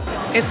soul.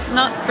 It's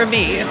not, for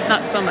me, it's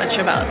not so much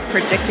about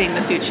predicting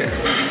the future.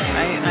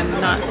 I'm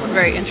not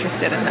very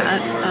interested in that.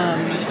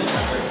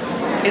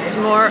 It's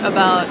more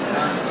about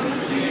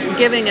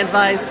giving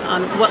advice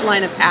on what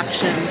line of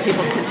action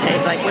people can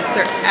take, like what's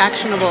their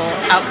actionable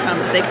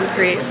outcomes they can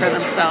create for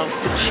themselves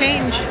to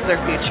change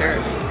their future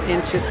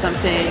into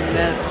something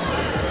that's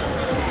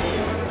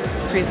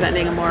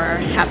presenting a more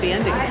happy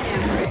ending.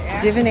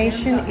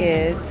 Divination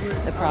is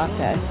the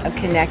process of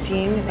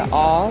connecting the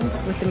all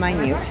with the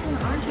minute,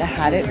 the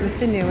had-it with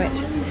the knew-it,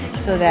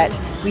 so that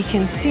we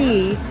can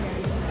see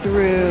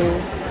through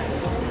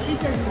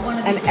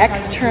an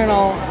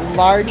external,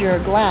 larger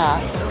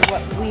glass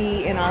what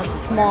we in our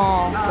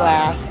small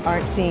glass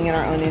aren't seeing in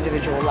our own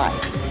individual life.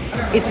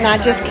 It's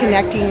not just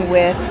connecting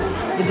with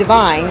the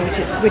divine,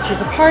 which is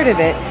a part of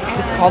it.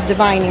 It's called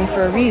divining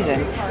for a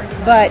reason.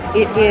 But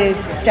it is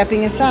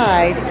stepping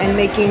aside and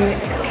making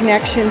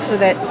connections so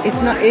that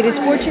it is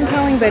fortune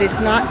telling, but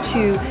it's not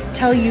to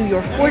tell you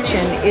your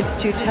fortune,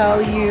 it's to tell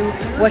you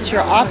what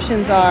your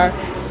options are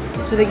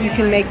so that you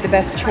can make the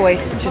best choice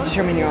to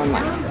determine your own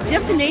life.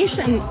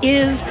 Divination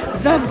is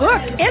the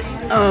book.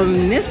 It's a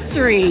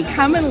mystery.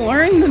 Come and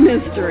learn the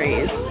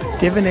mysteries.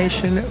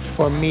 Divination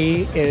for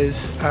me is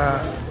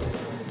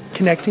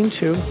connecting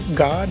to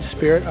God,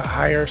 Spirit, a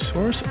higher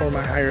source, or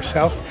my higher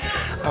self,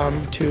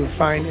 to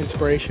find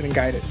inspiration and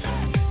guidance.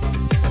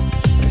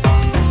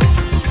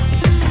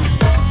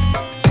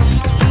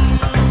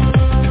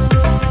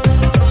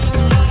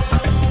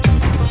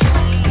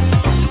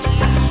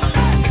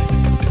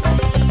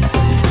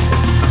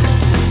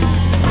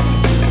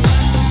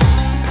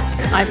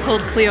 I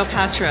pulled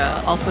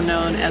Cleopatra, also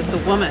known as the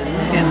woman,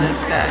 in this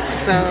deck.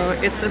 So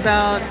it's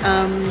about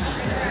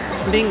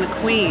being the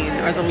queen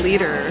or the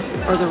leader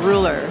or the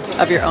ruler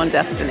of your own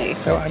destiny.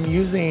 So I'm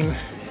using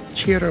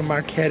Ciro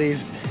Marchetti's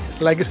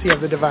Legacy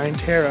of the Divine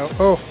Tarot.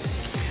 Oh,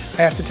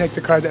 I have to take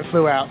the card that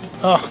flew out.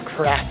 Oh,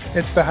 crap.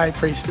 It's the High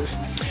Priestess.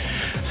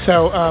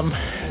 So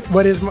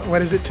what is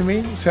it to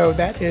me? So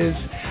that is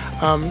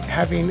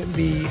having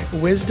the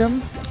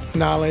wisdom,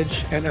 knowledge,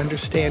 and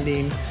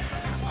understanding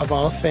of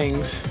all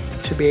things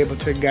to be able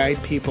to guide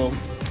people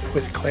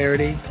with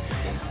clarity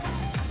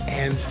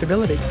and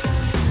stability.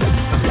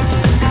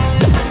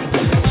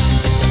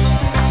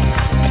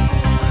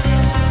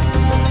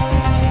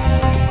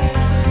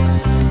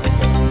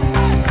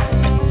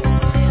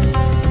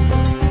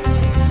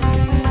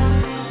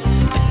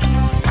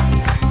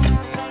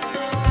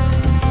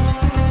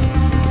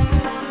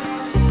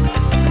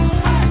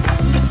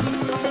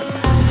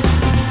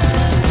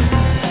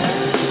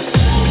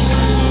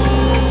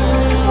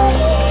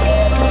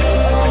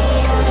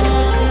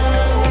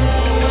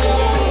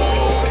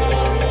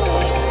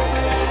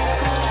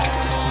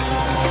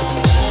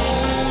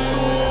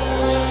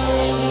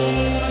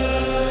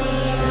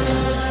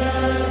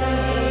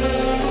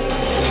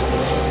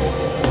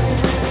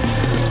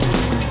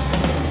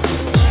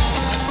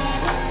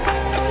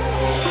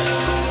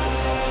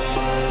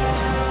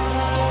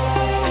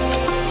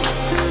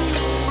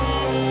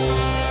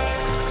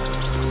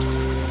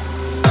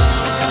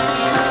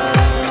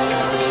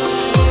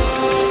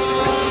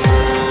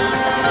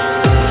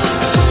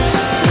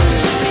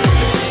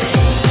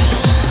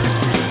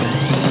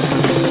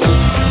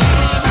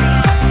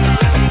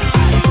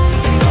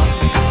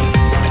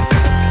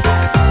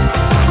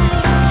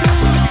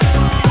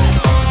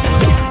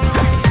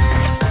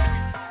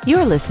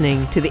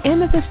 Listening to the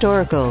Amethyst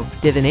Oracle,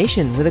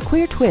 Divination with a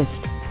Queer Twist,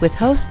 with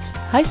hosts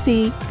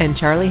HiC and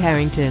Charlie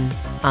Harrington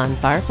on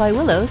Firefly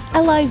Willows,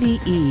 LIVE.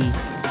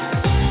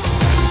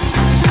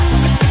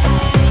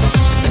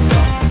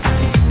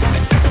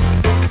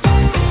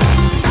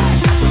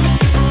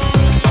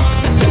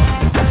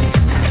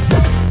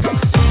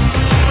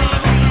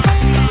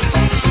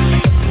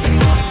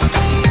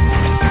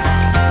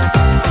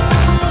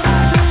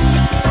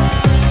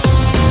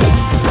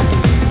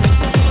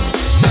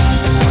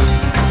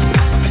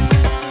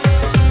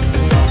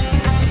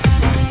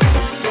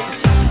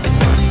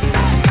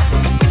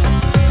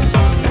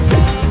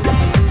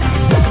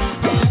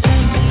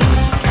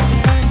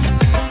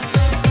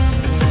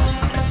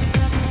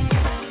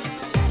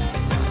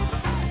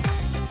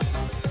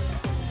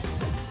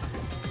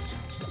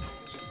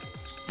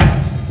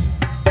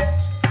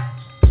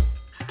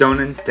 Stone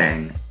and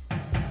Stang.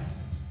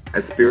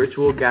 A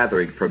spiritual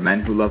gathering for men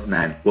who love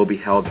men will be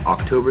held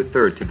October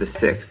 3rd to the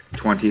 6th,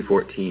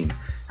 2014,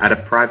 at a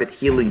private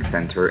healing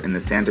center in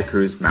the Santa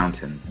Cruz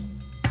Mountains.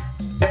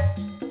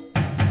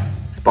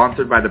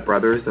 Sponsored by the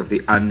Brothers of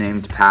the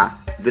Unnamed Path,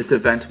 This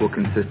event will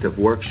consist of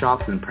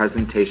workshops and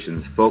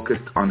presentations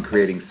focused on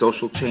creating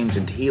social change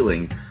and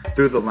healing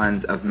through the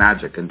lens of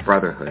magic and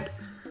brotherhood.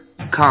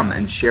 Come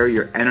and share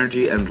your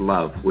energy and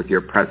love with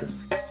your presence.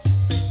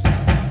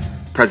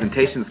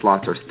 Presentation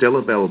slots are still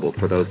available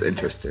for those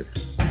interested.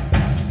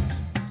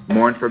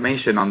 More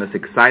information on this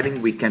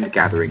exciting weekend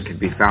gathering can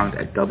be found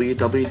at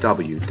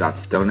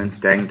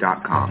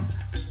www.stoneandstang.com.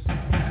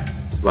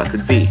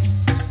 Blessed be.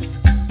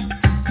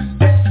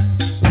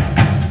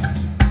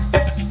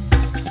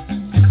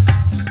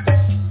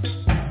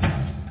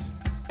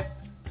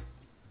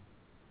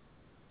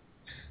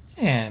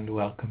 And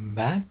welcome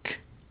back.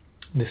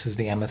 This is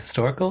the Amethyst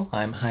Oracle.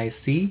 I'm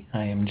HiC.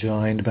 I am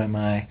joined by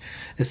my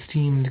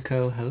esteemed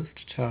co-host,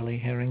 Charlie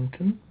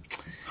Harrington.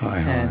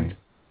 Hi.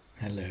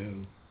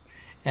 Hello.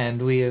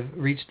 And we have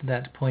reached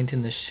that point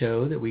in the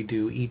show that we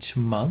do each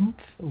month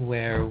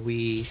where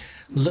we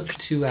look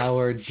to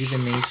our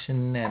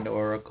divination and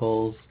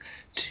oracles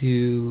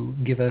to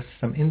give us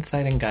some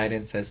insight and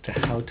guidance as to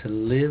how to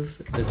live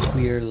the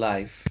queer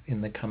life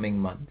in the coming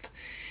month.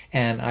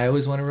 And I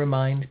always want to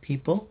remind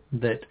people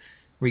that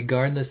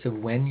regardless of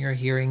when you're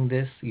hearing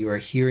this, you are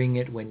hearing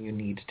it when you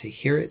need to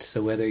hear it.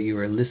 So whether you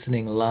are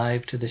listening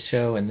live to the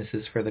show and this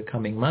is for the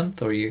coming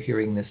month, or you're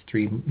hearing this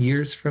 3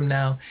 years from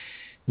now,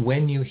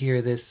 when you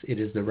hear this, it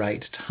is the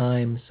right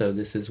time. So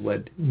this is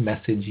what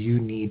message you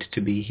need to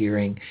be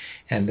hearing,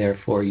 and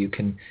therefore you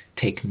can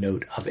take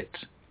note of it.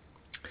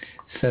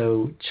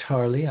 So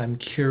Charlie, I'm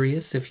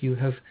curious if you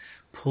have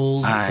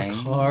pulled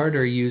a card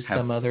or used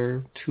some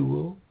other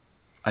tool.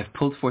 I've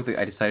pulled forth,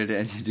 I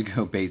decided to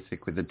go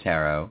basic with the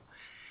tarot.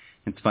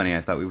 It's funny,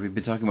 I thought we've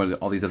been talking about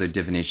all these other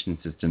divination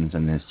systems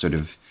and this sort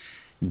of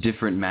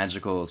different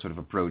magical sort of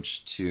approach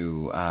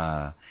to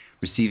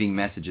receiving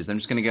messages. I'm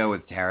just going to go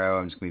with tarot.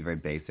 I'm just going to be very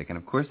basic. And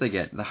of course I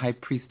get the High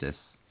Priestess,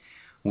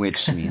 which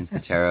means the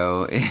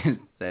tarot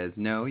says,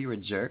 no, you're a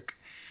jerk.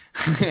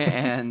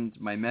 And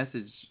my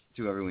message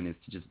to everyone is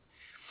to just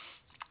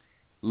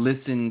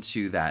listen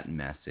to that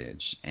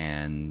message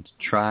and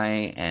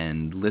try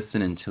and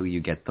listen until you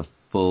get the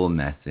full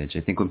message.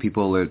 I think when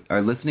people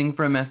are listening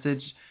for a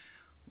message,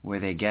 where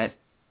they get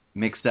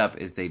mixed up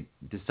is they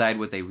decide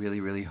what they really,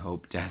 really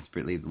hope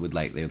desperately they would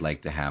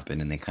like to happen,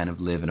 and they kind of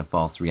live in a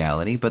false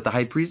reality. But the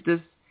High Priestess,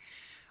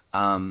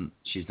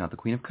 she's not the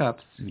Queen of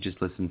Cups who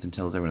just listens and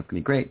tells everyone it's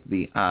going to be great.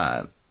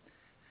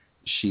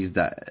 She's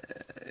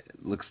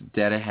looks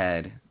dead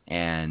ahead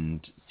and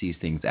sees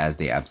things as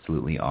they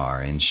absolutely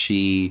are, and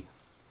she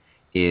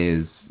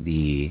is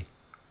the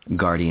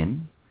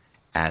guardian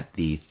at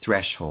the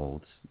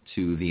threshold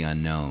to the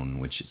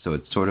unknown. So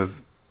it's sort of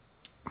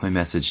my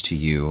message to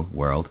you,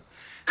 world,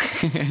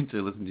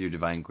 to listen to your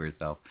divine queer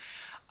self.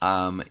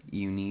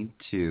 You need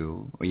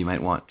to, or you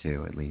might want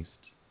to at least,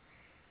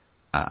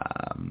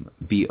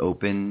 be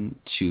open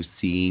to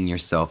seeing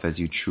yourself as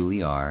you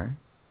truly are,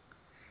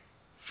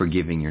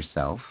 forgiving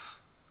yourself,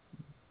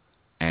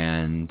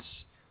 and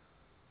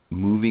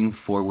moving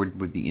forward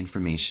with the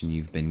information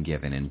you've been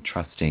given and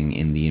trusting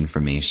in the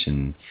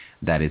information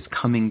that is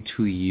coming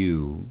to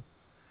you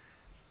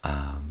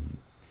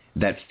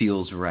that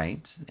feels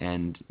right.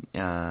 And,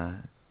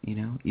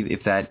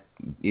 if that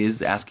is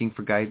asking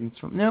for guidance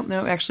from...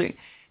 No, actually,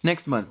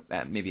 next month,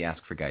 maybe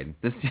ask for guidance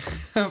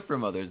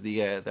from others.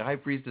 The High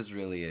Priestess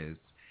really is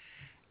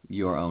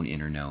your own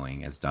inner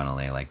knowing, as Donna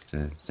Leigh likes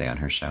to say on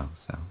her show.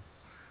 So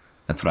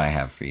that's what I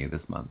have for you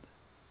this month.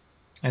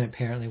 And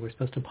apparently we're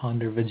supposed to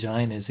ponder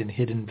vaginas in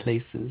hidden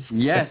places.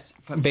 Yes.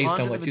 Based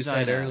on what you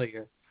said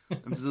earlier.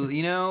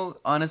 Absolutely.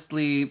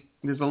 Honestly,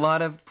 there's a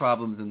lot of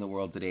problems in the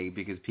world today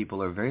because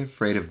people are very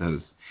afraid of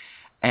those.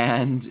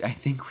 And I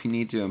think we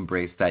need to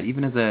embrace that.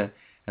 Even as a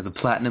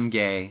platinum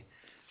gay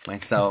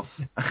myself,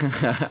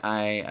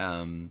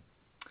 I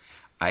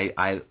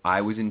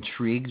was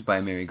intrigued by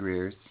Mary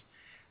Greer's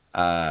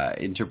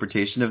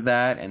interpretation of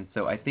that. And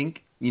so I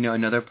think,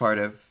 another part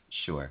of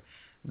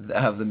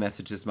the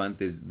message this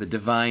month is the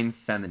divine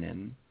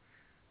feminine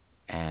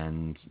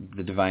and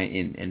the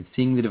divine and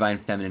seeing the divine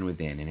feminine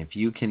within. And if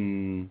you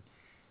can,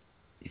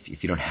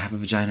 if you don't have a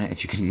vagina,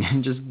 if you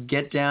can just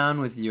get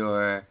down with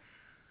your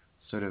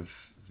sort of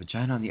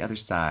vagina on the other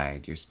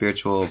side, your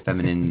spiritual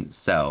feminine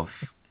self,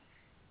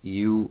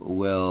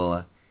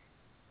 it'll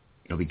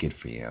be good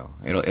for you.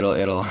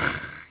 It'll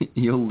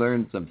you'll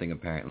learn something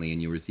apparently,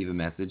 and you'll receive a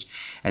message,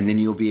 and then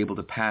you'll be able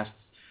to pass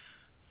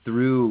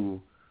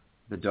through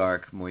the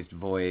dark, moist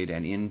void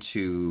and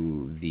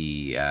into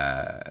the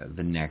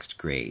next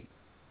great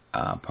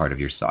part of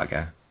your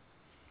saga.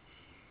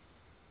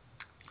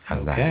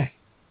 How's that?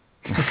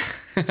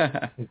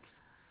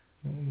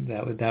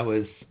 That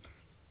was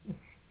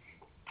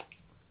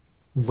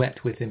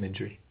wet with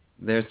imagery.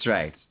 That's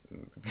right.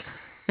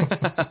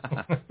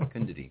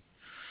 Kundidi.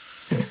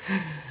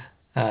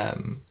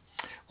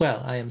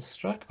 Well, I am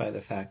struck by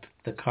the fact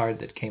the card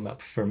that came up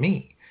for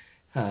me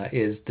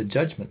is the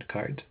Judgment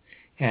card.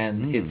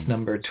 And it's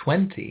number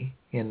 20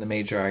 in the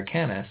Major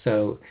Arcana.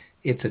 So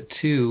it's a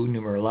 2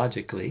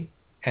 numerologically,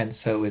 and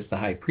so is the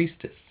High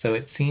Priestess. So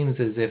it seems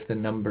as if the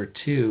number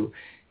 2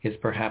 is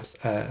perhaps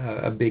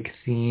a big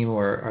theme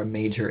or a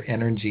major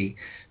energy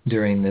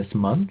during this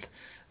month.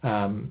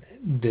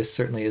 This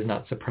certainly is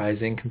not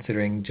surprising,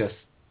 considering just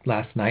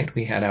last night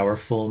we had our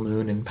full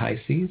moon in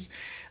Pisces.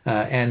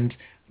 And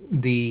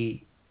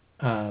the,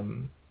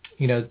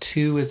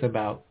 2 is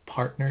about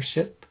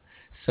partnership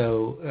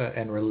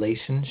and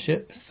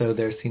relationship. So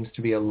there seems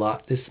to be a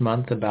lot this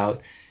month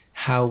about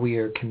how we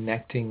are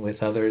connecting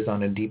with others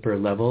on a deeper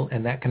level.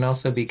 And that can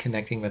also be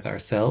connecting with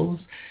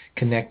ourselves,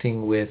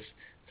 connecting with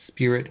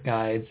spirit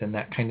guides and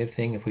that kind of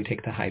thing. If we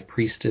take the High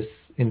Priestess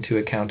into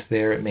account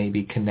there, it may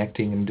be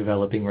connecting and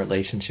developing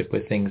relationship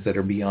with things that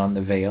are beyond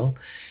the veil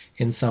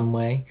in some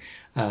way.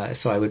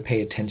 So I would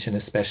pay attention,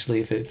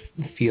 especially if it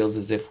feels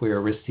as if we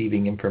are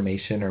receiving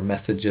information or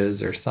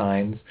messages or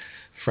signs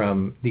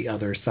from the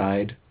other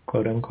side,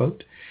 quote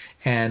unquote.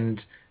 And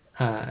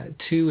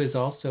 2 is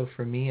also,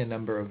 for me, a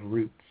number of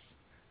roots.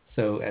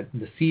 So at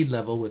the seed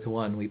level with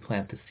 1, we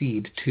plant the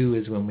seed. 2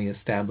 is when we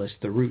establish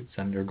the roots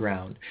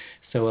underground.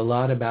 So a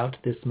lot about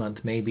this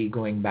month may be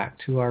going back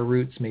to our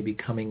roots, maybe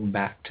coming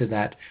back to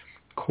that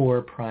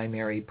core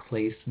primary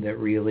place that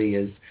really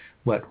is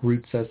what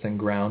roots us and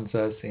grounds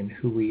us in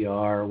who we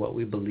are, what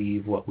we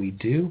believe, what we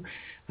do.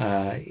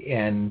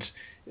 And,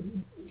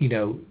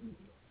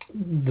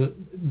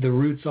 the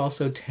roots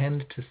also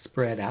tend to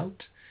spread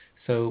out.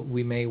 So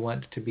we may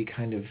want to be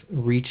kind of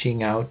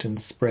reaching out and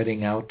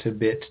spreading out a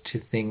bit to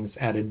things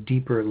at a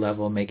deeper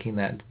level, making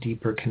that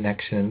deeper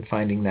connection,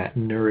 finding that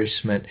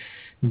nourishment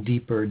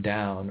deeper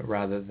down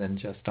rather than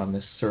just on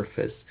the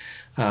surface.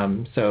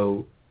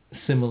 So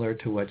similar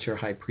to what your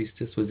High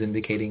Priestess was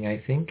indicating,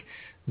 I think,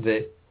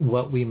 that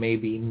what we may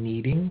be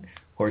needing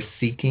or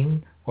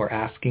seeking or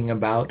asking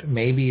about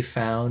may be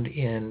found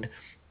in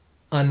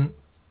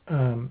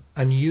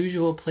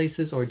unusual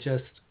places or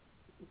just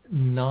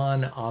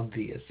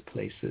non-obvious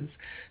places.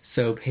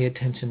 So pay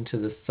attention to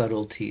the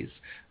subtleties,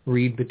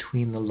 read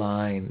between the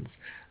lines,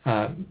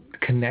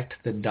 connect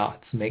the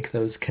dots, make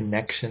those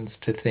connections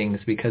to things,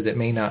 because it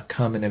may not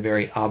come in a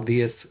very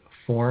obvious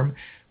form,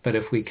 but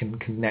if we can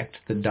connect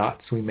the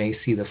dots, we may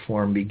see the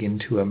form begin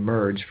to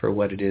emerge for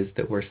what it is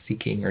that we're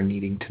seeking or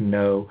needing to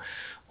know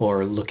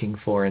or looking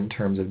for in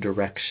terms of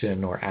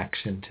direction or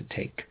action to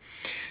take.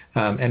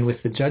 And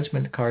with the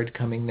Judgment card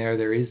coming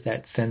there is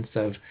that sense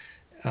of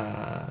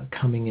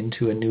coming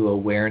into a new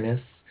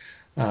awareness,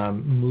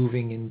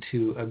 moving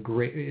into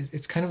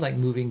it's kind of like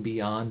moving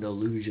beyond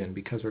illusion,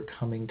 because we're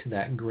coming to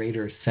that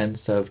greater sense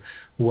of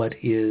what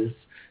is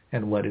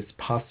and what is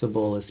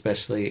possible,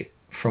 especially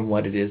from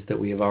what it is that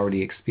we have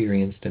already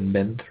experienced and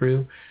been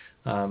through.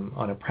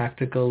 On a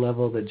practical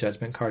level, the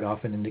Judgment card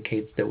often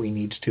indicates that we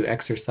need to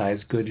exercise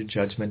good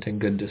judgment and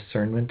good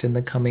discernment in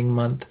the coming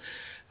month.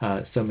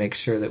 So make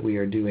sure that we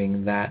are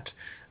doing that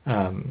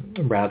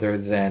rather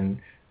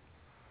than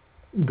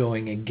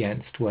going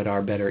against what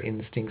our better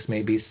instincts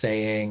may be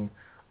saying,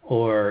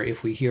 or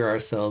if we hear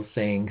ourselves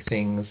saying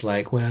things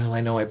like, well, I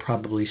know I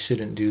probably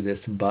shouldn't do this,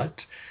 but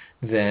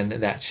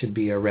then that should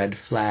be a red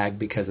flag,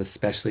 because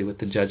especially with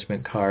the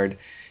Judgment card,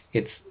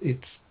 it's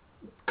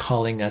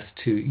calling us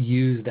to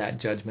use that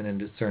judgment and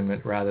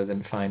discernment rather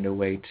than find a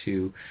way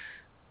to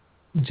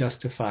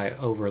justify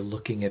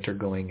overlooking it or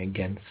going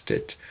against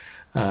it.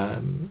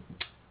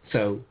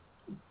 So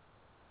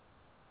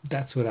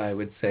that's what I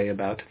would say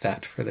about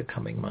that for the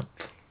coming month.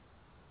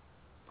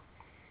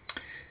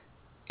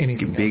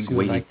 Anything big else you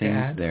would weighty like to things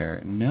add?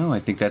 there. No, I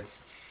think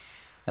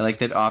I like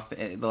that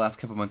the last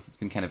couple of months it's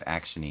been kind of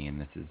actiony, and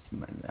this is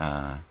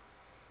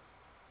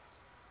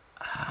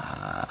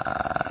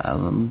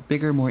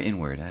bigger, more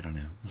inward. I don't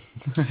know.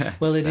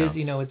 Well, it is,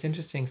 it's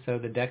interesting. So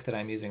the deck that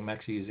I'm using, I'm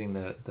actually using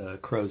the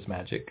Crow's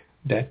Magic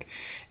deck,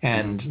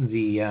 and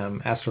the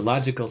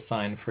astrological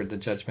sign for the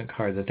Judgment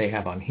card that they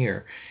have on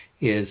here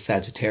is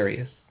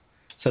Sagittarius.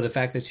 So the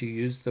fact that you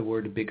use the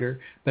word bigger,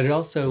 but it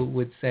also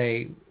would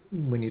say,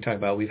 when you talk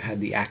about we've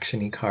had the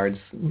action-y cards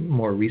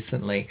more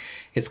recently,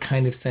 it's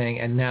kind of saying,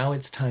 and now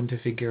it's time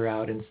to figure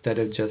out, instead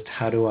of just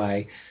how do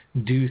I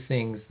do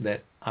things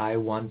that I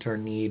want or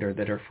need or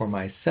that are for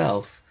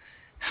myself,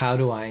 how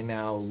do I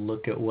now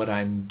look at what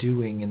I'm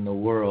doing in the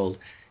world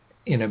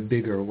in a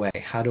bigger way?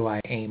 How do I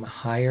aim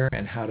higher,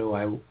 and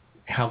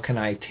how can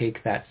I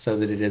take that so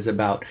that it is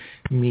about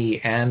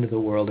me and the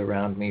world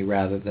around me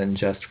rather than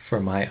just for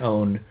my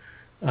own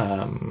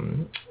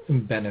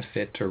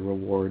benefit or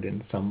reward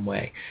in some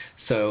way?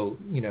 So,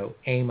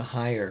 aim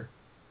higher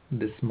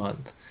this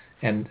month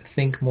and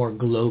think more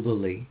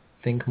globally,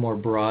 think more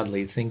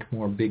broadly, think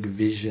more big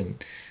vision,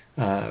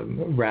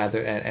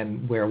 rather,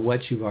 and where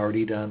what you've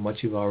already done,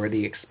 what you've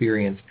already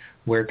experienced,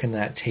 where can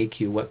that take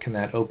you? What can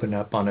that open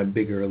up on a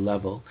bigger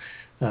level?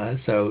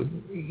 So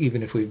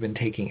even if we've been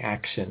taking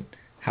action,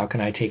 how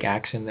can I take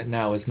action that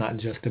now is not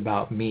just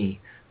about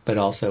me, but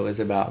also is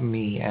about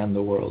me and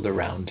the world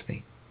around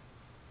me?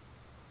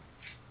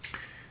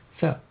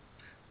 So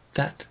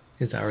that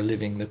is our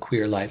Living the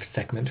Queer Life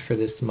segment for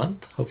this month.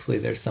 Hopefully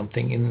there's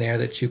something in there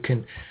that you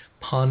can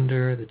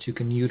ponder, that you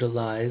can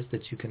utilize,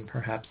 that you can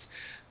perhaps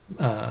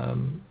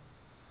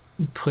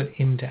put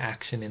into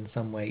action in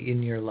some way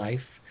in your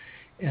life.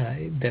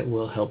 that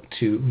will help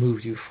to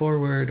move you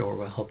forward or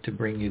will help to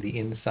bring you the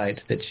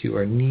insight that you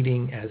are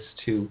needing as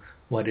to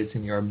what is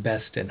in your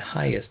best and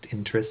highest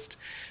interest,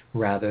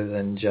 rather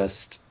than just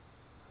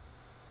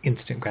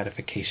instant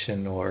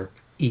gratification or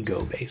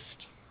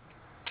ego-based.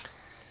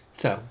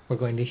 So we're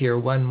going to hear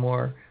one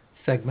more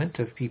segment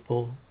of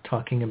people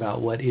talking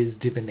about what is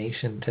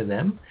divination to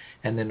them,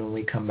 and then when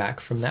we come back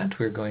from that,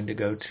 we're going to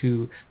go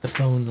to the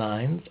phone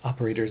lines.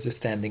 Operators are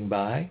standing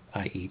by,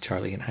 i.e.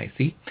 Charlie and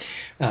HiC,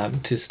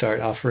 to start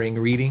offering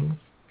readings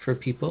for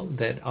people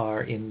that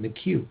are in the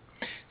queue.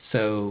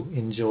 So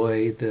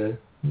enjoy the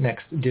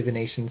next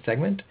divination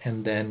segment,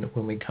 and then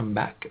when we come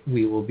back,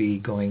 we will be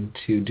going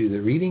to do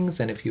the readings,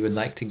 and if you would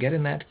like to get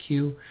in that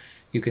queue,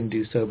 you can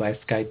do so by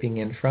Skyping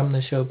in from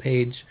the show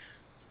page,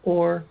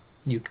 or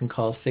you can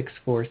call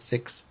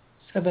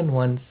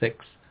 646-716-5510.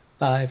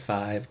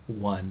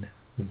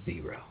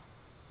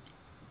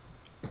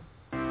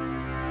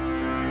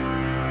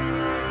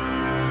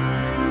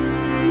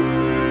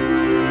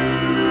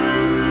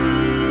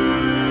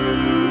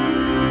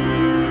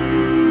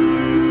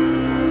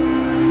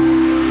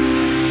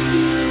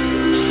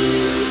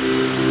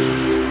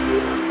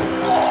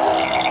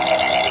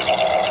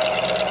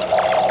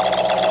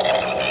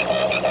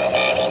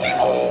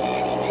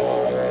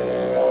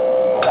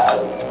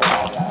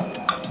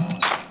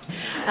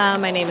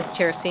 My name is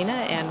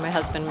Teresina, and my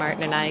husband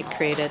Martin and I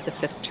created the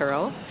Fifth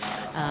Tarot.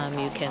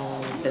 You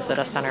can visit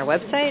us on our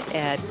website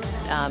at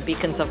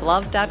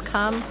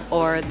beaconsoflove.com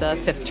or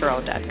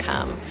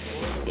thefifthtarot.com.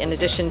 In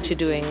addition to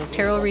doing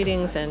tarot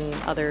readings and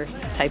other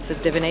types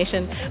of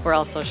divination, we're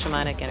also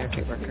shamanic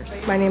energy workers.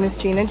 My name is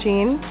Gina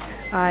Jean.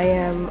 I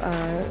am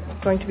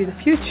going to be the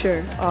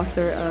future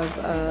author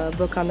of a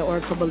book on the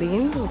Oracle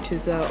Baline, which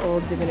is an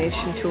old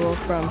divination tool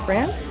from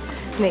France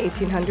in the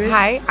 1800s.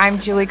 Hi,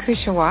 I'm Julie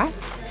Cuccia-Watts,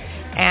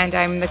 and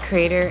I'm the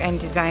creator and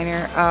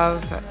designer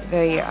of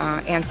the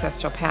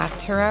Ancestral Path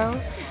Tarot,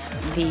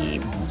 the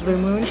Blue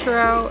Moon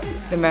Tarot,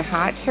 the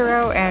Mahat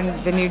Tarot,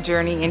 and the New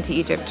Journey into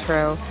Egypt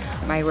Tarot.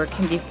 My work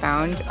can be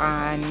found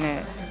on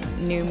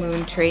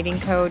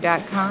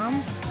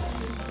newmoontradingco.com,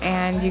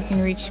 and you can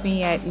reach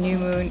me at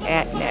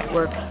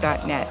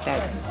newmoon@networks.net.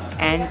 That's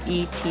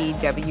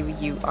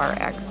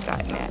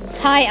networks.net.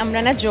 Hi, I'm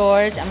Rena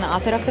George. I'm the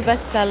author of the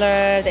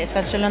bestseller, The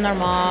Essential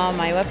Lenormand.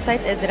 My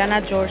website is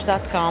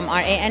renageorge.com,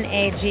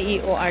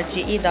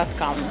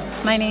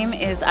 RANAGEORGE.com. My name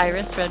is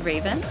Iris Red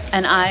Raven,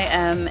 and I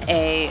am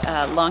a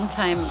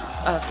longtime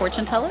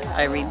fortune teller.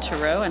 I read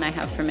tarot, and I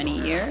have for many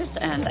years,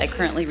 and I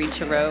currently read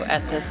tarot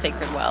at the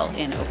Sacred Well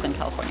in Oakland,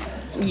 California.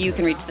 You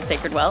can reach the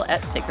Sacred Well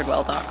at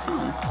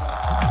sacredwell.com.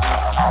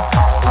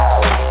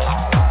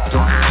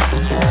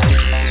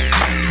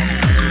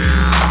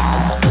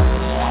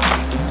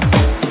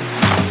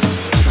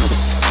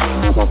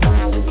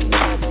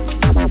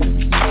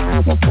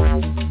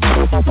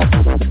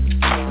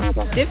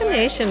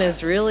 Divination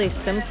is really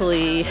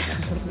simply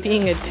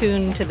being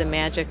attuned to the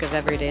magic of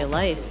everyday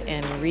life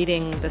and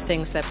reading the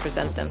things that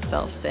present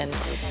themselves. And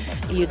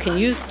you can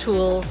use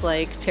tools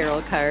like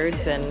tarot cards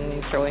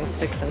and throwing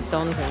sticks and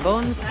stones and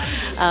bones,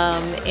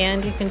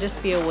 and you can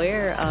just be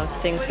aware of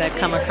things that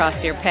come across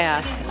your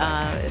path.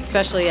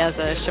 Especially as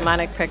a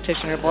shamanic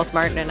practitioner, both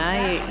Martin and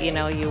I,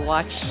 you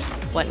watch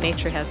what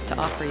nature has to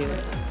offer you,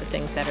 the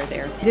things that are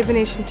there.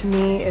 Divination to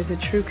me is a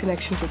true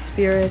connection to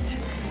spirit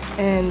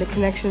and the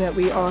connection that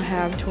we all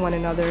have to one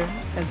another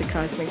as a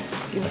cosmic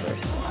universe.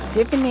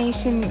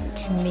 Divination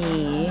to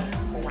me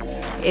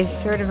is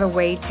sort of a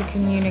way to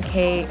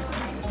communicate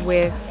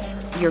with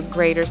your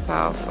greater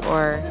self,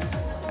 or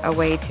a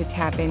way to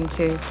tap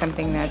into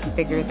something that's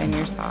bigger than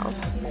yourself.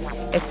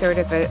 It's sort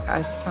of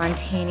a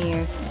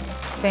spontaneous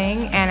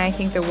thing, and I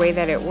think the way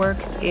that it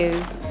works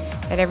is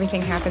that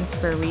everything happens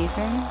for a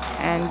reason,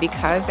 and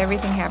because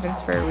everything happens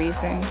for a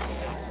reason,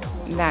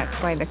 that's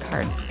why the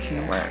cards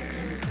can work.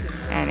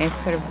 And it's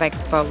sort of like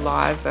the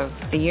laws of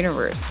the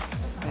universe,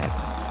 that,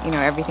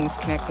 everything's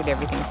connected,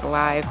 everything's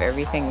alive,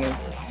 everything is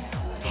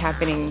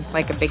happening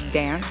like a big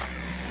dance,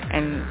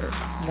 and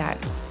that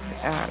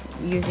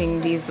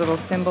using these little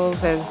symbols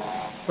as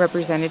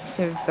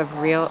representatives of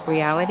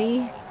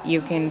reality,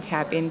 you can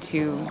tap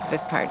into the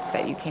parts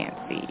that you can't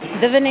see.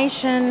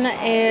 Divination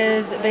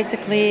is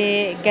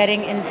basically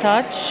getting in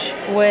touch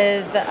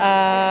with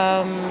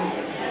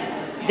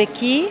the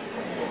key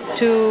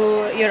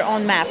to your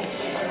own map.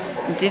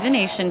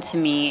 Divination to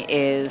me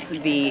is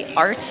the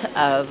art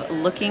of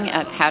looking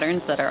at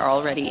patterns that are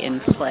already in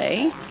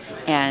play,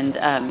 and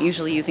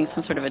usually using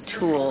some sort of a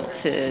tool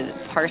to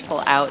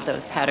parcel out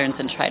those patterns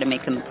and try to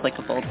make them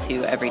applicable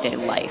to everyday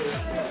life.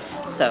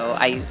 So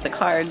I use the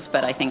cards,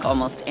 but I think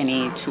almost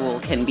any tool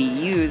can be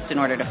used in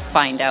order to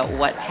find out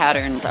what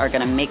patterns are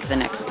going to make the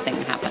next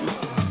thing happen.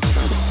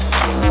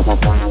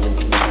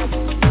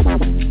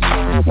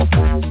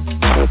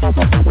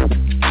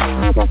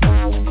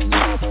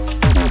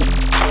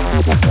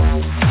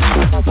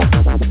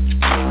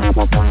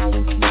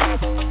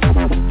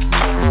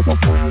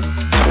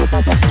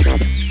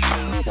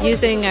 You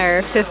using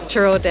our fifth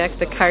tarot deck,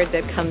 the card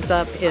that comes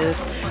up is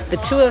the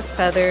Two of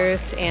Feathers,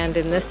 and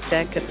in this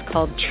deck it's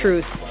called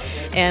Truth.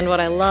 And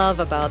what I love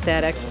about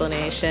that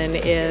explanation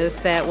is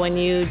that when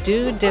you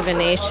do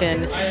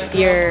divination,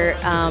 your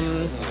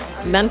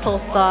mental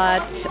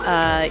thoughts,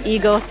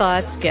 ego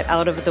thoughts get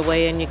out of the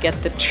way, and you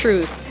get the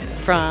truth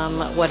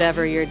from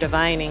whatever you're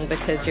divining,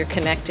 because you're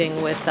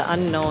connecting with the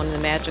unknown, the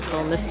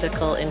magical,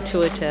 mystical,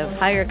 intuitive,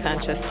 higher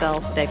conscious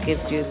self that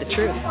gives you the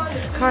truth.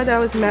 The card I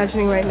was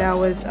imagining right now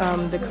was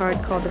the card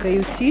called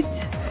Réussite,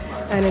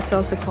 and it's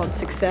also called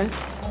Success.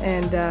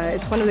 And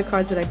it's one of the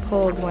cards that I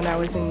pulled when I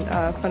was in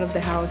front of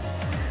the house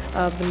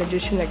of the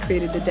magician that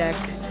created the deck.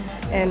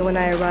 And when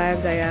I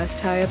arrived, I asked,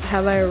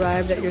 have I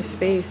arrived at your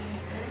space?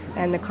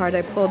 And the card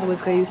I pulled was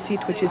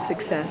Réussite, which is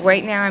success.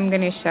 Right now I'm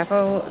going to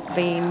shuffle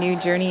the new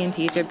Journey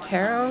into Egypt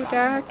tarot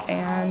deck,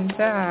 and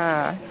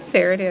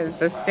there it is,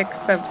 the Six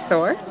of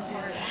Swords.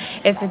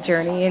 It's a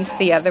journey into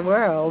the other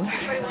world,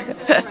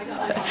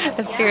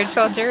 a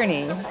spiritual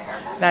journey.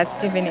 That's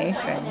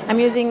divination.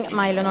 I'm using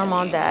my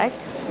Lenormand deck,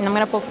 and I'm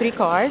going to pull 3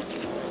 cards.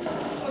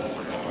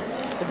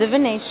 The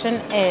divination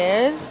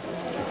is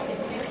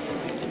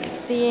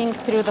seeing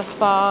through the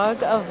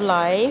fog of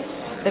life,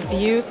 the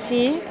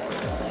beauty,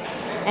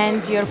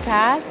 and your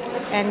path,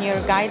 and your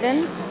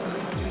guidance,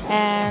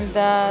 and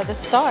the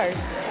stars.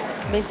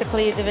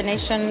 Basically,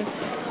 divination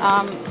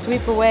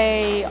sweep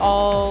away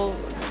all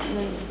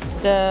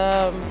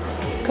the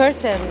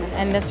curtain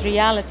and this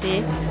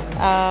reality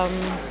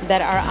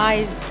that our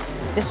eyes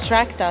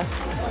distract us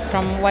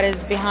from what is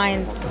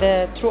behind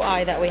the true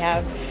eye that we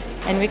have,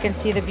 and we can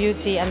see the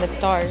beauty and the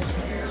stars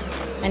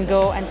and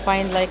go and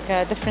find like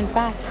a different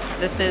path.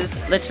 This is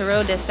Le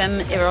Tarot des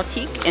Femmes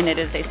Érotiques, and it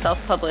is a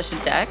self-published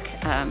deck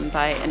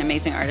by an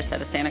amazing artist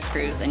out of Santa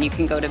Cruz, and you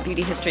can go to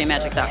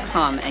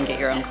beautyhistorymagic.com and get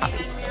your own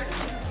copy.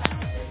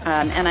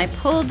 And I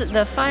pulled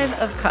the Five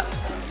of Cups.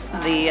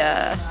 The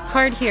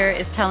card here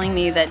is telling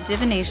me that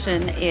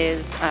divination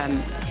is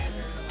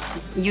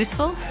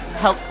useful,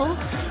 helpful.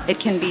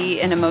 It can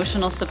be an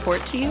emotional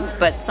support to you,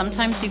 but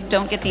sometimes you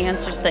don't get the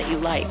answers that you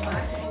like.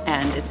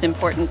 And it's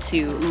important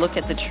to look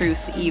at the truth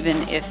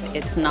even if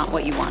it's not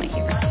what you want to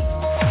hear.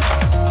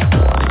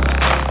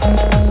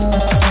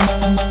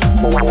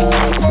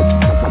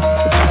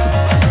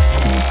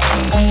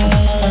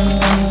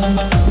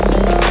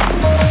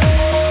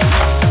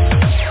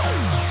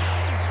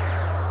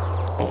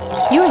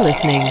 You're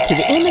listening to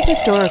the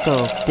Amethyst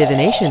Oracle,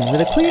 Divination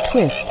with a Queer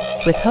Twist,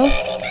 with hosts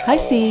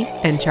HiC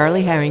and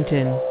Charlie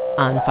Harrington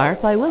on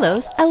Firefly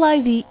Willows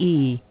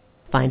LIVE.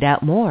 Find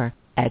out more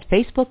at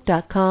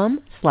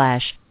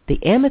facebook.com/The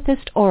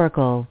Amethyst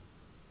Oracle.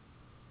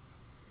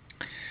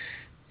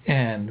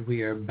 And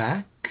we are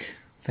back.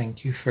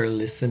 Thank you for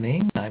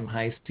listening. I'm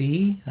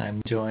HiC.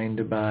 I'm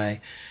joined by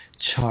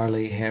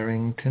Charlie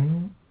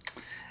Harrington.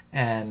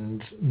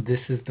 And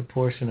this is the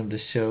portion of the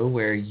show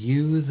where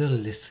you, the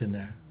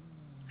listener,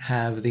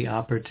 have the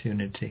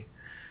opportunity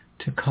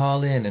to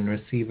call in and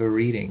receive a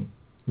reading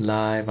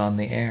live on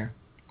the air.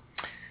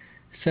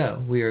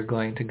 So we are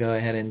going to go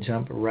ahead and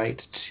jump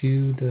right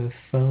to the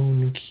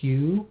phone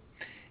queue,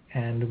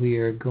 and we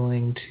are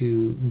going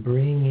to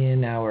bring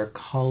in our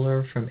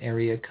caller from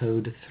area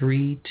code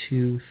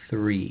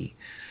 323.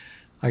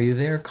 Are you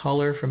there,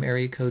 caller from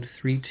area code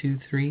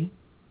 323?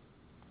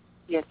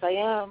 Yes, I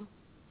am.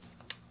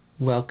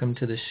 Welcome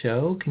to the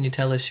show. Can you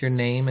tell us your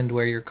name and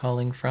where you're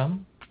calling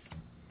from?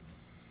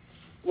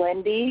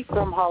 Wendy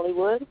from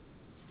Hollywood.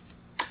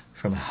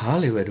 From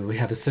Hollywood, we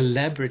have a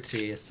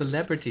celebrity,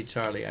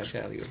 Charlie, I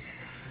tell you.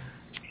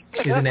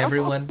 Isn't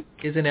everyone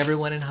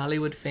in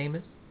Hollywood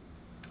famous?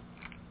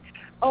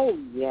 Oh,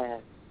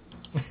 yes.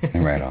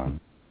 Right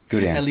on.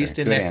 Good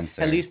answer.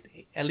 At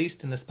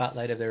least in the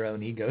spotlight of their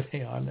own ego,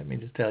 they are. Let me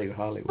just tell you,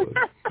 Hollywood.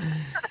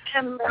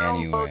 And now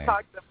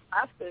Botox and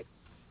plastic.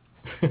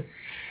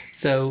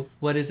 So,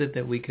 what is it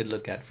that we could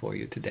look at for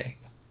you today?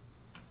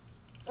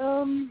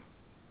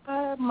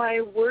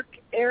 My work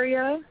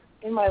area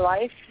in my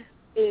life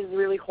is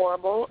really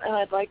horrible, and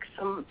I'd like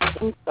some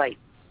insight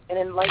and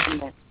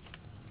enlightenment.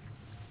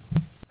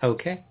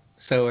 Okay.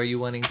 So are you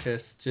wanting to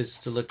just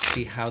to look to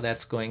see how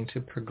that's going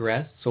to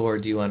progress, or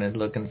do you want to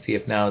look and see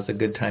if now is a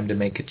good time to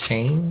make a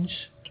change?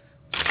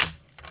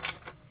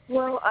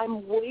 Well,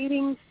 I'm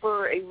waiting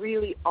for a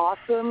really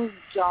awesome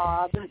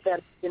job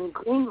that's been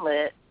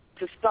greenlit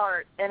to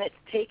start, and it's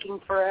taking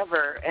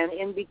forever. And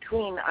in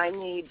between, I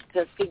need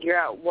to figure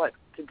out what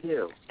to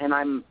do, and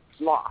I'm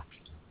lost.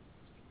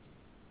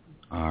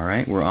 All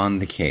right, we're on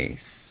the case.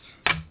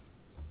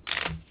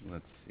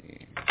 Let's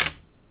see.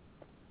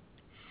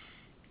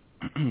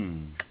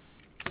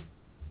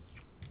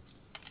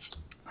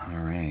 All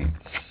right.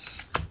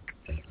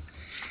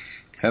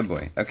 Oh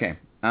boy. Okay.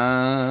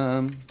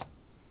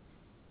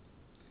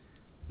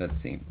 Let's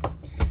see.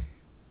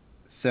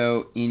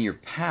 So in your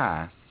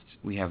past,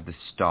 we have the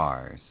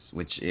stars,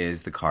 which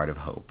is the card of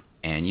hope,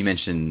 and you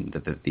mentioned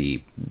that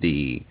the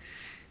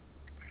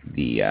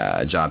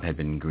job had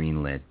been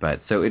greenlit, but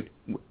so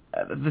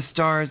the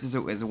stars is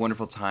a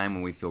wonderful time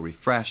when we feel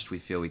refreshed, we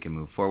feel we can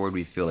move forward,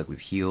 we feel like we've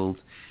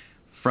healed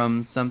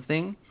from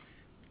something,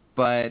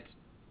 but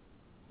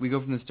we go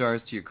from the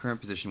stars to your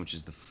current position, which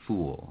is the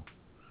Fool,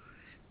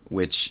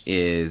 which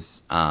is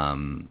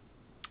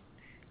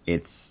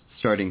it's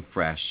starting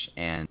fresh,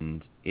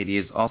 and it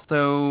is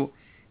also,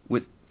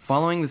 with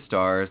following the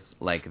stars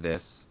like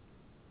this,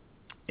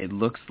 it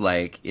looks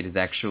like it is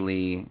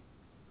actually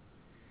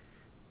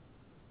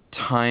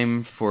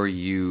time for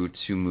you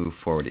to move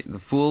forward.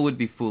 The Fool would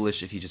be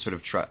foolish if he just sort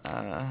of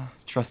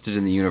trusted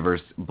in the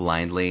universe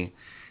blindly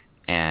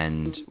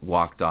and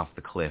walked off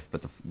the cliff.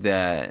 But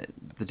the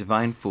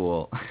Divine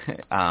Fool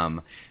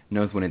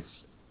knows when it's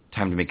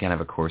time to make kind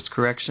of a course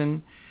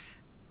correction.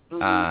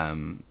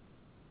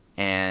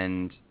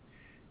 And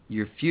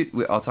your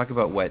I'll talk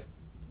about what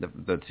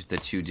the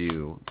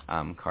to-do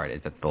card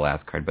is. That's the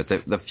last card. But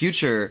the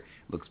future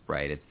looks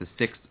bright. It's the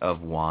Six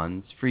of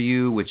Wands for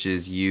you, which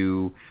is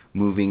you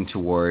moving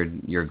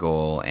toward your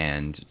goal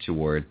and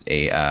towards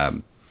a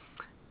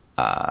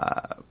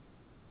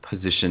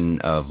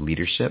position of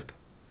leadership,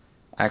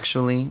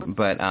 actually.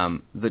 But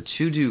the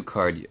to-do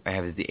card I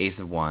have is the Ace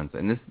of Wands.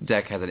 And this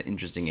deck has an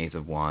interesting Ace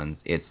of Wands.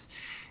 It's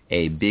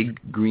a big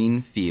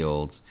green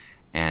field,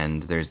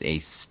 and there's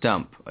a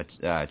stump,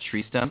 a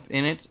tree stump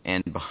in it,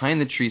 and behind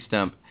the tree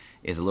stump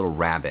is a little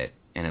rabbit,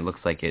 and it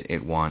looks like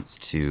it wants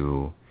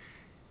to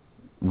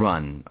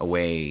run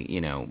away,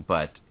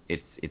 but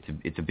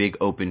it's a big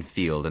open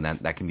field, and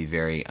that can be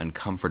very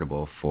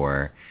uncomfortable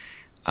for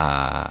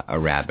a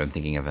rabbit. I'm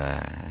thinking of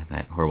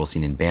that horrible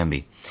scene in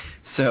Bambi.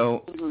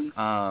 So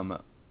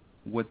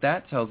what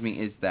that tells me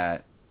is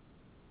that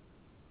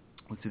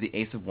with the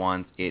Ace of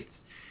Wands,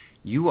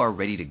 you are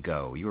ready to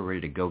go. You are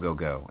ready to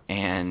go,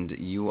 and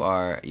you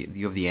have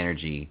the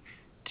energy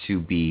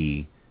to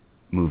be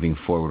moving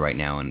forward right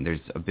now. And there's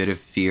a bit of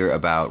fear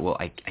about, well,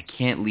 I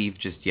can't leave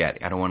just yet.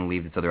 I don't want to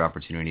leave this other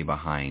opportunity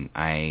behind.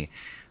 I'm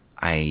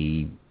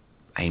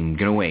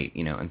gonna wait,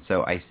 And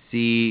so I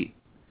see.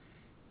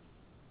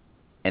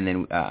 And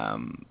then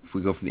if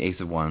we go from the Ace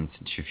of Wands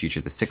to your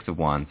future, the Six of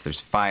Wands, there's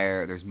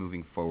fire, there's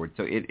moving forward.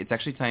 So it's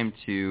actually time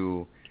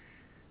to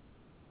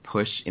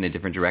push in a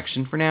different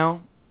direction for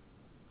now.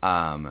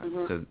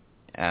 So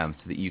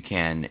that you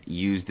can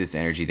use this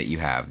energy that you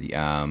have.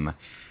 The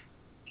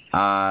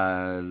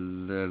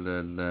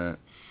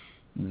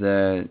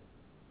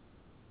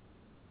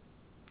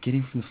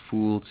getting from the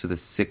Fool to the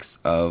Six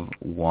of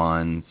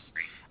Wands.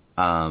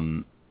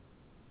 The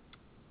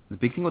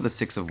big thing with the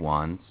Six of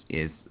Wands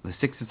is the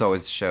sixes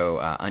always show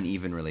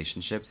uneven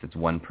relationships. It's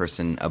one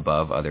person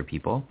above other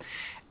people,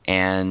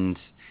 and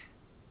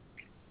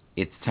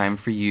it's time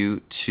for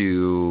you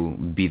to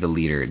be the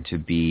leader, to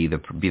be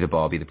the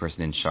ball, be the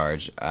person in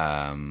charge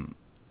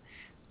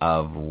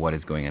of what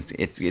is going on.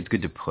 It's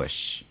good to push.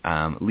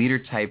 Leader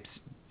types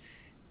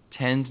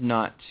tend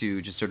not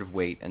to just sort of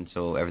wait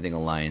until everything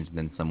aligns and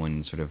then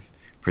someone sort of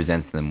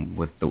presents them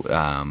with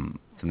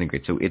something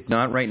great. So it's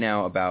not right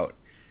now about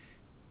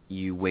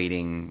you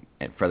waiting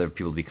for other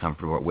people to be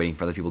comfortable or waiting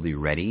for other people to be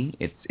ready.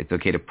 It's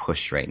okay to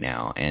push right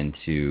now and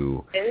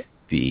to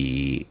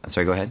be... I'm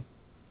sorry, go ahead.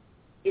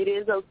 It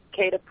is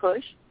okay to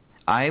push?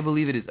 I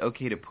believe it is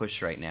okay to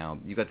push right now.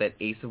 You've got that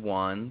Ace of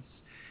Wands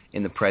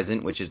in the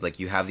present, which is like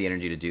you have the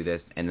energy to do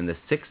this. And then that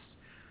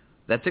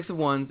Six of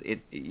Wands,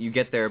 you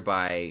get there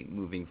by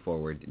moving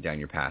forward down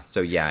your path. So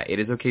yeah, it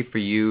is okay for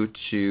you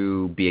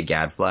to be a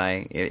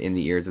gadfly in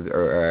the ears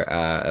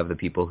of the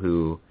people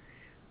who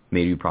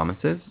made you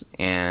promises.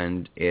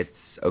 And it's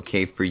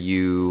okay for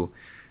you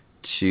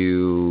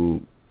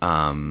to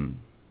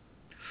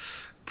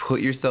put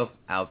yourself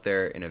out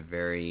there in a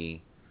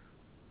very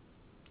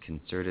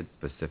concerted,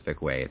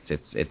 specific way.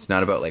 It's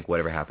not about like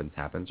whatever happens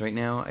right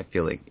now. I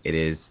feel like it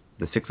is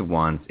the Six of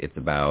Wands. It's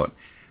about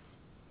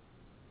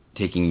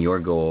taking your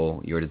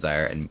goal, your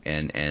desire,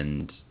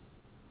 and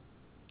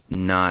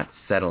not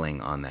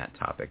settling on that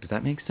topic. Does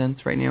that make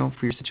sense right now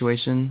for your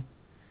situation?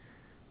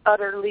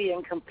 Utterly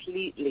and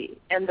completely.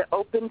 And the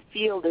open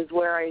field is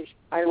where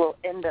I will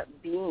end up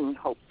being,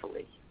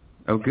 hopefully.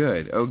 Oh,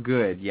 good.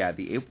 Yeah,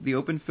 the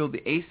open field,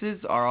 the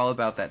aces are all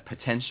about that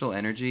potential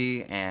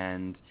energy,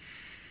 and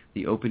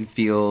the open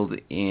field,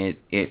 it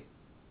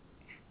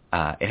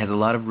has a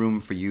lot of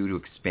room for you to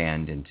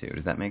expand into.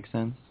 Does that make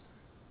sense?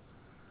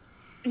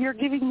 You're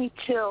giving me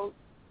chills.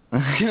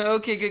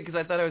 Okay, good, because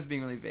I thought I was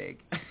being really vague.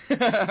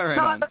 Right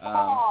Not at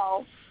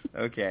all.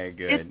 Okay,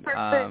 good. It's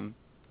perfect.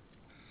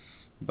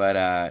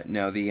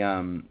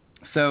 No,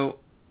 so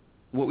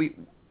what we...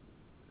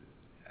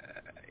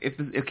 If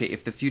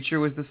the future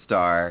was the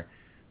star,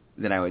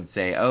 then I would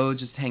say,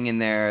 just hang in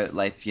there.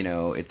 Life,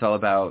 it's all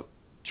about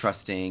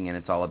trusting, and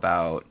it's all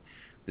about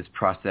this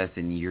process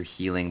and your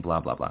healing, blah,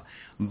 blah, blah.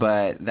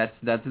 But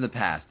that's in the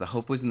past. The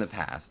hope was in the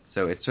past.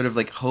 So it's sort of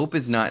like hope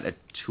is not a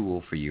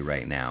tool for you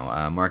right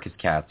now. Marcus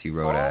Katz, who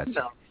wrote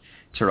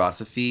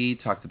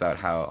Tarosophy, talked about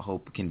how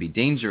hope can be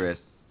dangerous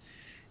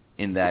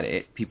in that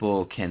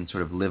people can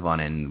sort of live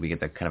on it, and we get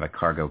that kind of a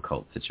cargo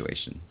cult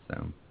situation.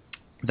 So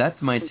that's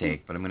my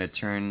take, but I'm going to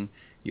turn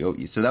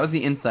you. So that was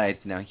the insights.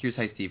 Now here's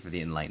HiC for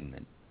the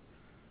enlightenment.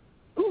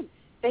 Ooh,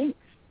 thanks.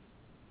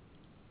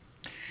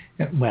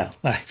 Well,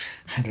 I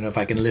don't know if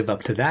I can live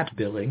up to that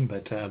billing,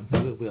 but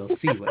we'll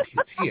see what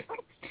is here.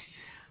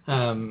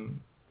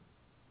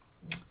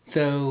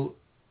 So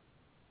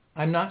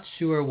I'm not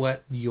sure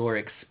what your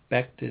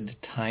expected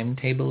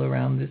timetable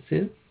around this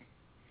is.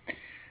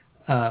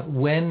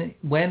 When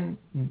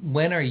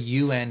are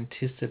you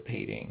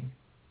anticipating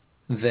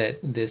that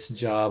this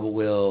job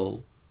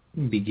will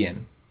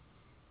begin?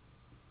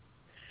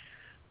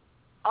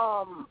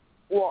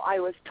 Well, I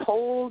was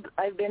told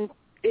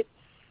it's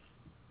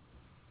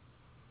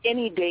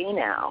any day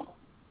now,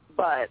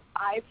 but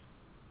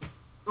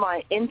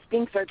my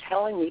instincts are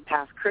telling me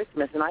past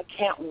Christmas, and I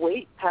can't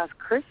wait past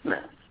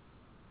Christmas.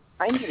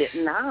 I need it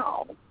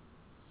now.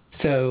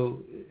 So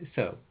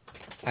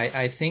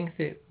I think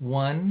that,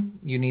 one,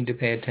 you need to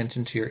pay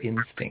attention to your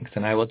instincts,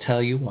 and I will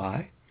tell you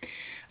why.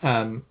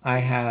 I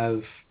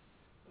have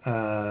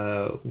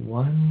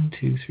 1,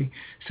 2, 3.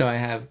 So I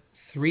have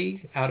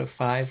 3 out of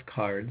 5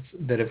 cards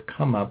that have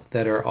come up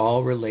that are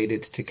all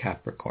related to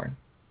Capricorn.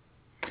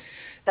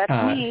 That's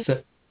me.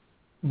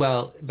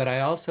 Well, but I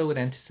also would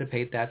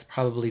anticipate that's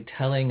probably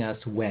telling us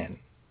when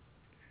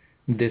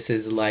this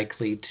is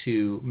likely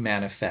to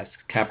manifest.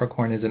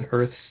 Capricorn is an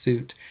earth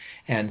suit,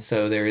 and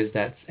so there is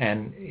that,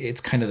 and it's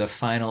kind of the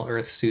final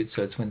earth suit,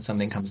 so it's when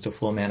something comes to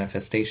full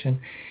manifestation.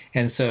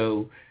 And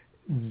so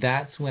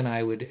that's when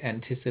I would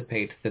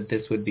anticipate that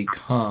this would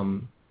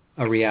become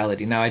a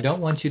reality. Now, I don't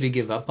want you to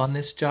give up on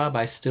this job.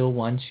 I still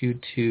want you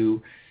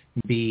to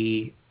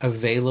be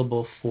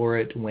available for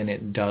it when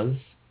it does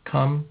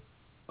come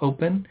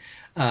open.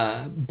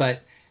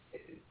 But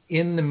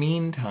in the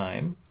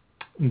meantime,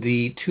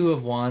 the Two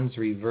of Wands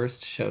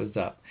reversed shows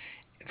up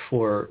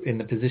in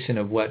the position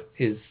of what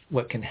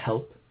can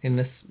help in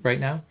this right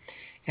now.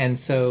 And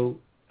so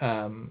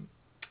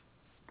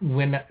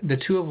when the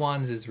Two of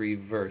Wands is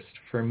reversed,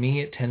 for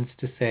me it tends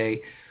to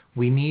say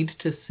we need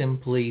to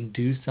simply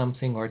do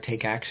something or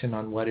take action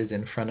on what is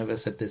in front of us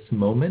at this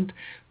moment,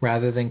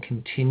 rather than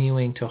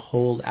continuing to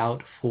hold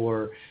out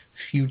for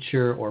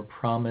future or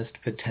promised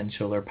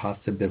potential or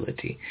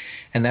possibility.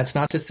 And that's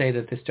not to say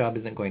that this job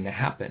isn't going to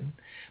happen,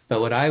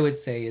 but what I would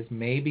say is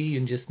maybe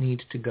you just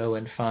need to go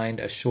and find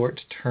a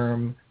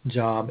short-term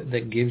job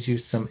that gives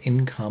you some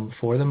income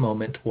for the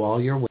moment while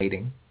you're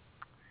waiting,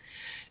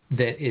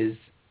 that is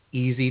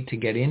easy to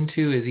get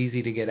into, is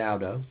easy to get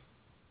out of,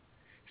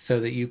 so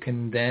that you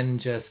can then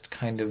just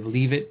kind of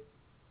leave it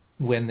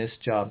when this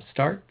job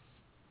starts,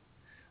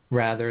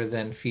 rather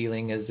than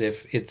feeling as if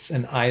it's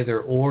an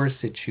either-or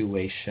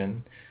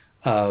situation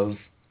of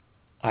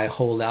I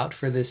hold out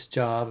for this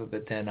job,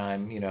 but then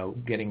I'm,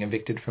 getting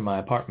evicted from my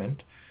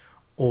apartment,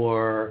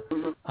 or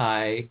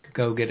I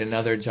go get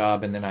another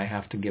job and then I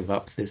have to give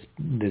up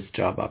this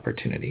job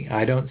opportunity.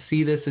 I don't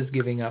see this as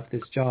giving up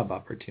this job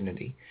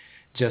opportunity,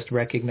 just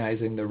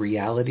recognizing the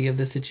reality of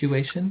the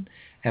situation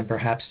and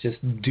perhaps just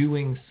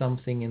doing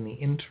something in the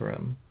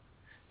interim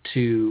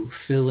to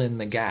fill in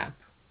the gap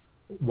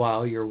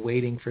while you're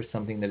waiting for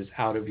something that is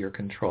out of your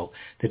control.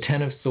 The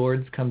Ten of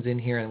Swords comes in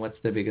here, and what's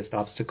the biggest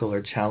obstacle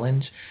or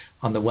challenge?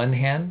 On the one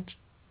hand,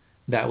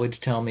 that would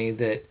tell me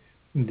that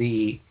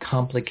the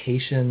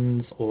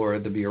complications or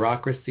the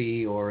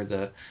bureaucracy or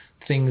the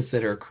things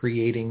that are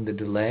creating the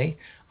delay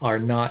are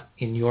not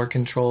in your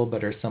control,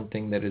 but are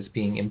something that is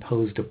being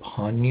imposed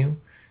upon you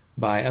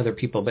by other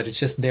people. But it's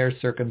just their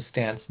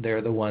circumstance.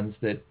 They're the ones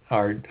that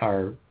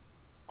are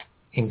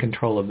in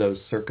control of those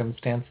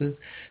circumstances.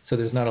 So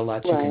there's not a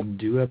lot you can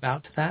do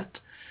about that.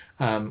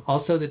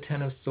 Also, the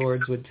Ten of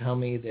Swords would tell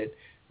me that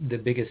the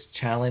biggest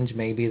challenge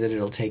may be that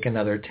it'll take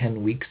another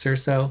 10 weeks or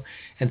so.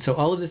 And so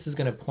all of this is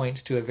going to point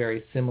to a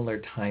very similar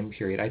time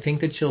period. I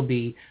think that you'll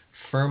be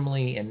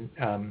firmly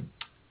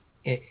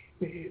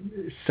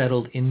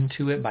settled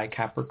into it by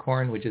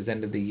Capricorn, which is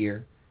end of the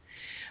year.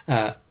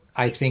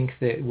 I think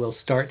that we'll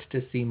start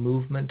to see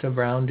movement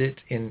around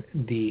it in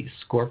the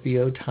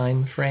Scorpio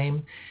time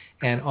frame.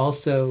 And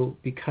also,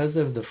 because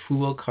of the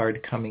Fool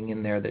card coming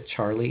in there that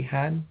Charlie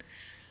had,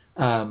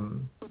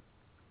 the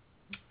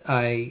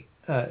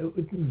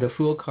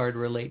Fool card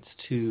relates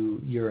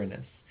to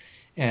Uranus.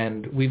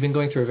 And we've been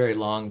going through a very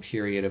long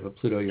period of a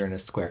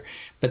Pluto-Uranus square.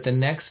 But the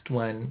next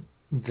one,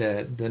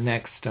 the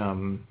next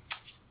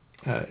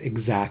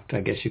exact,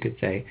 I guess you could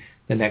say,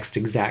 the next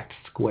exact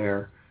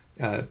square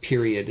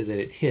period that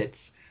it hits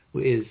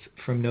is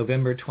from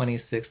November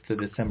 26th to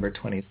December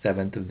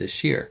 27th of this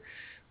year,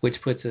 which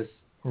puts us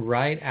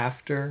right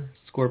after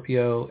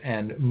Scorpio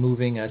and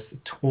moving us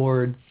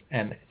towards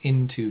the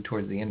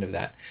end of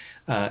that,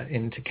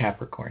 into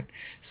Capricorn.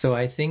 So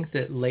I think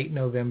that late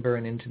November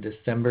and into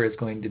December is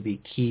going to be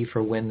key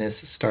for when this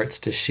starts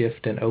to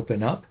shift and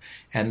open up.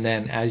 And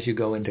then as you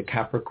go into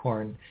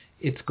Capricorn,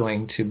 it's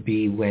going to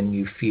be when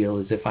you feel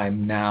as if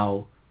I'm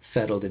now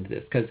settled into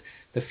this. Because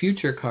the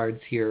future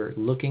cards here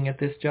looking at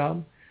this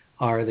job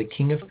are the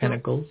King of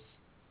Pentacles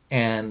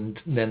and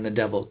then the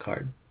Devil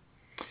card.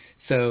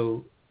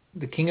 So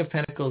the King of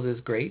Pentacles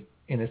is great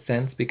in a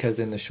sense because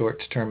in the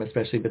short term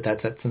especially, but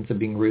that's that sense of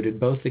being rooted.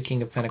 Both the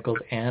King of Pentacles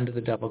and the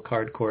Devil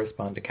card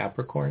correspond to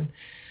Capricorn.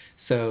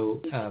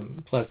 So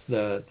plus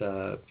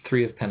the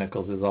Three of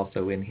Pentacles is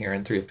also in here,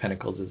 and Three of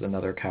Pentacles is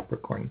another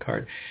Capricorn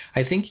card.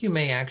 I think you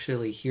may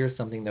actually hear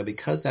something, though,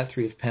 because that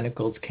Three of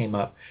Pentacles came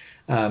up.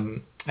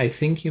 I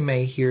think you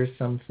may hear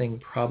something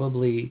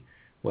probably,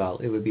 well,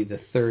 it would be the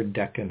third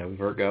decan of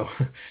Virgo,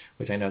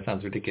 which I know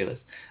sounds ridiculous,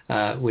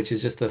 which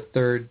is just the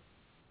third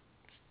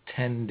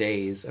 10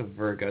 days of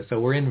Virgo. So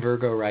we're in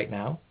Virgo right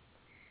now,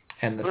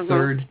 and the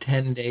third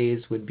 10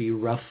 days would be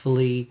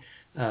roughly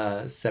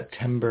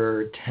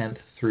September 10th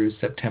through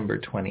September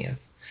 20th,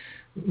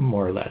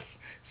 more or less.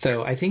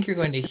 So I think you're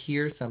going to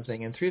hear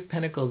something, and Three of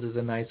Pentacles is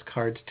a nice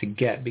card to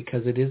get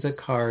because it is a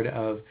card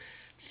of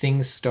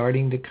things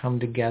starting to come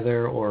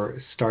together or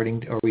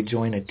we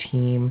join a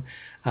team.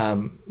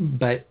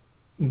 But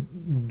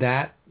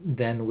that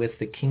then with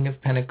the King of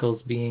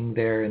Pentacles being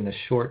there in the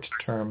short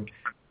term,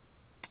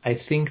 I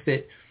think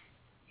that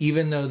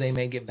even though they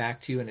may get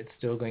back to you and it's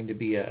still going to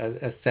be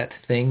a set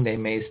thing, they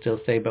may still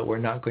say, but we're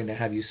not going to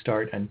have you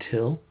start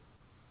until,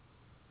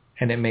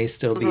 and it may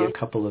still be a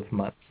couple of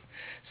months.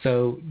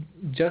 So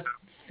just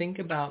think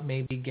about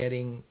maybe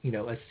getting,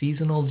 a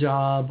seasonal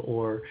job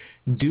or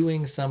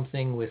doing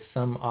something with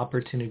some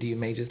opportunity you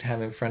may just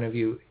have in front of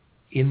you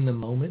in the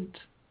moment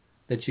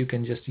that you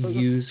can just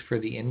use for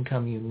the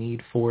income you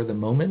need for the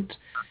moment,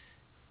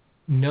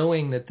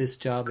 knowing that this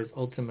job is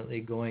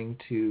ultimately going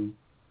to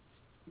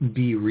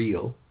be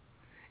real.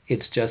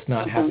 It's just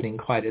not happening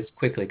quite as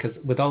quickly because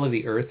with all of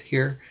the Earth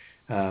here,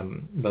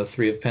 both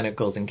Three of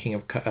Pentacles and King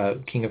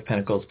of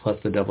Pentacles plus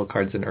the Devil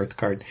cards and Earth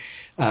card,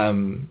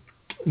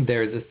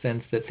 there's a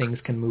sense that things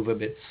can move a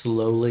bit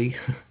slowly.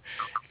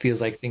 It feels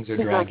like things are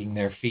dragging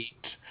their feet.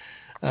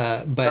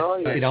 But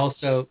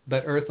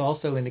Earth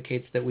also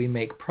indicates that we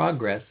make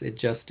progress. It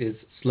just is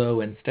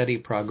slow and steady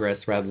progress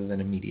rather than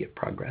immediate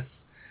progress.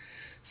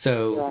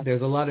 So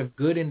there's a lot of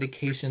good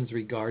indications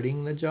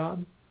regarding the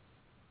job.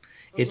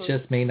 It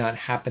just may not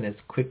happen as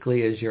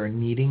quickly as you're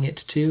needing it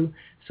to.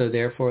 So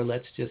therefore,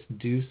 let's just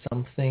do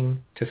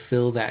something to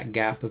fill that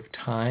gap of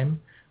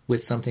time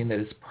with something that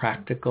is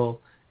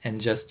practical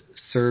and just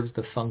serves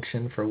the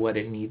function for what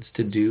it needs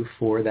to do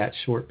for that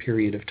short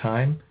period of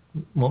time.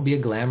 Won't be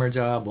a glamour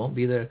job, won't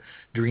be the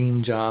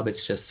dream job.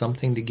 It's just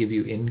something to give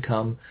you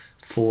income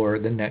for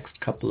the next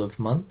couple of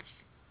months.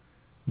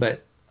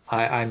 But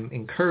I'm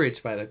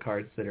encouraged by the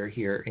cards that are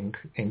here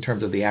in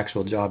terms of the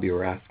actual job you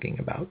were asking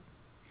about.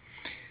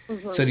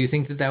 So do you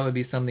think that would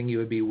be something you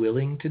would be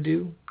willing to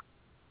do?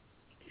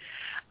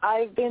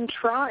 I've been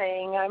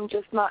trying. I'm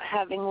just not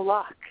having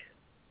luck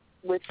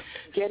with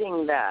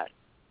getting that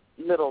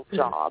little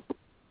job.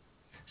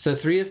 So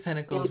Three of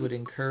Pentacles would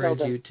encourage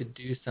you to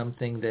do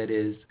something that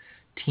is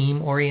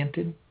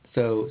team-oriented.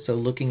 So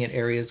looking at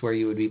areas where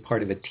you would be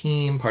part of a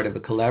team, part of a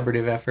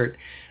collaborative effort.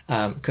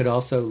 Could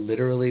also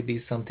literally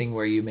be something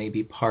where you may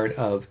be part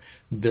of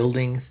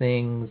building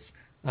things,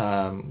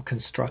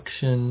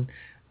 construction,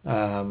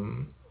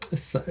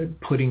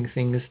 putting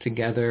things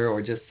together,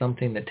 or just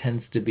something that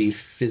tends to be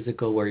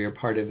physical where you're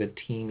part of a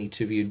team,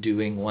 each of you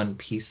doing one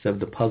piece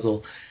of the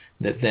puzzle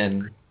that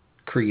then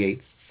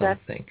creates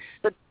something.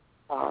 That's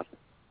the job.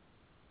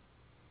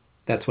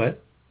 That's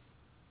what?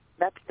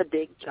 That's the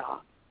big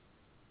job.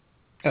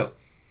 Oh,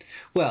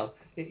 well,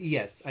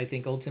 yes, I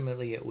think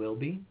ultimately it will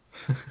be.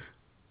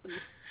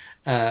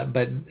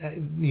 But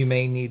you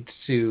may need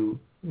to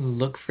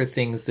look for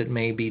things that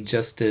may be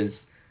just as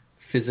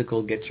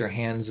physical, get your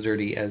hands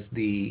dirty as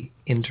the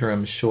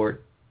interim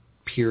short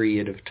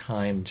period of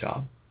time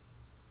job.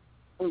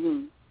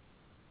 And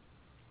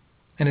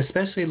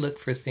especially look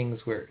for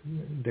things where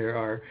there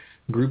are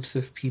groups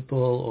of people,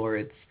 or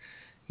it's,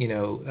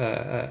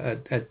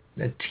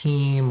 a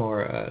team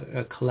or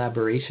a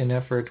collaboration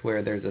effort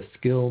where there's a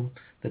skill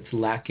that's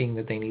lacking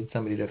that they need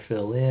somebody to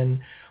fill in,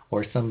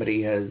 or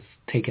somebody has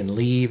taken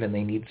leave and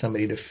they need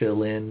somebody to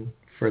fill in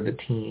for the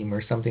team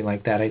or something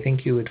like that. I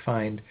think you would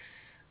find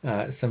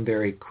some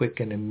very quick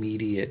and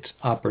immediate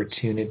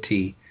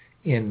opportunity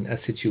in a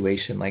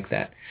situation like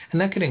that.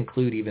 And that could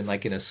include even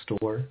like in a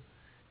store,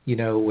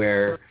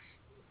 where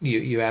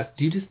you ask,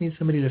 do you just need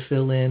somebody to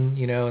fill in,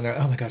 and they're,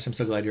 oh my gosh, I'm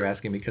so glad you're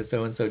asking because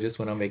so-and-so just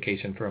went on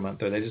vacation for a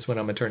month, or they just went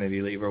on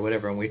maternity leave or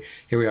whatever, and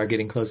here we are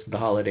getting close to the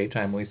holiday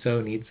time. We so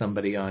need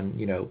somebody on,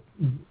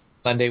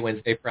 Monday,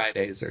 Wednesday,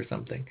 Fridays or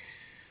something.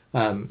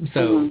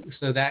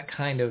 So that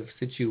kind of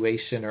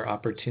situation or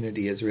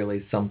opportunity is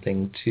really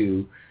something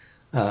to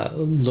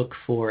look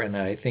for, and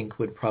I think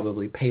would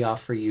probably pay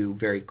off for you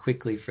very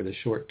quickly for the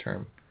short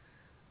term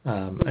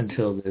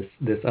until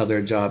this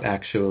other job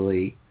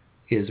actually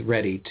is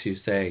ready to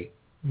say,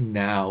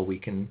 now we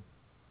can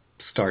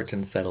start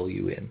and settle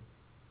you in.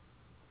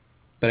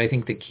 But I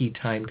think the key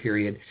time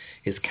period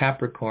is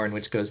Capricorn,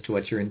 which goes to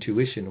what your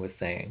intuition was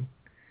saying,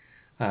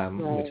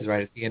 which is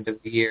right at the end of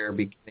the year,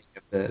 beginning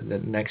of the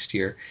next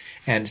year.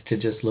 And to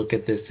just look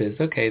at this as,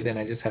 okay, then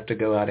I just have to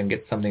go out and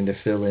get something to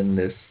fill in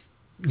this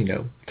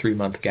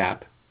 3-month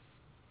gap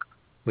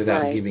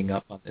without giving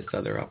up on this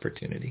other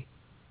opportunity.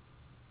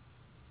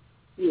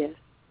 Yes.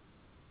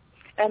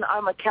 And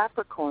I'm a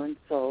Capricorn,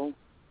 so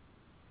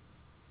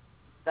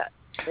that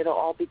it'll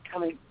all be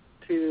coming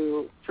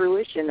to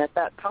fruition at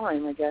that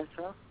time, I guess,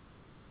 huh?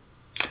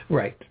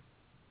 Right.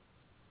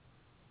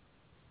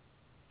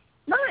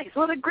 Nice.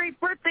 What a great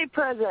birthday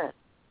present.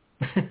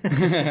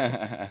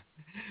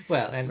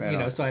 Well, and,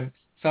 right so I'm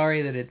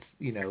sorry that it's,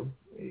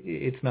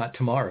 it's not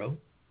tomorrow,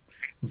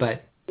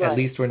 but right. At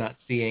least we're not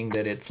seeing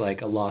that it's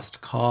like a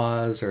lost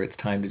cause or it's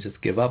time to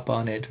just give up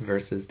on it,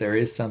 versus there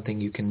is something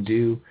you can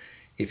do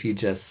if you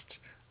just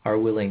are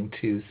willing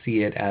to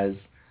see it as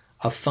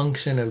a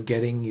function of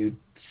getting you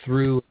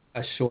through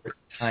a short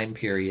time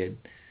period,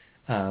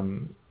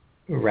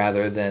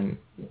 rather than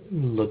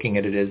looking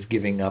at it as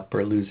giving up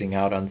or losing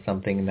out on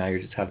something, and now you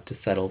just have to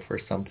settle for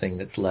something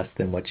that's less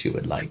than what you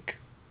would like.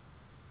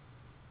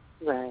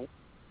 Right.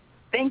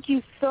 Thank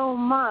you so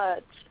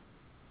much.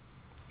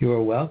 You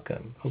are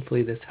welcome.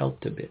 Hopefully this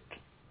helped a bit.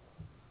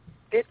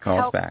 It's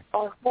helped back.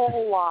 a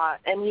whole lot,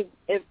 and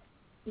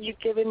you've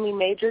given me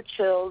major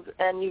chills,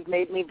 and you've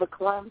made me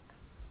verklempt.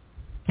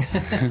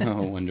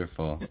 Oh,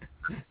 wonderful.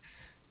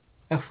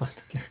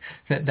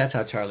 That's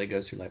how Charlie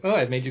goes through life. Oh,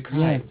 I made you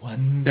cry. Yes.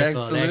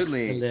 Wonderful.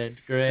 Absolutely. Excellent.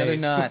 Great.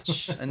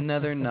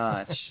 Another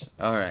notch.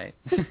 All right.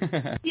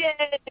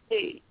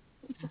 Yay.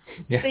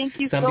 Yeah. Thank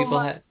you Some so people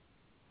much.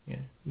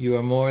 You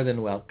are more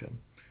than welcome.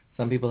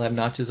 Some people have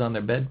notches on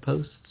their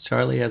bedposts.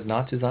 Charlie has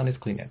notches on his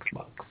Kleenex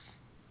box.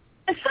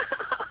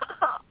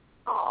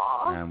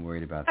 I'm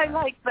worried about that. I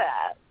like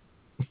that.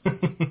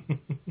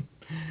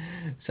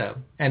 So,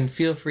 and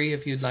feel free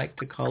if you'd like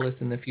to call us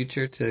in the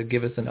future to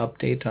give us an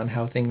update on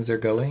how things are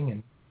going,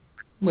 and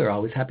we're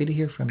always happy to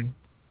hear from you.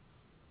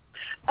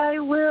 I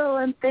will,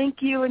 and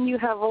thank you, and you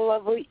have a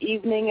lovely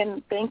evening,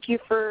 and thank you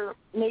for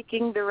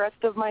making the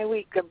rest of my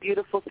week a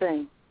beautiful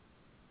thing.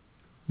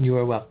 You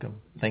are welcome.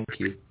 Thank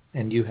you.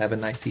 And you have a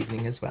nice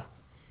evening as well.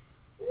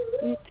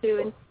 You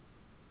too.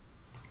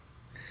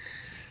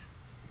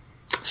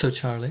 So,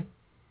 Charlie,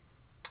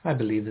 I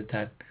believe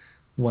that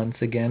once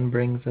again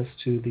brings us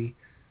to the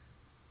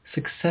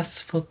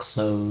successful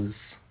close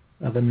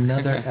of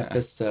another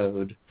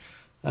episode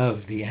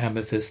of the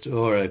Amethyst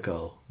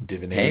Oracle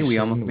Divination. Hey, we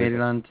almost made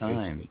it on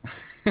time.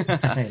 I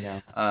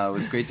know. It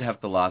was great to have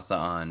Thalassa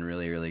on.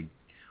 Really, really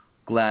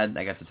glad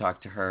I got to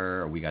talk to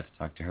her, or we got to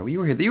talk to her. You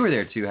were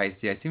there too,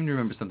 HiC. I seem to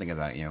remember something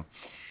about you.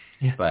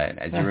 Yeah. But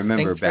as you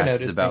remember,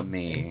 Beth is about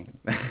me.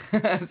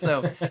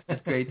 So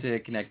it's great to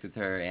connect with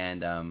her.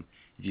 And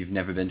if you've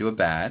never been to a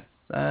Bats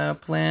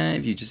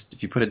plan, if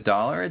you put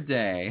 $1 a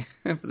day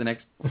for the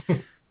next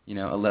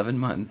 11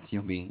 months,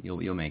 you'll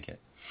make it.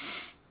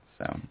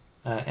 So.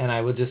 And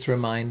I will just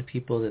remind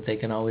people that they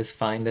can always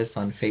find us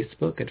on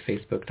Facebook at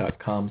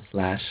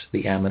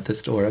facebook.com/The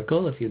Amethyst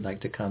Oracle. If you'd like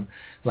to come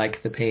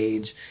like the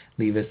page,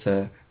 leave us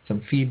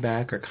some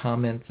feedback or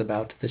comments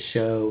about the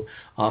show,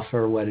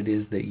 offer what it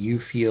is that you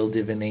feel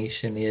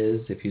divination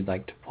is. If you'd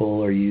like to pull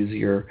or use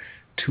your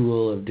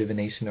tool of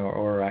divination or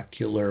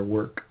oracular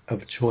work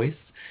of choice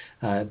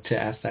to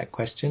ask that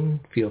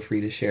question, feel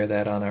free to share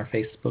that on our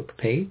Facebook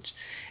page.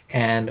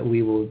 And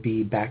we will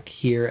be back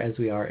here as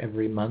we are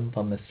every month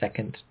on the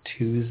second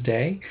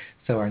Tuesday.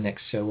 So our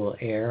next show will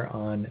air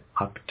on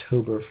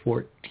October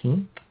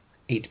 14th,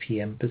 8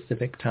 p.m.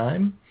 Pacific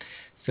time.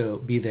 So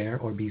be there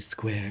or be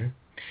square.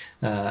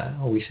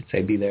 Or we should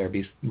say be there or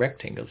be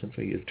rectangle, since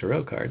we use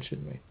tarot cards,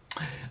 shouldn't we?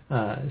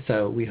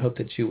 So we hope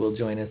that you will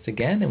join us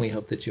again, and we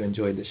hope that you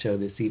enjoyed the show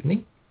this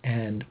evening.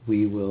 And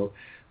we will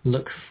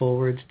look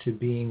forward to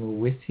being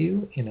with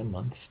you in a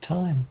month's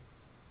time.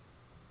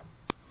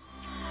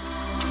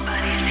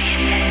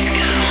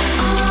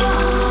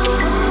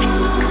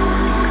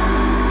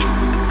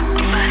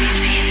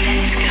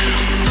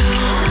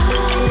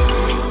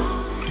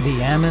 The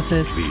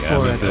Amethyst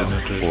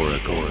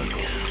Oracle.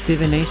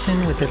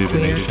 Divination with a queer twist.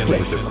 Divination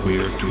with a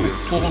queer twist.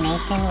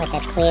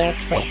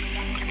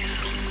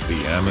 The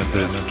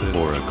Amethyst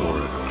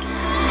Oracle.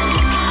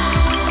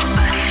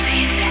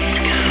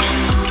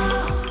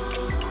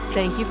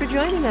 Thank you for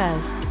joining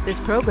us. This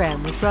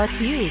program was brought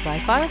to you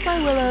by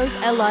Firefly Willows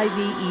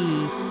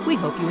LIVE. We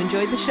hope you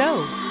enjoyed the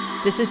show.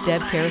 This is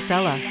Deb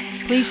Carosella.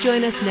 Please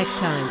join us next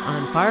time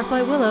on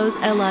Firefly Willows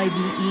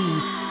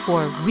LIVE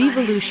for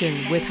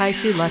Revolution with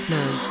HiC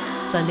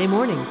Lucknose, Sunday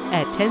mornings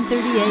at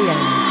 10:30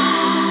 a.m.